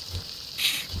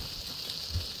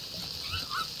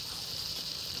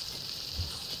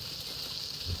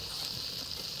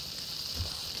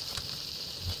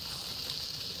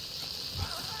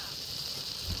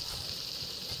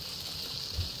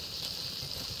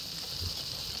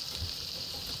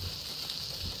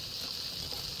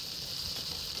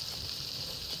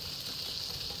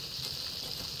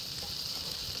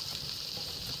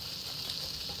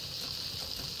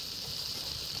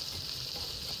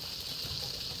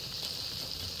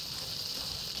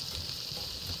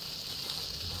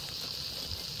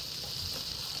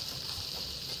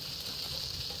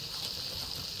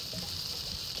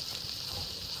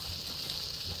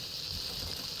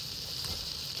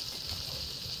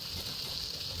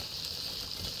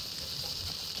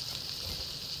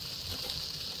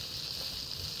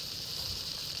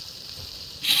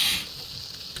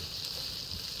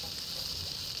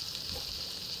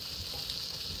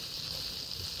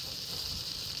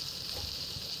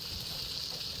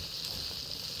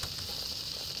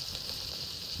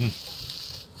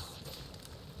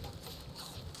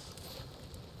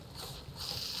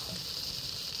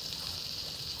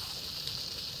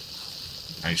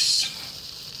 Nice.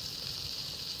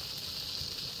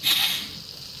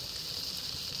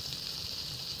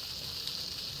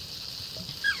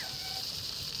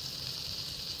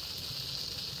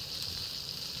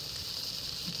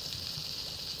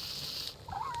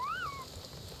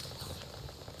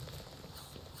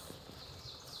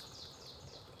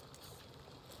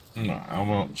 No, how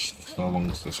much? How long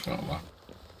has this got left?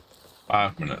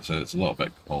 5 minutes. It's a little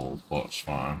bit cold, but it's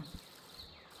fine.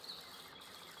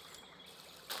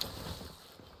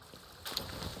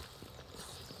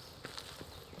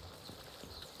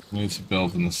 Need to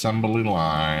build an assembly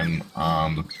line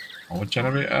and a power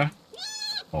generator.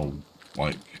 Oh,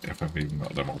 like if I've even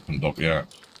got them opened up yet.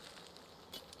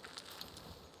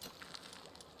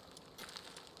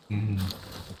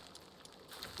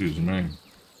 Excuse me.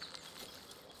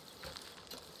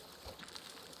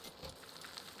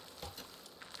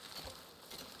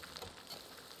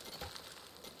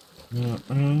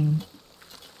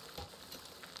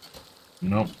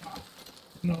 Nope.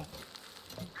 No.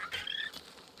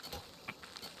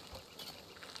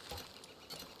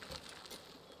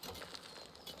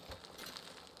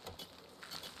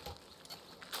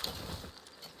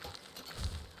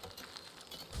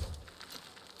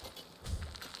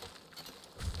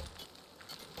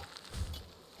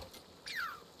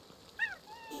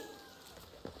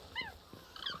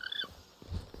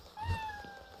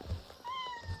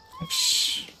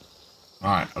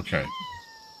 Alright, okay.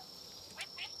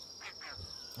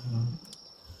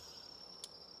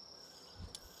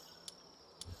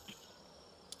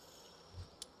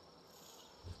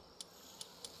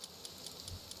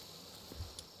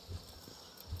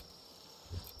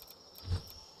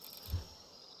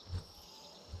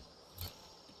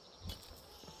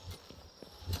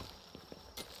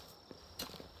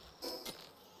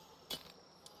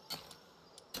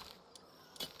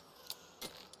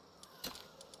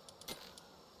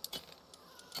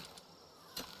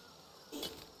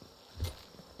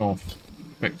 Go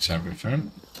fix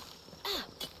everything.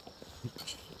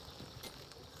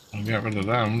 I'll get rid of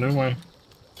them, do we?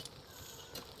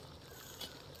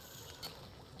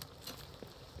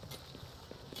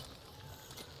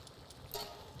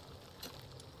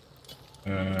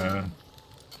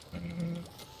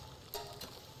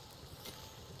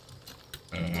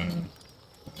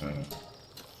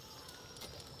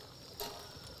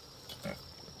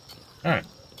 Alright.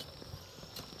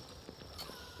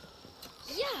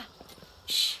 Yeah.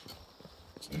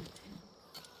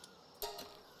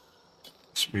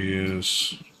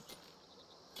 Spears.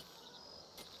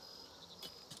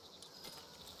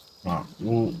 Right.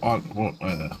 Well,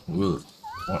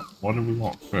 what do we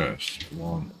want first? We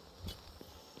want.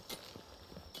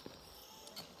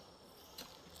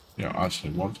 Yeah,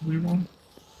 actually, what do we want?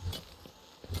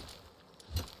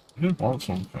 We did want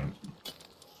something.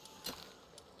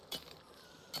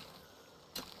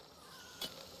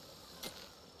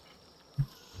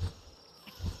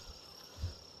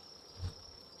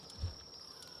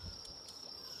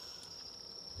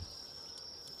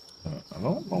 I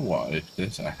don't know what if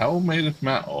this a helmet made of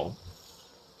metal,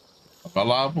 a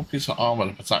reliable piece of armor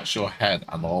that protects your head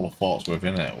and all the thoughts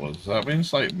within it. Was that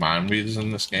means like mind readers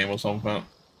in this game or something?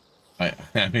 I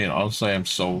mean, honestly, I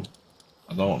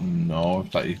don't know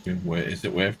if that even worth. Is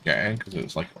it worth getting? Because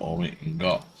it's like only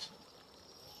ingots.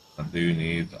 I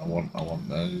want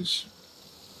those.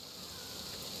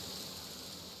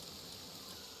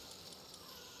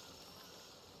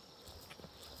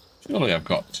 Surely I've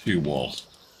got 2 walls.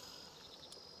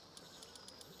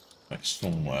 Like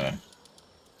somewhere.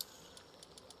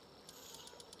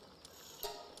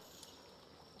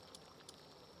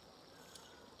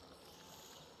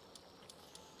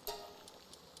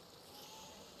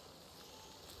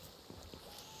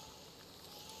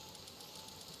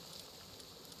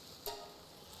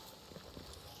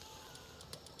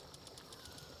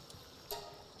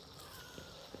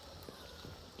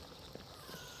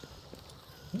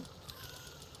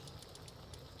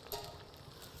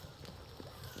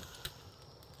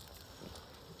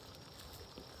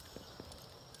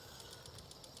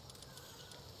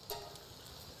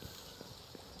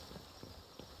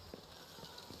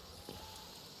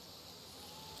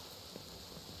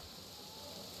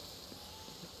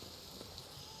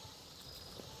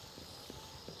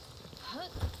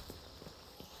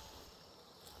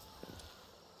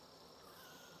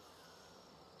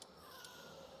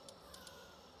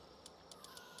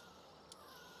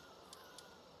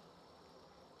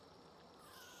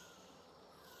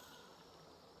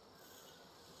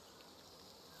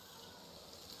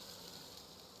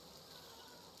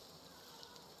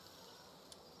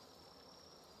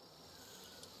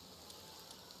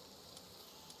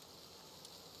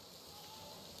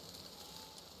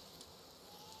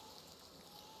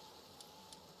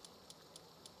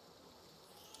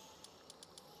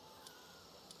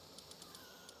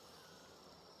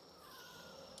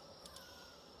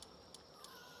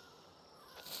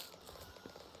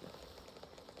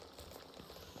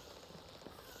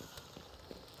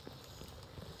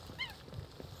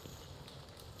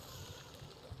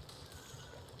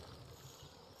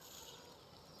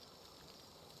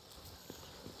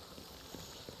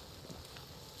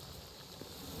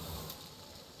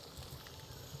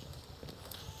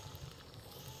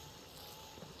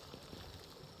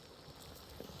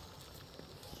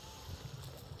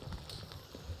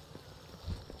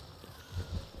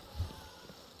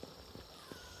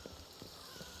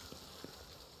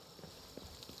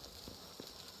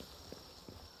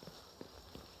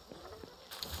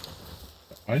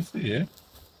 I see here.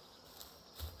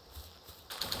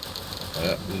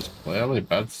 There's clearly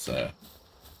beds there.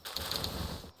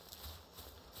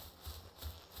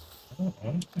 Oh,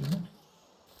 okay.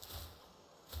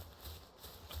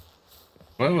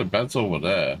 Clearly bed's over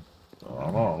there. So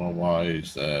I don't know why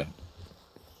he's there.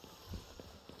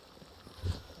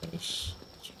 There's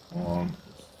 1,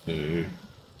 2.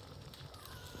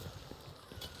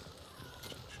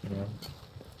 Sure.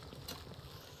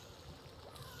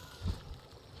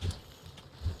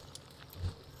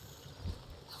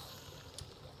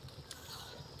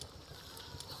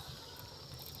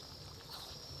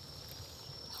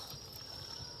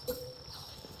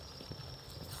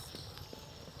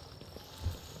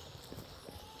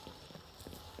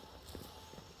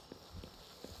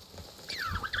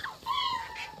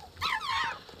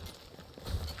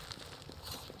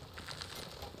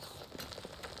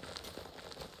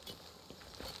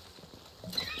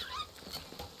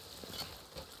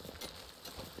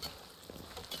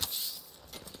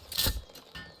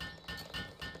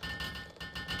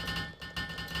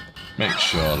 Make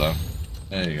sure though.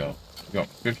 There you go. We got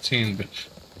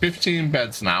 15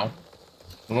 beds now.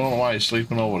 I don't know why he's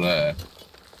sleeping over there.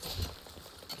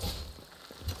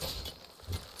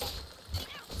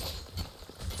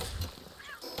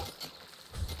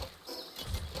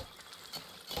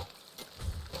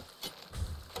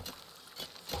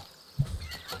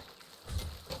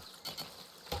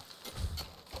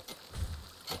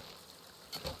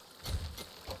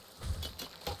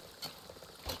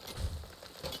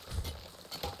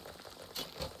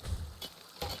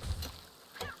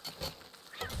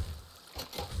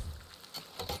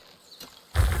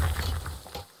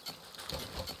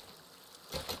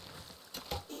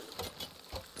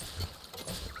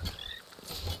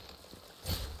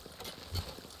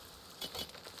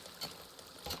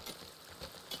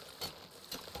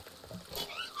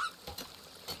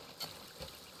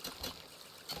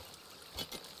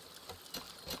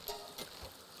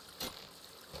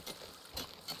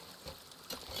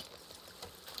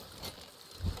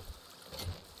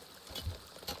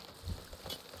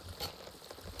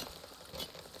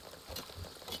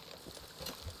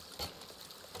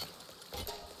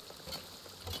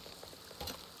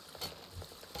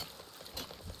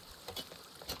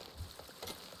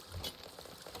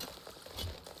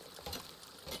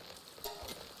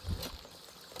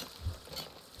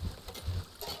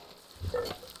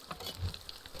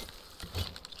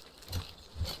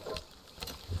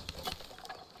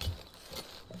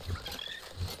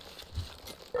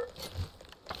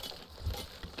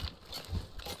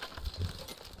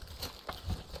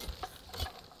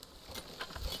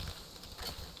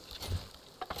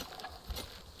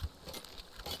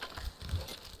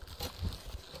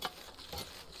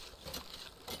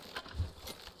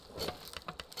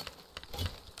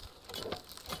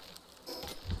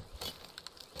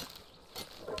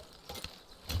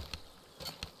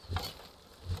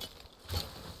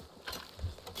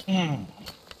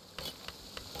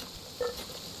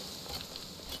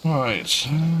 Right.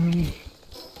 I'm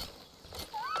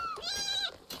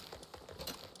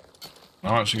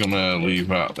actually gonna leave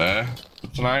that there for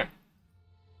tonight.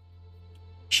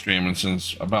 Streaming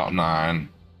since about 9.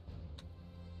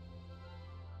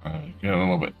 Getting a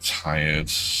little bit tired,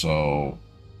 so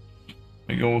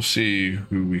we go see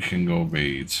who we can go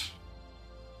raid.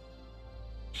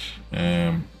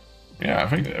 Yeah, I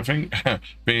think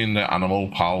being the animal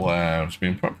pal, it's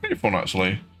been pretty fun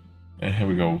actually. Here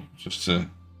we go. Just to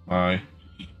my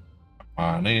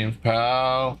name's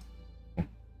Pal.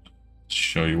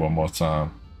 Show you one more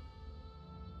time.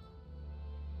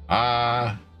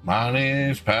 My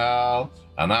name's Pal,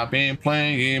 and I've been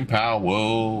playing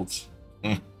Palworld.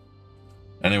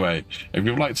 Anyway, if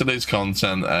you've liked today's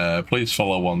content, please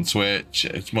follow on Twitch.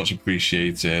 It's much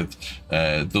appreciated.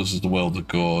 It does us the world of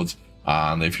good.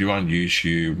 And if you're on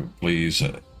YouTube, please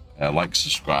like,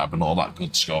 subscribe, and all that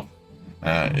good stuff.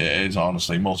 It is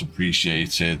honestly most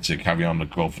appreciated to carry on the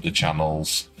growth of the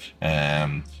channels.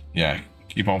 Yeah,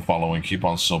 keep on following, keep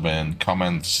on subbing,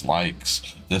 comments,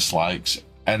 likes, dislikes,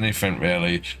 anything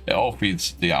really. It all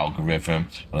feeds the algorithm,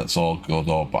 and it's all good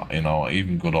or bad, you know,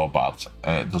 even good or bad.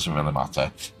 It doesn't really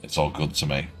matter. It's all good to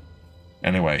me.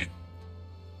 Anyway,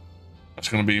 that's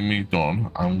going to be me done.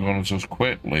 I'm going to just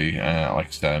quickly, like I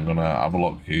said, I'm going to have a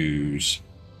look who's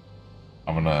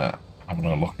having a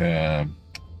look at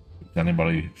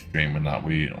anybody streaming that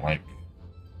we like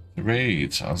to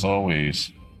raid, as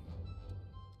always.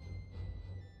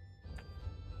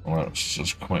 Let's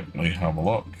just quickly have a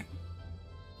look.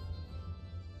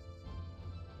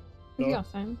 Yeah,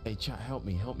 Sam. Hey, chat, help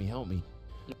me.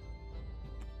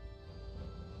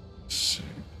 Let's see.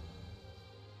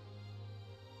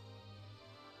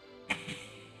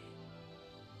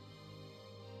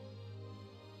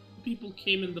 people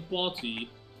came in the party.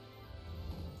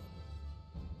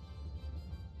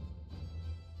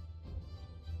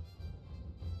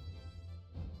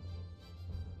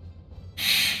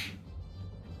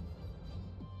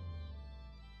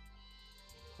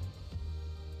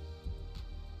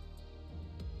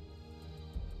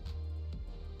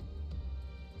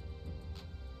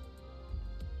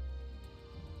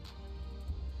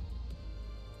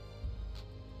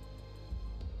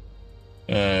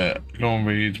 Go and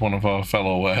read one of our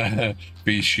fellow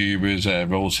VTubers,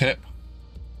 Rose Hip.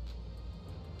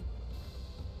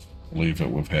 Leave it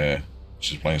with her.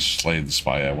 She's playing Slay the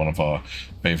Spire, one of our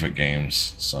favorite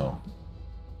games. So,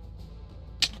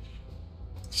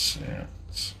 yeah.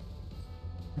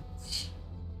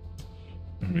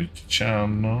 Read the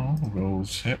channel,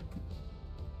 Rose Hip.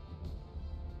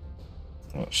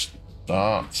 Let's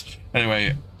start.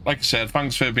 Anyway, like I said,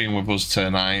 thanks for being with us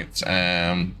tonight.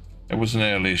 It was an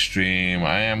early stream.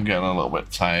 I am getting a little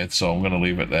bit tired, so I'm going to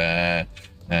leave it there.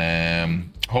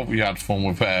 Hope you had fun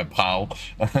with Pal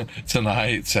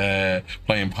tonight,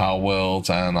 playing Palworld,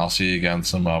 and I'll see you again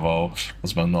tomorrow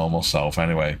as my normal self.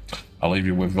 Anyway, I'll leave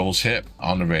you with Rose Hip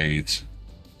on the raid.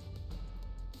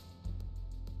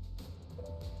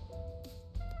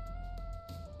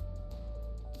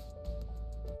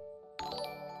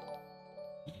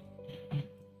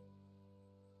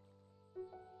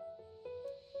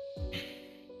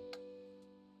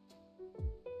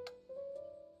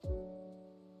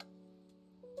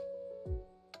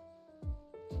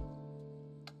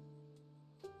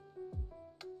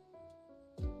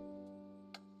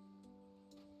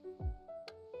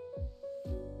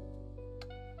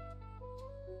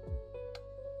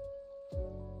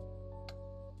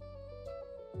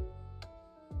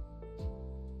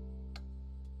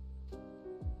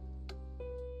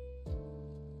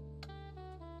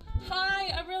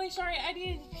 Hi, I'm really sorry. I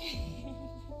needed to pee.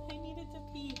 I needed to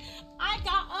pee. I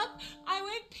got up, I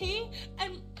went pee,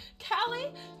 and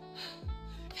Callie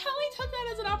took that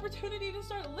as an opportunity to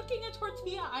start licking a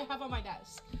tortilla I have on my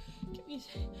desk. Give me a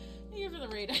second. Thank you for the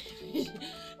raid. I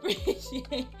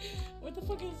appreciate. What the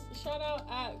fuck is shout out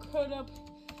at Chrono?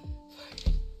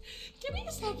 Give me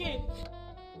a second.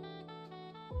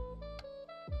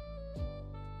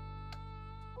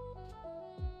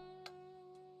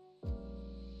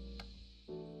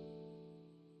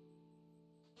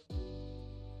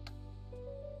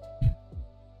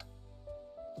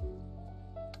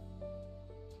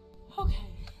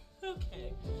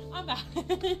 Okay, I'm back.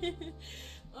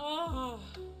 Oh,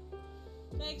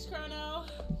 thanks, Chrono.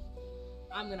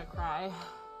 I'm gonna cry.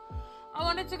 I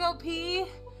wanted to go pee,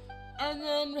 and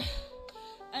then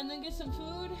get some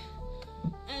food,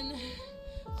 and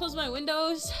close my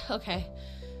windows. Okay,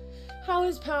 how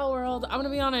is Palworld? I'm gonna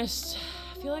be honest.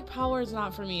 I feel like Palworld's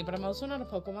not for me, but I'm also not a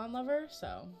Pokemon lover,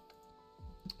 so.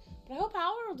 But I hope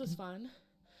Palworld is fun.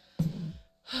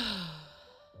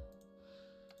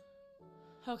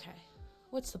 Okay,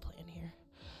 what's the plan here?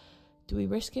 Do we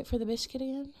risk it for the biscuit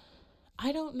again?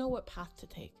 I don't know what path to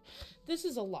take. This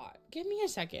is a lot. Give me a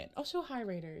second. Also, hi,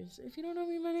 Raiders. If you don't know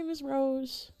me, my name is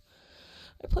Rose.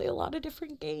 I play a lot of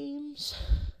different games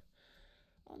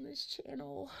on this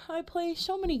channel. I play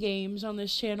so many games on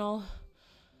this channel.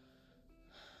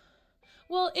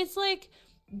 Well, it's like,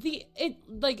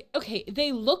 okay,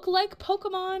 they look like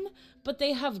Pokemon, but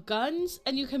they have guns,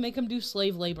 and you can make them do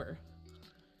slave labor.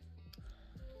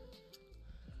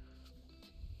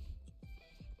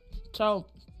 So,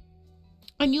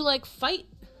 and you fight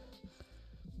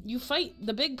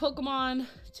the big Pokemon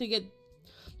to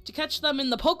catch them in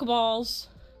the Pokeballs.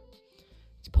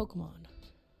 It's Pokemon.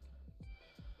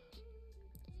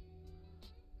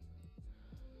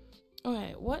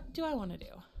 Okay, what do I want to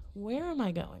do? Where am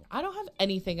I going? I don't have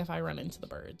anything if I run into the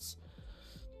birds.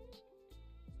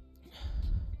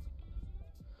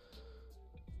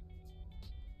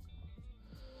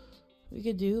 We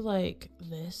could do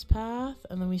this path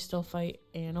and then we still fight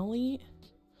Annelite.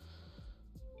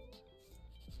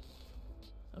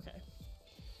 Okay.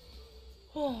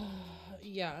 Oh,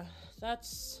 yeah,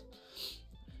 that's